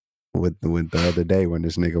 With the other day when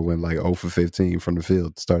this nigga went like 0 for 15 from the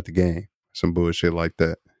field to start the game. Some bullshit like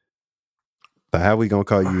that. But how we going to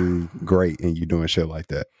call you great and you doing shit like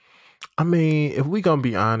that? I mean, if we gonna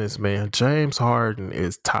be honest, man, James Harden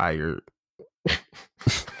is tired.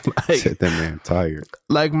 Said that man tired.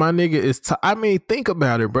 Like my nigga is. I mean, think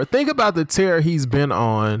about it, bro. Think about the tear he's been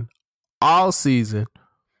on all season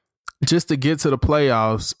just to get to the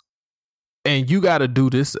playoffs, and you got to do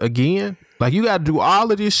this again. Like you got to do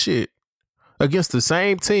all of this shit against the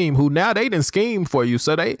same team who now they done scheme for you.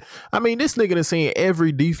 So this nigga done seen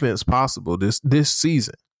every defense possible this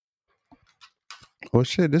season. Well,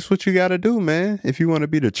 shit, this is what you got to do, man, if you want to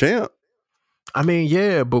be the champ. I mean,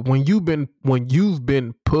 yeah, but when you've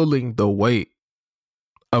been pulling the weight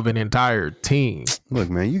of an entire team. Look,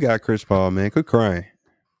 man, you got Chris Paul, man. Quit crying.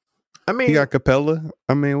 I mean, you got Capella.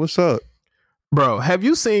 I mean, what's up? Bro, have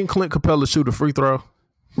you seen Clint Capella shoot a free throw?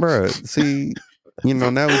 Bro, see, you know,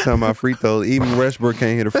 now we talking about free throws. Even Westbrook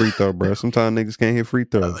can't hit a free throw, bro. Sometimes niggas can't hit free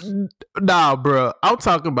throws. Nah, bro. I'm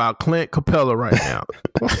talking about Clint Capella right now.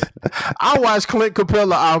 I watched Clint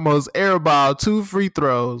Capella almost airball 2 free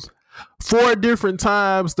throws 4 different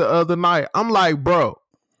times the other night. I'm like, bro,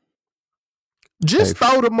 just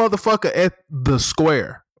throw the motherfucker at the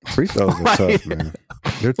square. Free throws are tough, man.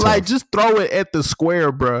 They're tough. Like, just throw it at the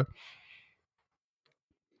square, bro.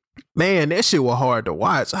 Man, that shit was hard to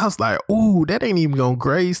watch. I was like, ooh, that ain't even gonna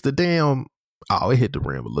graze the damn. Oh, it hit the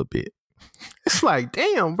rim a little bit. It's like,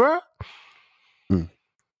 damn, bro.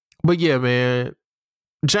 But yeah, man,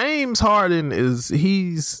 James Harden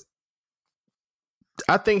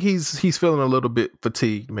I think he's feeling a little bit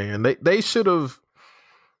fatigued, man. They should have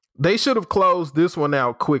closed this one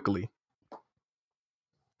out quickly.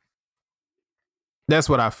 That's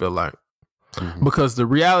what I feel like. Because the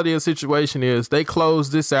reality of the situation is they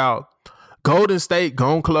closed this out. Golden State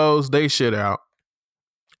gonna close they shit out.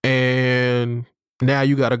 And now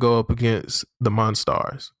you got to go up against the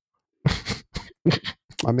Monstars.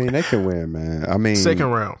 I mean, they can win, man. I mean,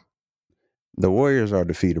 second round. The Warriors are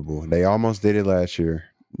defeatable. They almost did it last year.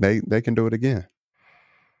 They can do it again.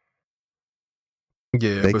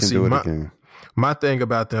 Yeah, they but can see, do it again. My thing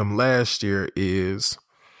about them last year is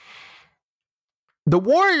the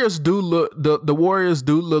Warriors do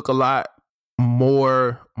look a lot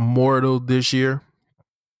more mortal this year.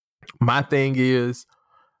 My thing is,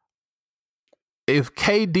 if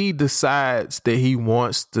KD decides that he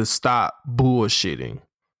wants to stop bullshitting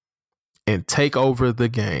and take over the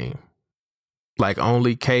game like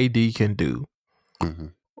only KD can do,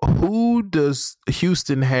 who does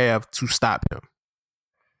Houston have to stop him?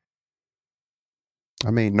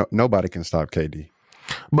 I mean, nobody can stop KD.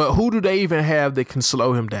 But who do they even have that can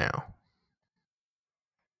slow him down?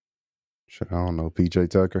 Shit, I don't know. PJ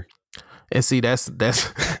Tucker. And see, that's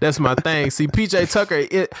my thing. See, PJ Tucker,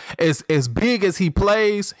 as big as he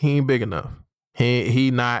plays, he ain't big enough.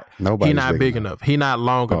 He not big enough. He not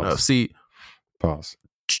long enough. See, pause.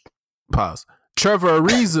 Trevor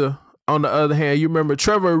Ariza, on the other hand, you remember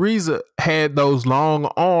Trevor Ariza had those long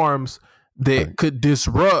arms that could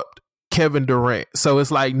disrupt Kevin Durant. So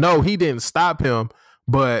it's like, no, he didn't stop him.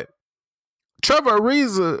 But Trevor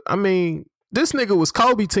Ariza, I mean, this nigga was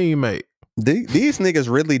Kobe teammate. These niggas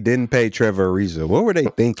really didn't pay Trevor Ariza. What were they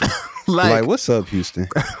thinking? like, what's up, Houston?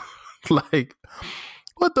 Like,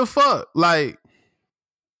 what the fuck? Like,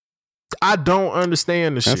 I don't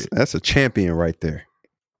understand the shit. That's a champion right there.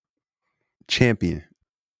 Champion.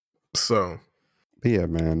 So, but yeah,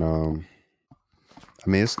 man. I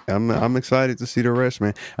mean, I'm excited to see the rest,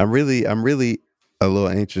 man. I'm really a little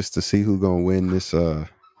anxious to see who's gonna win this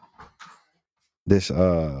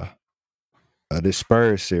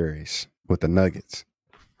Spurs series with the Nuggets.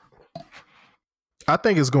 I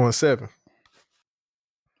think it's going 7.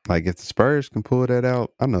 Like, if the Spurs can pull that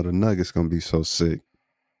out, I know the Nuggets gonna be so sick.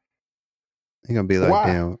 They're gonna be like, why?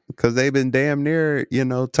 Damn, because they've been damn near,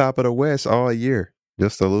 top of the West all year,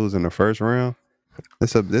 just to lose in the first round.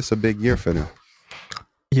 This a big year for them.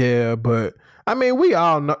 Yeah, but I mean, we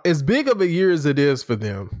all know, as big of a year as it is for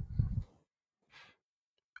them,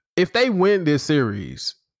 if they win this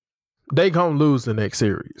series, they gonna lose the next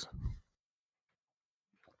series.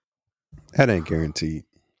 That ain't guaranteed.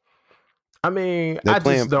 I mean,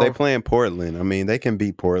 they playing Portland. I mean, they can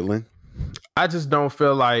beat Portland. I just don't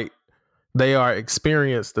feel like they are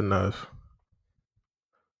experienced enough.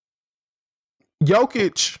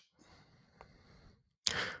 Jokic,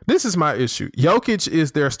 this is my issue. Jokic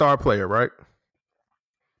is their star player, right?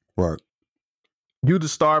 Right. You the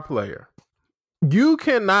star player. You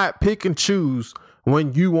cannot pick and choose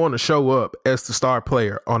when you want to show up as the star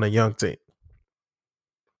player on a young team.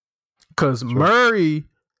 Because Murray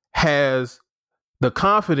has the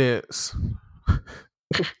confidence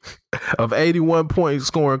of 81 points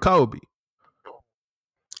scoring Kobe.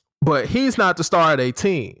 But he's not the star of their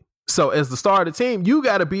team. So as the star of the team, you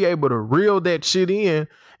got to be able to reel that shit in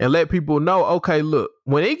and let people know, okay, look,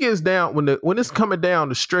 when it gets down, when it's coming down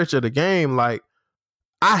the stretch of the game, like,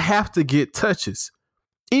 I have to get touches.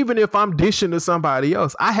 Even if I'm dishing to somebody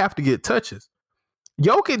else, I have to get touches.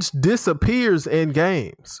 Jokic disappears in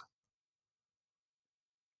games.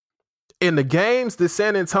 In the games that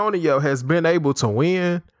San Antonio has been able to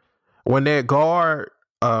win, when that guard,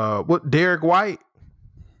 Derek White,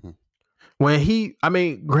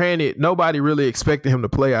 granted, nobody really expected him to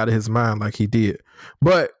play out of his mind like he did.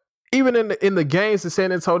 But even in the games that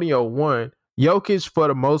San Antonio won, Jokic, for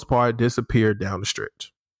the most part, disappeared down the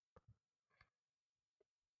stretch.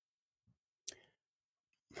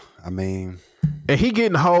 I mean, and he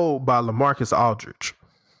getting holed by LaMarcus Aldridge.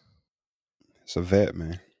 It's a vet,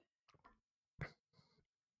 man.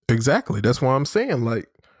 Exactly. That's why I'm saying, like,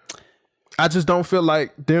 I just don't feel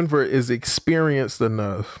like Denver is experienced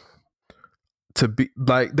enough to be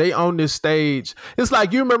like, they on this stage. It's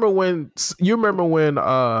like, you remember when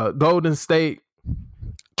Golden State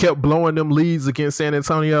kept blowing them leads against San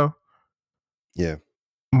Antonio? Yeah.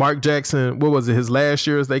 Mark Jackson, what was it, his last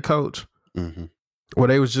year as they coach? Mm-hmm. Where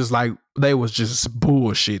they was just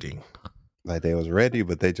bullshitting. Like they was ready,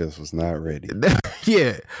 but they just was not ready.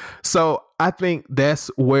 Yeah. So I think that's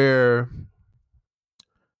where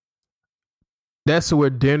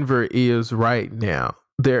Denver is right now.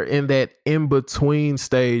 They're in that in-between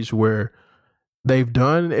stage where they've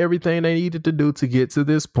done everything they needed to do to get to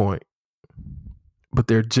this point, but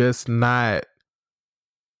they're just not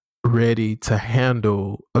ready to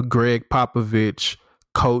handle a Greg Popovich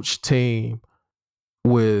coach team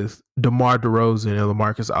with DeMar DeRozan and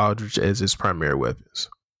LaMarcus Aldridge as his primary weapons.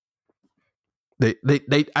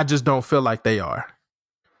 I just don't feel like they are.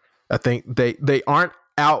 I think they aren't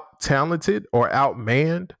out talented or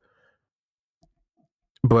outmanned,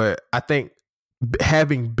 but I think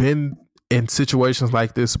having been in situations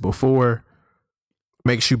like this before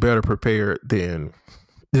makes you better prepared than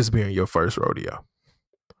this being your first rodeo.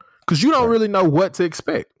 Because you don't really know what to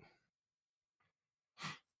expect.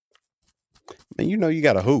 And you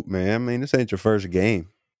got to hoop, man. I mean, this ain't your first game,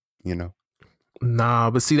 Nah,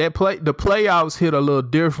 but see the playoffs hit a little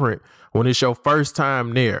different when it's your first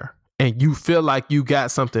time there and you feel like you got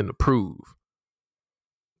something to prove.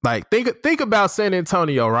 Like think about San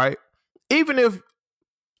Antonio, right? Even if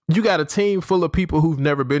you got a team full of people who've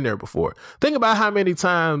never been there before. Think about how many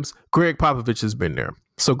times Greg Popovich has been there.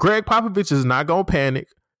 So Greg Popovich is not going to panic.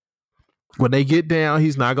 When they get down,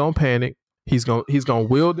 he's not going to panic. He's going to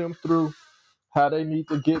wheel them through how they need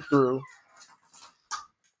to get through.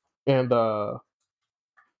 And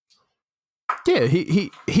yeah,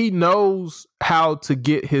 he knows how to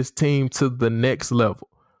get his team to the next level.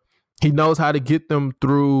 He knows how to get them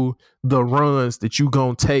through the runs that you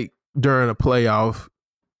going to take during a playoff,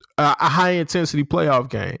 a high intensity playoff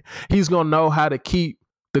game. He's going to know how to keep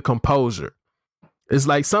the composure. It's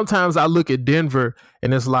like sometimes I look at Denver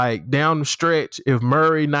and it's like down the stretch, if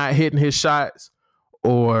Murray not hitting his shots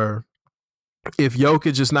or if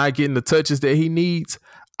Jokic is not getting the touches that he needs,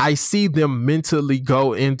 I see them mentally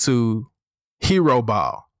go into hero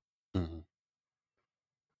ball. Mm-hmm.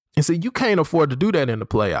 And so you can't afford to do that in the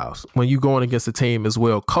playoffs when you're going against a team as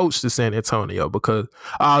well coached to San Antonio, because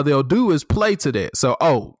all they'll do is play to that.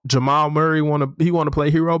 So, Jamal Murray want to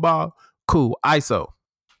play hero ball? Cool, ISO.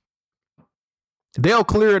 They'll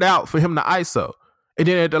clear it out for him to ISO. And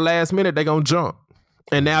then at the last minute, they're going to jump.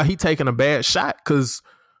 And now he taking a bad shot because,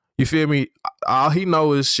 you feel me, all he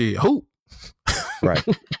knows is shit, hoop. Right.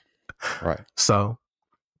 Right. So,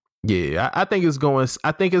 yeah, I think it's going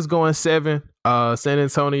 7. San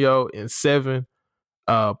Antonio in 7.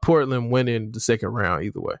 Portland winning the second round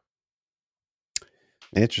either way.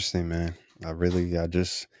 Interesting, man. I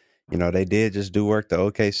just, they did just do work to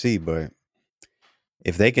OKC, but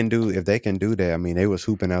if they can do that, I mean, they was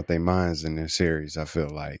hooping out their minds in this series, I feel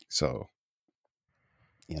like. So,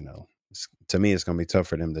 to me, it's going to be tough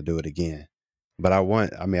for them to do it again. But I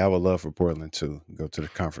would love for Portland to go to the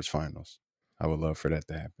conference finals. I would love for that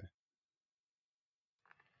to happen.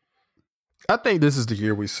 I think this is the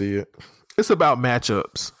year we see it. It's about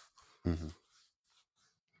matchups. Mm-hmm.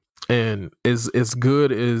 And as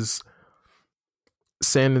good as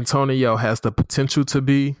San Antonio has the potential to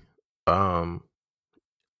be,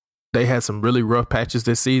 they had some really rough patches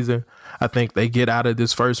this season. I think they get out of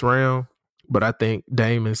this first round, but I think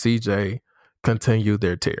Dame and CJ continue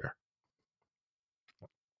their tear.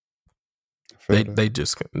 They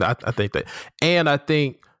just, I think that. And I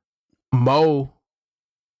think Mo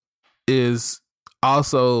is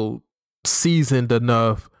also seasoned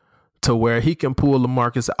enough to where he can pull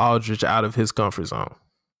LaMarcus Aldridge out of his comfort zone.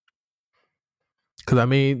 Because, I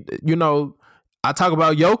mean, I talk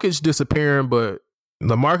about Jokic disappearing, but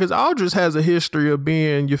LaMarcus Aldridge has a history of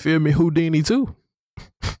being, you feel me, Houdini too.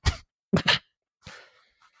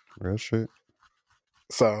 Real shit.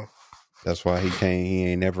 So that's why he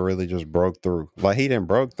ain't never really just broke through. Like, he didn't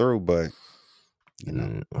broke through, but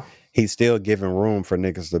he's still giving room for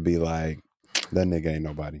niggas to be like, that nigga ain't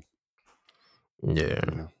nobody.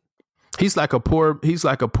 Yeah. He's like a poor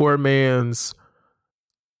man's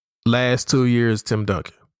last 2 years Tim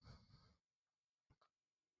Duncan.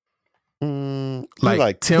 He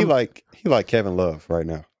like Kevin Love right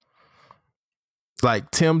now.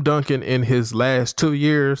 Like Tim Duncan in his last 2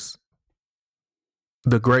 years,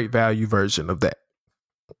 the great value version of that.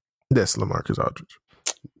 That's LaMarcus Aldridge.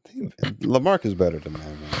 LaMarcus better than that,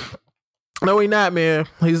 man. No, he's not, man.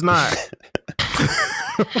 He's not.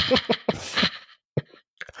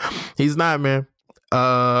 He's not, man.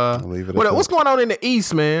 What's going on in the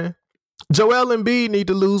East, man? Joel Embiid need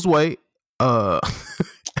to lose weight. Nah,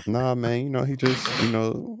 man. He just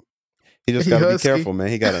got to be careful, man.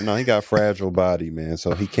 He got a fragile body, man.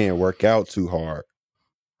 So he can't work out too hard.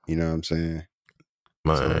 You know what I'm saying?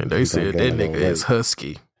 Man, So they he said gonna that gain a nigga little is weight.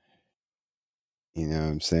 husky. You know what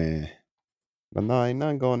I'm saying? But no, ain't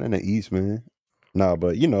nothing going in the East, man. No,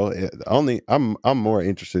 but you know, I'm more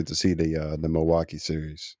interested to see the Milwaukee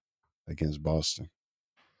series against Boston.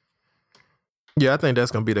 Yeah, I think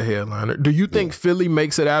that's gonna be the headliner. Do you think Philly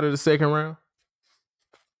makes it out of the second round?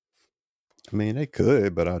 I mean, they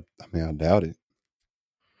could, but I doubt it.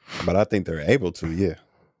 But I think they're able to. Yeah.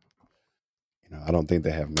 You know, I don't think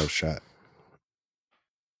they have no shot.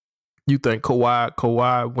 You think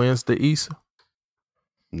Kawhi wins the East?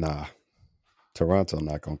 Nah, Toronto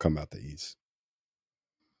not gonna come out the East.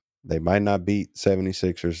 They might not beat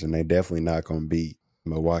 76ers, and they definitely not gonna beat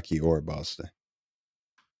Milwaukee or Boston.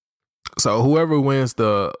 So whoever wins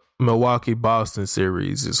the Milwaukee-Boston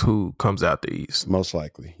series is who comes out the East. Most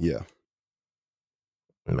likely, yeah.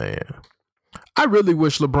 Man, I really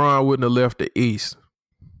wish LeBron wouldn't have left the East.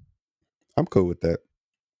 I'm cool with that.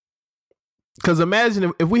 Because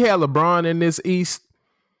imagine if we had LeBron in this East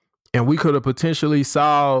and we could have potentially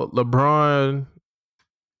saw LeBron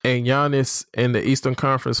and Giannis in the Eastern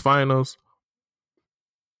Conference Finals.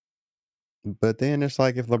 But then it's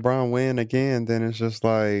like if LeBron win again, then it's just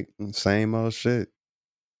like same old shit.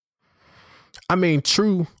 I mean,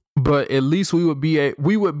 true, but at least we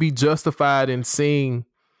would be justified in seeing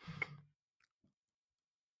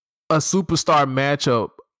a superstar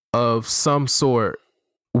matchup of some sort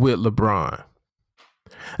with LeBron.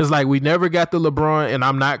 It's like we never got the LeBron, and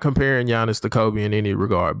I'm not comparing Giannis to Kobe in any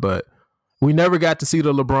regard, but we never got to see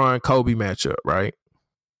the LeBron-Kobe matchup, right?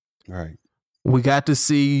 Right. We got to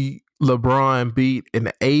see LeBron beat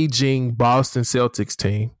an aging Boston Celtics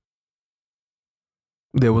team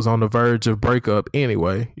that was on the verge of breakup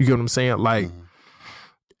anyway. You get what I'm saying? Like,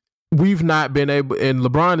 we've not been able, and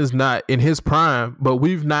LeBron is not in his prime, but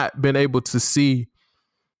we've not been able to see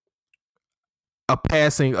a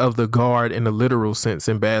passing of the guard in the literal sense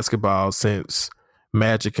in basketball since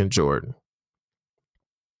Magic and Jordan.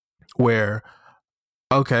 Where,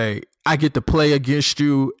 okay, I get to play against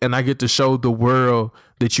you and I get to show the world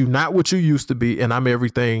that you're not what you used to be and I'm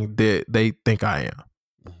everything that they think I am.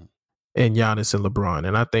 Mm-hmm. And Giannis and LeBron.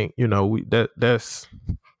 And I think, you know, that's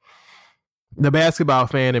the basketball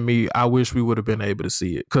fan in me. I wish we would have been able to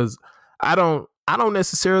see it because I don't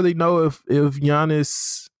necessarily know if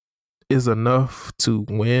Giannis is enough to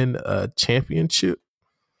win a championship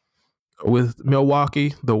with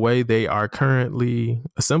Milwaukee the way they are currently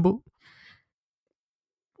assembled.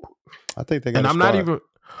 I think they got. And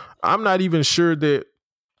I'm not even sure that.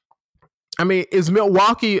 I mean, is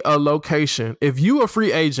Milwaukee a location? If you a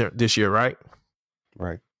free agent this year, right?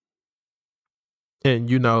 Right. And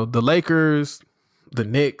you know the Lakers, the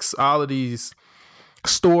Knicks, all of these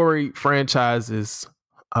storied franchises,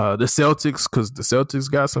 the Celtics, because the Celtics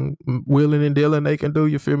got some wheeling and dealing they can do.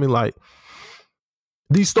 You feel me? Like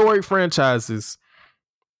these storied franchises,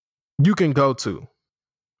 you can go to.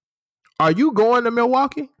 Are you going to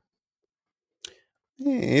Milwaukee?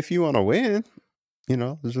 Yeah, if you want to win, you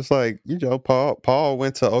know, it's just like, you know, Paul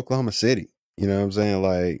went to Oklahoma City. You know what I'm saying?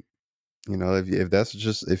 Like, you know, if that's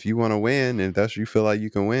just, if you want to win and that's you feel like you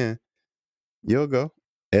can win, you'll go.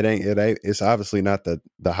 It's obviously not the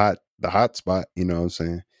hot spot, you know what I'm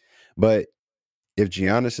saying? But if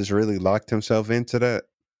Giannis has really locked himself into that,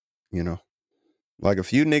 you know, like a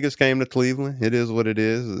few niggas came to Cleveland, it is what it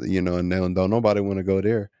is, you know, and don't nobody want to go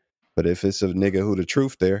there. But if it's a nigga who the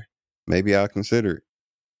truth there, maybe I'll consider it.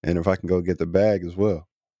 And if I can go get the bag as well.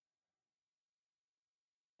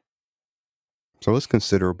 So it's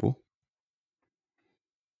considerable.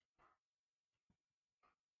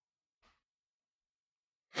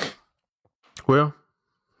 Well,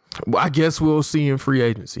 I guess we'll see in free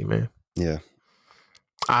agency, man. Yeah.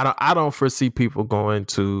 I don't foresee people going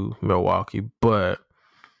to Milwaukee, but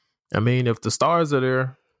I mean, if the stars are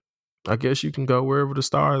there, I guess you can go wherever the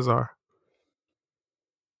stars are.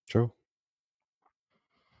 True.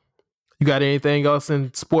 You got anything else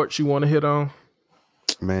in sports you want to hit on?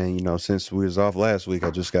 Man, you know, since we was off last week,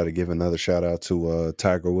 I just got to give another shout out to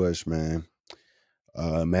Tiger Woods, man.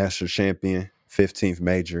 Master champion, 15th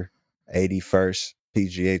major, 81st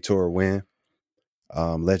PGA Tour win.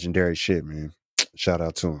 Legendary shit, man. Shout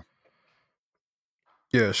out to him.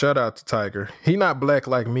 Yeah, shout out to Tiger. He not black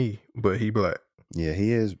like me, but he black. Yeah,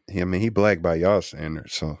 he is. I mean, he black by y'all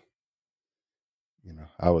standards, so, you know,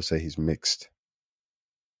 I would say he's mixed.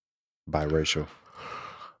 Biracial.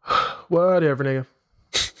 Whatever, nigga.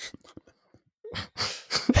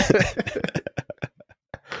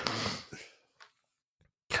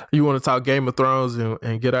 You want to talk Game of Thrones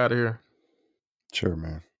and get out of here? Sure,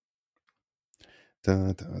 man.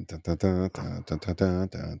 So,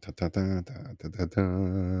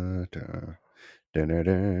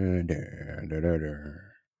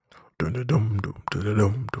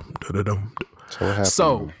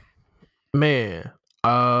 man,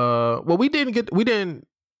 well, we didn't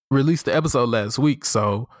release the episode last week,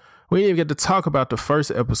 so we didn't even get to talk about the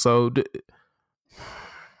first episode.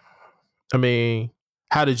 I mean,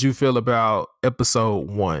 how did you feel about episode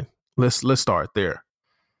 1? Let's start there.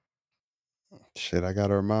 Shit, I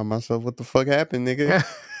gotta remind myself what the fuck happened, nigga.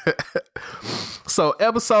 So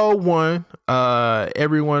episode 1,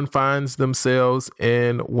 everyone finds themselves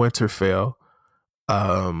in Winterfell.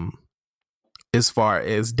 As far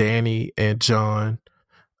as Dany and Jon,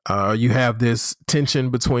 you have this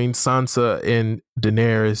tension between Sansa and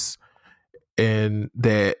Daenerys, and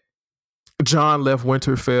that Jon left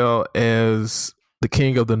Winterfell as the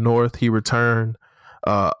king of the North. He returned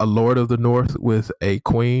a Lord of the North with a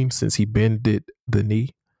queen since he bended the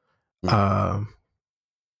knee.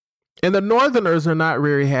 And the Northerners are not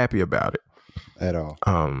very happy about it at all.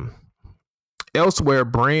 Elsewhere,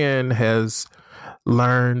 Bran has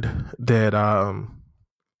learned that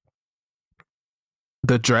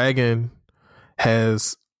the dragon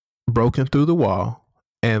has broken through the wall,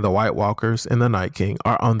 and the White Walkers and the Night King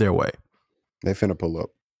are on their way. They finna pull up.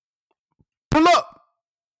 Pull up!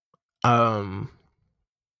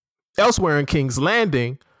 Elsewhere in King's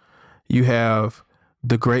Landing, you have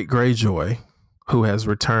the Great Greyjoy, who has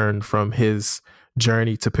returned from his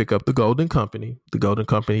journey to pick up the Golden Company. The Golden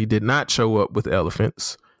Company did not show up with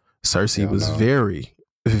elephants. Cersei was very,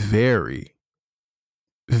 very,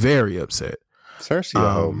 very upset. Cersei a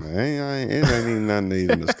hoe, man. It ain't even nothing to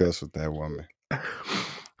even discuss with that woman.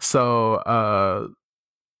 So,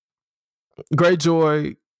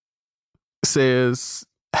 Greyjoy says,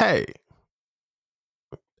 hey,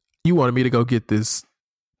 you wanted me to go get this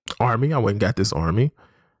army. I went and got this army.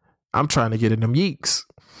 I'm trying to get in them yeeks.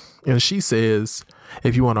 And she says,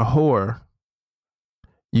 if you want a whore,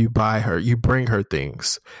 you buy her, you bring her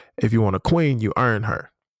things. If you want a queen, you earn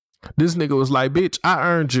her. This nigga was like, bitch, I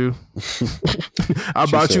earned you. I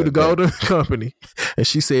bought you the Golden Company. And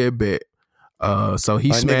she said, bet. So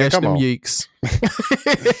he smashed them yeeks.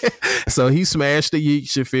 So he smashed the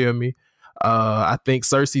yeeks, you feel me? I think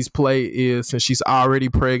Cersei's play is, since she's already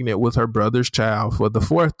pregnant with her brother's child for the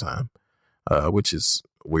 4th time, which is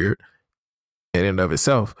weird in and of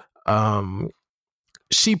itself.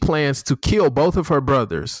 She plans to kill both of her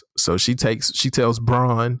brothers. So she tells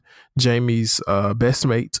Bronn, Jaime's best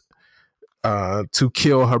mate, to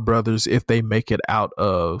kill her brothers if they make it out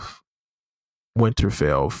of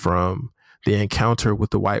Winterfell from the encounter with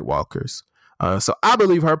the White Walkers. So I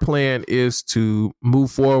believe her plan is to move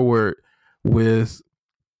forward with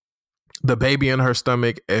the baby in her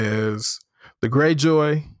stomach as the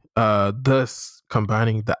Greyjoy, thus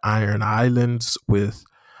combining the Iron Islands with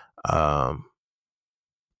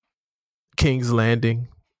King's Landing,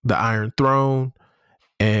 the Iron Throne,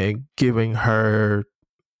 and giving her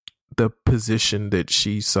the position that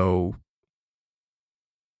she so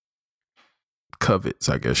covets,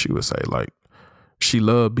 I guess you would say. Like, she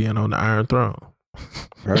loved being on the Iron Throne,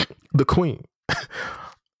 right? The queen.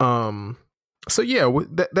 So yeah,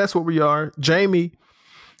 that's where we are. Jaime,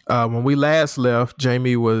 when we last left,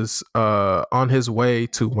 Jaime was on his way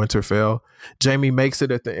to Winterfell. Jaime makes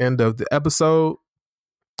it at the end of the episode,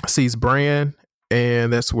 sees Bran,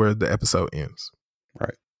 and that's where the episode ends.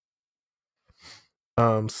 Right.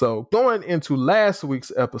 So going into last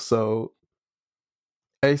week's episode,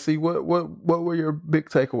 Acee, what were your big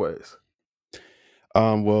takeaways?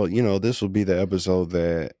 Well, this will be the episode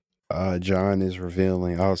that Jon is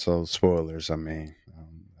revealing. Also, spoilers. I mean,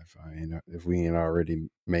 if we ain't already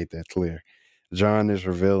made that clear, Jon is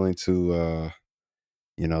revealing to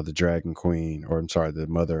the Dragon Queen, or I'm sorry, the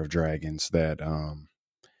Mother of Dragons, that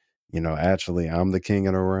actually I'm the king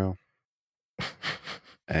of the realm,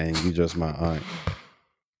 and you just my aunt.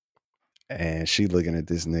 And she looking at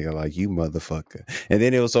this nigga like, you motherfucker. And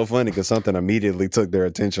then it was so funny because something immediately took their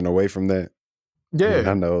attention away from that. Yeah. And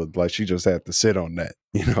I know, like, she just had to sit on that.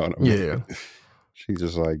 You know what I mean? Yeah. She's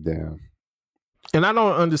just like, damn. And I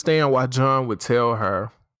don't understand why Jon would tell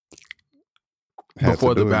her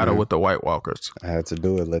before the battle with the White Walkers. I had to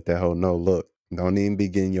do it. Let that hoe know, look, don't even be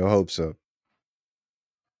getting your hopes up.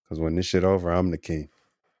 Because when this shit over, I'm the king.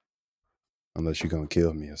 Unless you're going to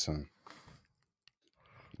kill me or something.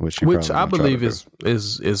 Which I believe is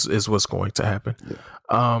what's going to happen.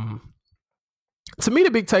 Yeah. To me, the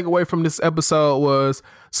big takeaway from this episode was,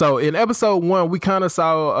 so in episode 1, we kind of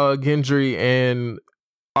saw Gendry and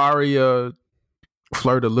Arya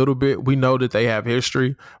flirt a little bit. We know that they have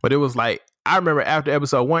history, but it was like I remember after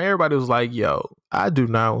episode 1, everybody was like, yo, I do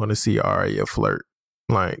not want to see Arya flirt.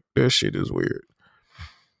 Like, this shit is weird.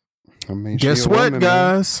 I mean, guess what, woman,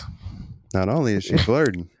 guys? Man. Not only is she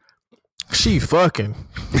flirting, she fucking.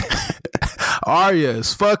 Arya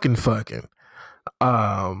is fucking.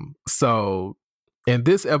 So in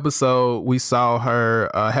this episode, we saw her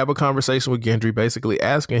have a conversation with Gendry, basically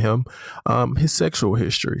asking him his sexual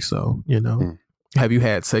history. So, have you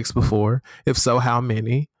had sex before? If so, how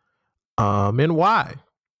many? And why?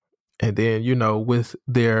 And then, with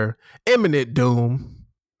their imminent doom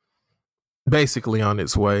basically on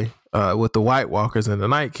its way, with the White Walkers and the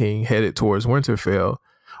Night King headed towards Winterfell,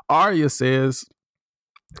 Arya says,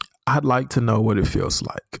 I'd like to know what it feels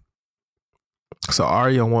like. So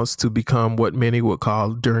Arya wants to become what many would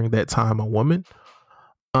call during that time a woman.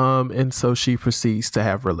 And so she proceeds to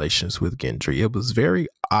have relations with Gendry. It was very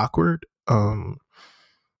awkward.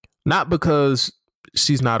 Not because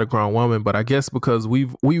she's not a grown woman, but I guess because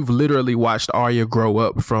we've literally watched Arya grow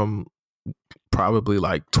up from probably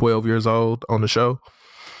like 12 years old on the show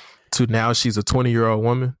to now she's a 20-year-old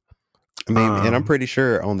woman. I mean, and I'm pretty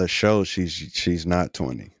sure on the show she's not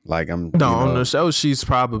 20. Like on the show she's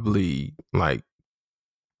probably like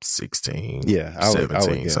 16. Yeah,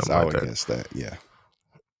 17, I would guess that. Yeah.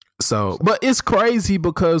 So, but it's crazy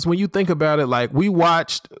because when you think about it, like we've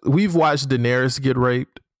watched Daenerys get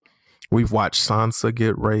raped. We've watched Sansa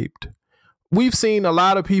get raped. We've seen a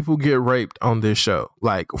lot of people get raped on this show,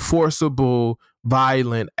 like forcible,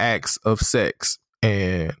 violent acts of sex.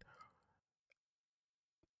 And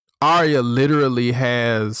Arya literally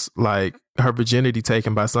has like her virginity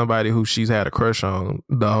taken by somebody who she's had a crush on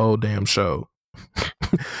the whole damn show.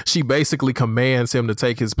 She basically commands him to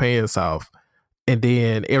take his pants off. And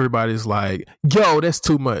then everybody's like, yo, that's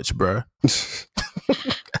too much, bruh.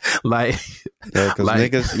 Like, yeah, because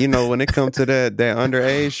niggas, when it comes to that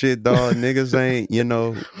underage shit, dog, niggas ain't,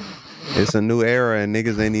 it's a new era and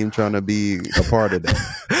niggas ain't even trying to be a part of that.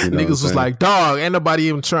 Niggas was like, dog, ain't nobody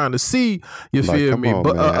even trying to see, you like, feel me? On,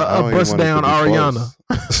 but bust down Aryiana.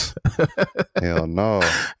 Hell no.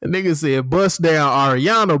 Niggas said, bust down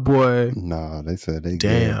Aryiana, boy. Nah, they said they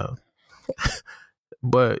damn.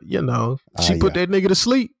 But, she put that nigga to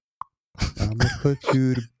sleep. I'ma put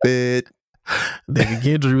you to bed. Nigga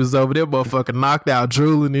Gendry was over there, motherfucker knocked out,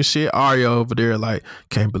 drooling and shit. Arya over there like,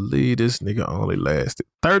 can't believe this nigga only lasted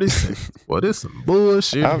 30 seconds. Well, this some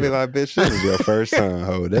bullshit. I'll be like, bitch, this is your first time,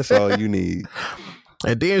 ho. That's all you need.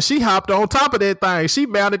 And then she hopped on top of that thing. She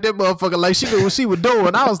mounted that motherfucker like she knew what she was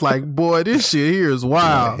doing. I was like, boy, this shit here is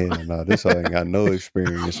wild. Hell no, this ain't got no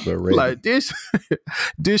experience but ready. Like this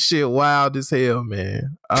shit wild as hell,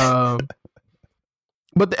 man.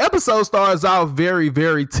 But the episode starts out very,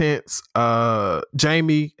 very tense.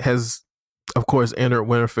 Jaime has, of course, entered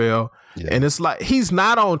Winterfell. Yeah. And it's like he's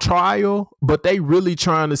not on trial, but they really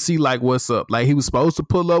trying to see like what's up. Like he was supposed to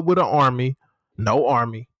pull up with an army. No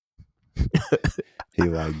army. He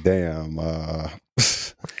like, damn,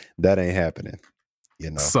 that ain't happening.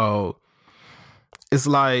 So it's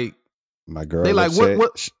like my girl. They like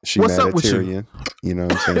what she what's mad up with Tyrion, you know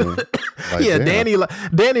what I'm saying? Like, yeah, damn.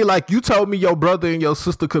 Danny, like you told me your brother and your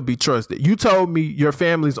sister could be trusted. You told me your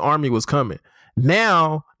family's army was coming.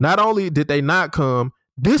 Now, not only did they not come,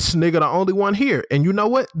 this nigga the only one here. And you know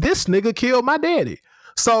what? This nigga killed my daddy.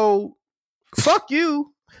 So fuck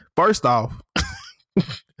you, first off.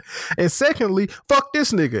 And secondly, fuck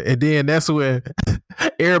this nigga. And then that's when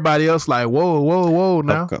everybody else like, whoa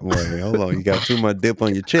now. Wait, hold on. You got too much dip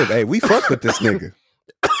on your chip. Hey, we fuck with this nigga.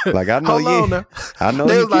 Like I know I know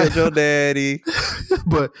he killed your daddy.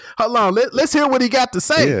 But hold on, let's hear what he got to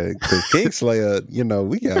say. Yeah, because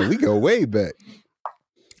Kingslayer, we go way back.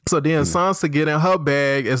 So then Sansa get in her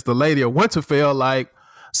bag as the Lady of Winterfell, like,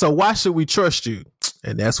 so why should we trust you?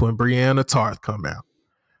 And that's when Brienne Tarth come out.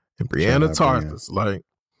 And Brienne Tarth is like,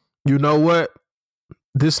 you know what?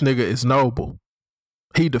 This nigga is noble.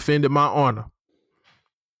 He defended my honor.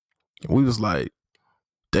 And we was like,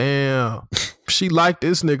 damn, she liked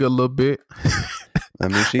this nigga a little bit. I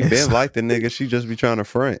mean, she been like the nigga. She just be trying to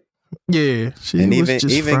front. Yeah, she was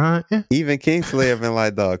just fronting. Even Kingslayer been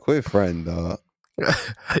like, dog, quit fronting, dog.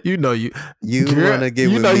 You want to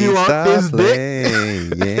get with me, you stop this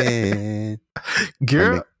playing. Yeah.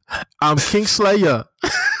 Girl, I'm Kingslayer.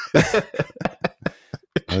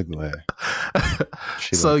 Ugly.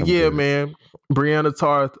 So yeah, man. Brienne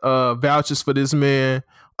Tarth vouches for this man.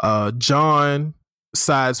 Jon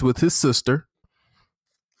sides with his sister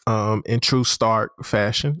in true Stark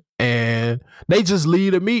fashion, and they just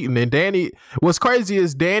lead a meeting. And Dany, what's crazy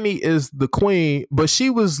is Dany is the queen, but she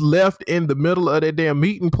was left in the middle of that damn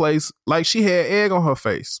meeting place like she had egg on her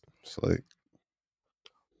face. It's like,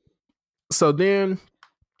 So then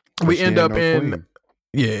we end up in queen.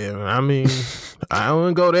 Yeah, I mean, I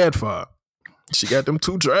don't go that far. She got them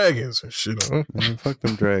 2 dragons and shit. Huh? Man, fuck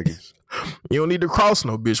them dragons. You don't need to cross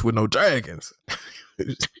no bitch with no dragons.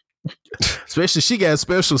 Especially she got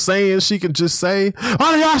special sayings she can just say,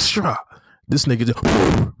 Aryiana. This nigga just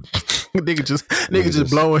nigga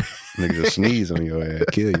just blowing. Nigga just sneeze on your ass,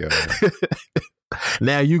 kill your ass.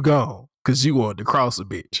 Now you gone because you wanted to cross a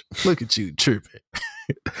bitch. Look at you tripping.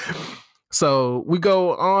 So we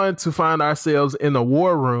go on to find ourselves in a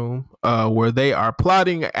war room where they are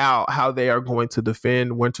plotting out how they are going to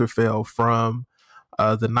defend Winterfell from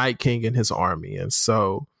the Night King and his army. And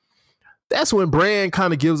so that's when Bran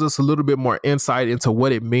kind of gives us a little bit more insight into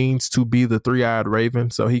what it means to be the three-eyed raven.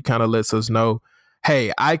 So he kind of lets us know,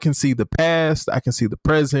 hey, I can see the past, I can see the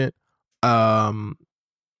present. I'm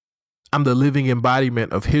the living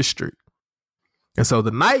embodiment of history. And so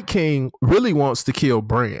the Night King really wants to kill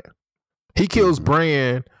Bran. He kills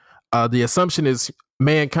Bran. The assumption is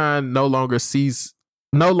mankind no longer exists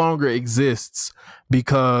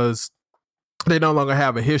because they no longer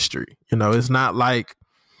have a history. You know, it's not like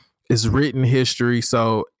it's written history.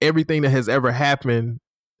 So everything that has ever happened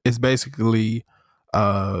is basically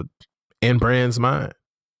in Bran's mind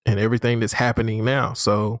and everything that's happening now.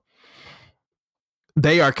 So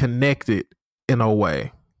they are connected in a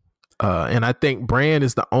way. And I think Bran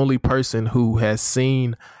is the only person who has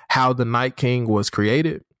seen how the Night King was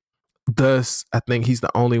created. Thus, I think he's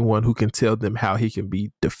the only one who can tell them how he can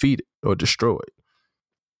be defeated or destroyed.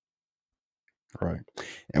 Right.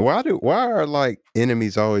 And why are like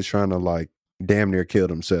enemies always trying to like damn near kill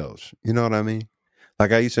themselves? You know what I mean?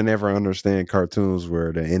 Like I used to never understand cartoons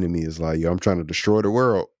where the enemy is like, yo, I'm trying to destroy the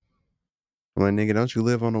world. I'm like, nigga, don't you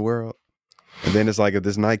live on the world? And then it's like, if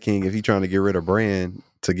this Night King, if he trying to get rid of Bran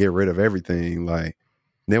to get rid of everything, like,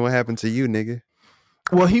 then what happened to you, nigga?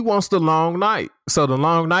 Well, he wants the long night. So the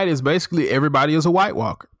long night is basically everybody is a White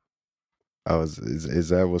Walker. Oh, is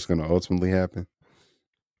that what's going to ultimately happen?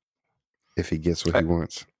 If he gets what he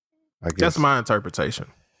wants, I guess. That's my interpretation.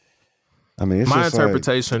 I mean, it's my just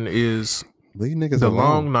interpretation is leave niggas the alone.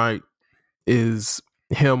 long night is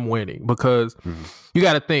him winning because you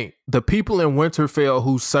got to think the people in Winterfell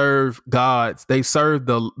who serve gods, they serve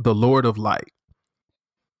the Lord of Light.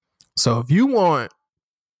 So if you want,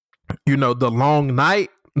 you know, the long night,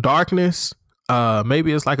 darkness,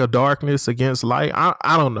 maybe it's like a darkness against light.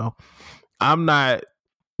 I don't know. I'm not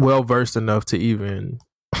well versed enough to even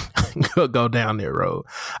go down that road.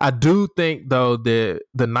 I do think though that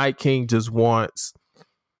the Night King just wants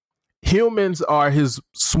humans are his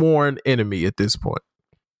sworn enemy at this point.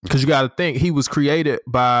 Because you got to think he was created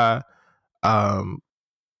by the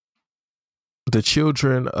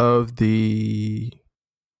children of the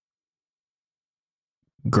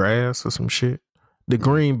grass or some shit. The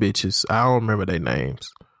green bitches. I don't remember their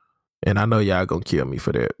names. And I know y'all gonna kill me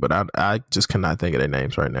for that, but I just cannot think of their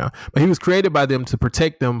names right now. But he was created by them to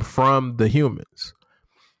protect them from the humans.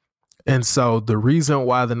 And so the reason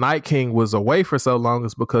why the Night King was away for so long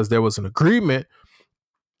is because there was an agreement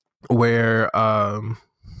where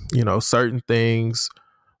you know, certain things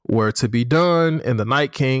were to be done and the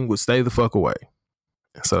Night King would stay the fuck away.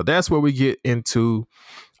 So that's where we get into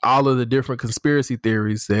all of the different conspiracy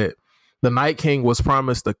theories that the Night King was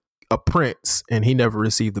promised a prince and he never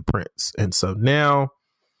received the prince. And so now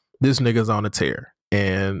this nigga's on a tear.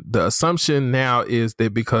 And the assumption now is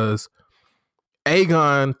that because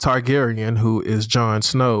Aegon Targaryen, who is Jon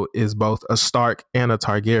Snow, is both a Stark and a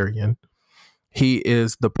Targaryen, he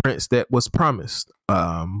is the prince that was promised.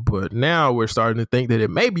 But now we're starting to think that it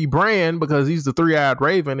may be Bran because he's the three-eyed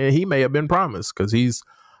raven and he may have been promised because he's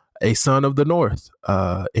a son of the North.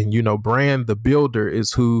 And, you know, Bran, the builder,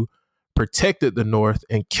 is who protected the North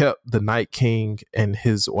and kept the Night King and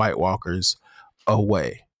his White Walkers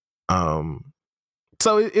away.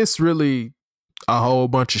 So it's really a whole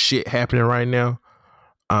bunch of shit happening right now.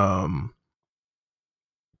 To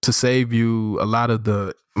save you a lot of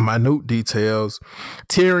the minute details,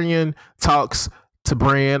 Tyrion talks to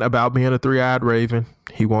Bran about being a three-eyed raven.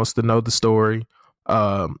 He wants to know the story.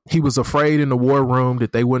 He was afraid in the war room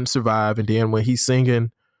that they wouldn't survive. And then when he's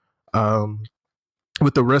singing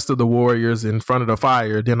with the rest of the warriors in front of the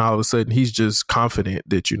fire, then all of a sudden he's just confident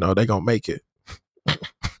that, you know, they're going to make it.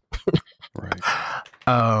 Right.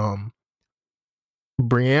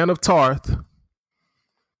 Brienne of Tarth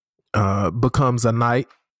becomes a knight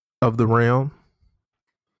of the realm,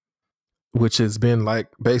 which has been like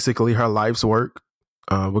basically her life's work,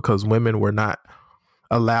 because women were not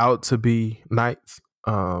allowed to be knights.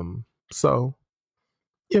 So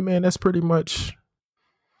yeah, man, that's pretty much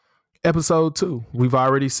episode 2. We've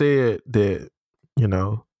already said that, you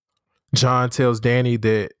know, John tells Danny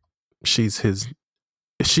that she's his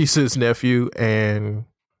nephew and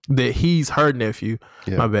that he's her nephew.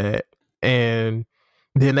 Yeah. My bad. And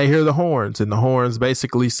then they hear the horns, and the horns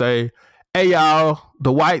basically say, "Hey y'all,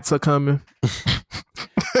 the whites are coming."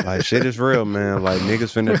 Like, shit is real, man. Like,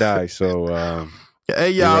 niggas finna die. So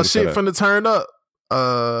hey y'all, shit finna turn up.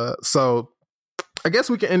 So I guess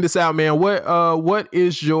we can end this out, man. What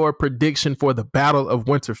is your prediction for the Battle of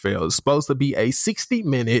Winterfell? It's supposed to be a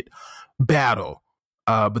 60-minute battle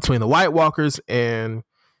between the White Walkers and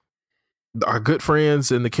our good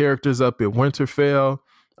friends and the characters up at Winterfell.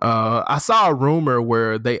 I saw a rumor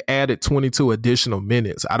where they added 22 additional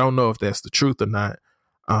minutes. I don't know if that's the truth or not.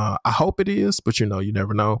 I hope it is, but you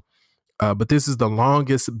never know. But this is the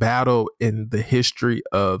longest battle in the history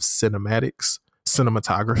of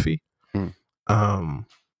cinematography.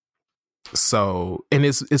 So, and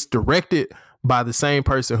it's directed by the same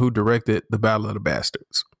person who directed the Battle of the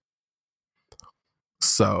Bastards.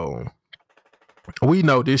 So we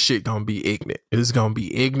know this shit gonna be ignorant. It's gonna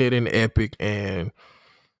be ignorant and epic, and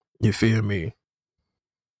you feel me?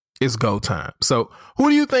 It's go time. So who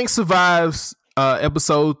do you think survives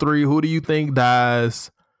episode 3? Who do you think dies?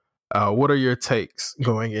 What are your takes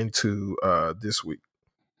going into this week?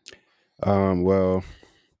 Well,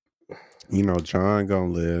 John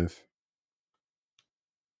gonna live.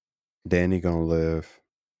 Danny gonna live.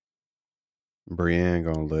 Brienne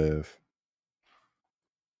gonna live.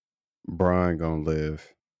 Brian gonna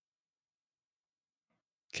live.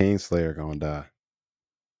 Kingslayer gonna die.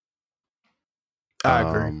 I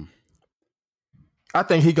agree. I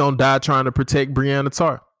think he gonna die trying to protect Brienne of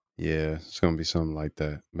Tarth. Yeah, it's gonna be something like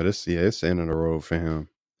that. But it's the end of the road for him.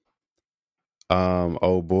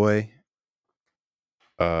 Oh boy.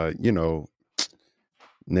 Nigga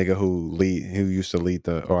who used to lead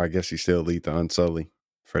or I guess he still lead the Unsullied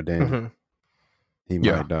for Danny. Mm-hmm. He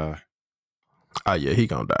might die. Oh yeah, he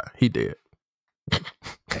gonna die. He dead.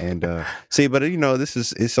 And see, but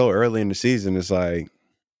it's so early in the season. It's like,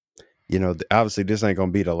 obviously this ain't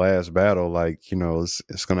gonna be the last battle. Like,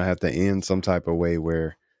 it's gonna have to end some type of way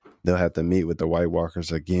where they'll have to meet with the White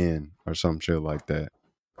Walkers again or some shit like that.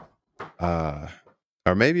 Or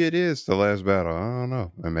maybe it is the last battle. I don't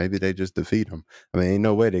know. Or maybe they just defeat them. I mean, ain't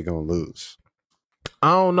no way they're gonna lose.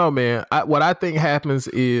 I don't know, man. What I think happens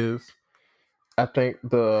is, I think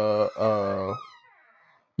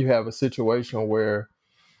you have a situation where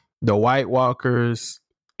the White Walkers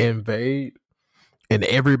invade, and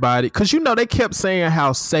everybody, because they kept saying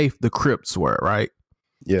how safe the crypts were, right?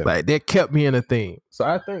 Yeah, like that kept being a thing. So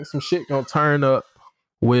I think some shit gonna turn up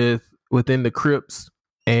within the crypts,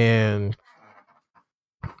 and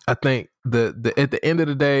I think the at the end of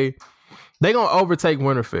the day, they gonna overtake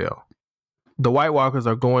Winterfell. The White Walkers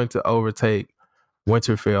are going to overtake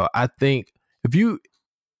Winterfell. I think if you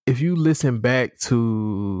listen back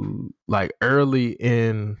to like early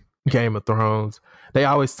in Game of Thrones, they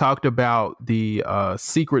always talked about the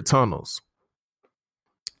secret tunnels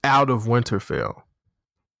out of Winterfell.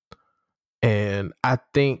 And I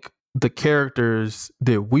think the characters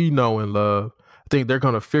that we know and love, I think they're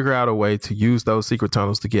going to figure out a way to use those secret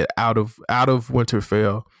tunnels to get out of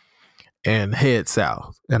Winterfell and head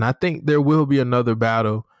south. And I think there will be another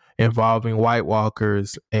battle involving White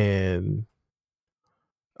Walkers and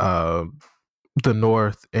the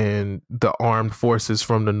North and the armed forces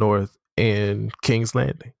from the North in King's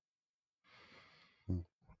Landing.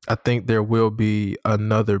 I think there will be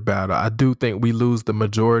another battle. I do think we lose the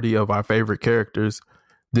majority of our favorite characters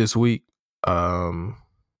this week. Nah,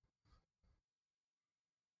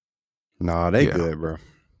 they good, bro.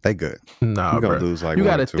 They good. Nah, we're gonna bro. lose like you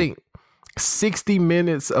got to think 60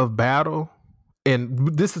 minutes of battle.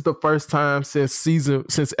 And this is the first time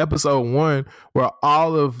since episode 1 where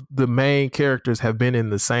all of the main characters have been in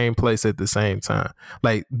the same place at the same time.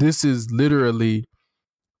 Like, this is literally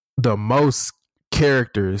the most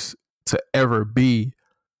characters to ever be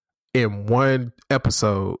in one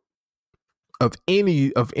episode of any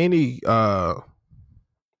TV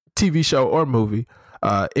show or movie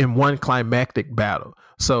in one climactic battle.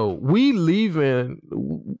 So we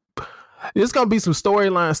leaving. There's gonna be some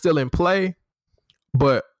storylines still in play.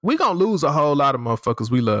 But we gonna lose a whole lot of motherfuckers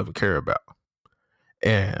we love and care about.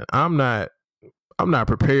 And I'm not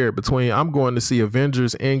prepared I'm going to see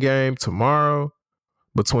Avengers Endgame tomorrow.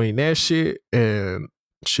 Between that shit and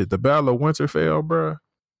the Battle of Winterfell, bro.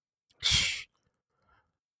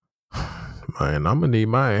 Man, I'm gonna need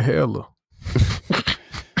my inhaler.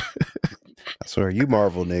 I swear, you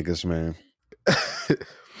Marvel niggas, man.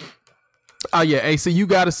 Oh yeah, Acee, you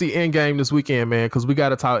got to see Endgame this weekend, man, because we got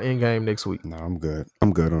to talk Endgame next week. No, I'm good.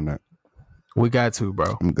 I'm good on that. We got to,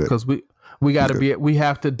 bro. I'm good because We got to we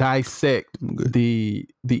have to dissect the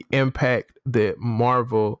impact that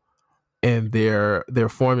Marvel and their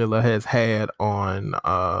formula has had on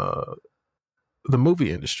the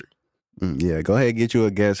movie industry. Yeah, go ahead and get you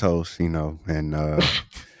a guest host, and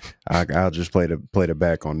I'll just play the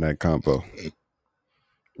back on that combo.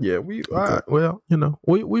 Yeah, we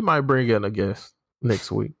might bring in a guest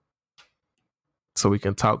next week so we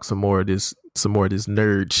can talk some more of this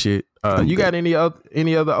nerd shit. You got any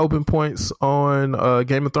other open points on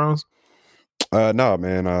Game of Thrones? No,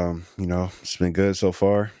 man. It's been good so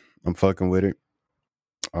far. I'm fucking with it.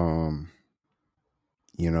 I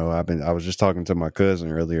was just talking to my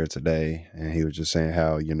cousin earlier today, and he was just saying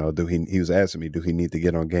how, he was asking me, do he need to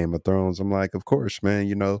get on Game of Thrones? I'm like, of course,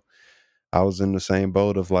 man. I was in the same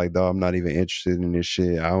boat of like, dog, I'm not even interested in this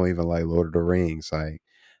shit. I don't even like Lord of the Rings. Like,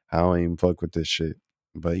 I don't even fuck with this shit.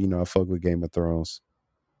 But, I fuck with Game of Thrones.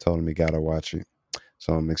 Told him he gotta watch it.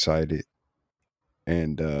 So I'm excited.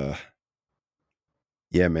 And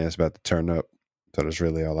yeah, man, it's about to turn up. So that's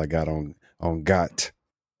really all I got on Got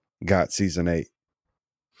season 8.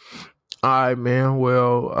 All right, man.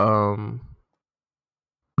 Well,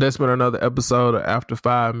 that's been another episode of After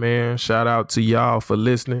 5, man. Shout out to y'all for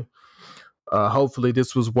listening. Hopefully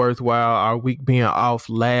this was worthwhile. Our week being off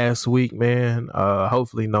last week, man.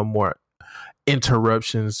 Hopefully no more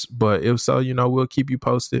interruptions. But if so, we'll keep you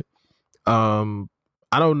posted.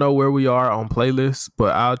 I don't know where we are on playlists,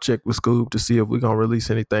 but I'll check with Scoob to see if we're gonna release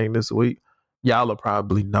anything this week. Y'all will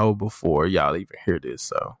probably know before y'all even hear this.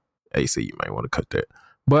 So Acee, you might want to cut that.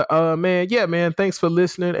 But man, thanks for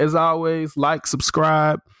listening. As always, like,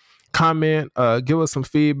 subscribe, comment, give us some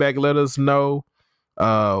feedback, let us know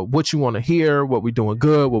what you want to hear, what we doing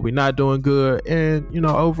good, what we not doing good. And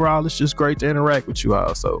overall it's just great to interact with you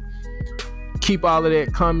all. So keep all of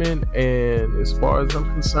that coming. And as far as I'm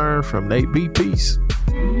concerned, from N8-B, peace.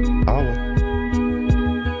 Holla.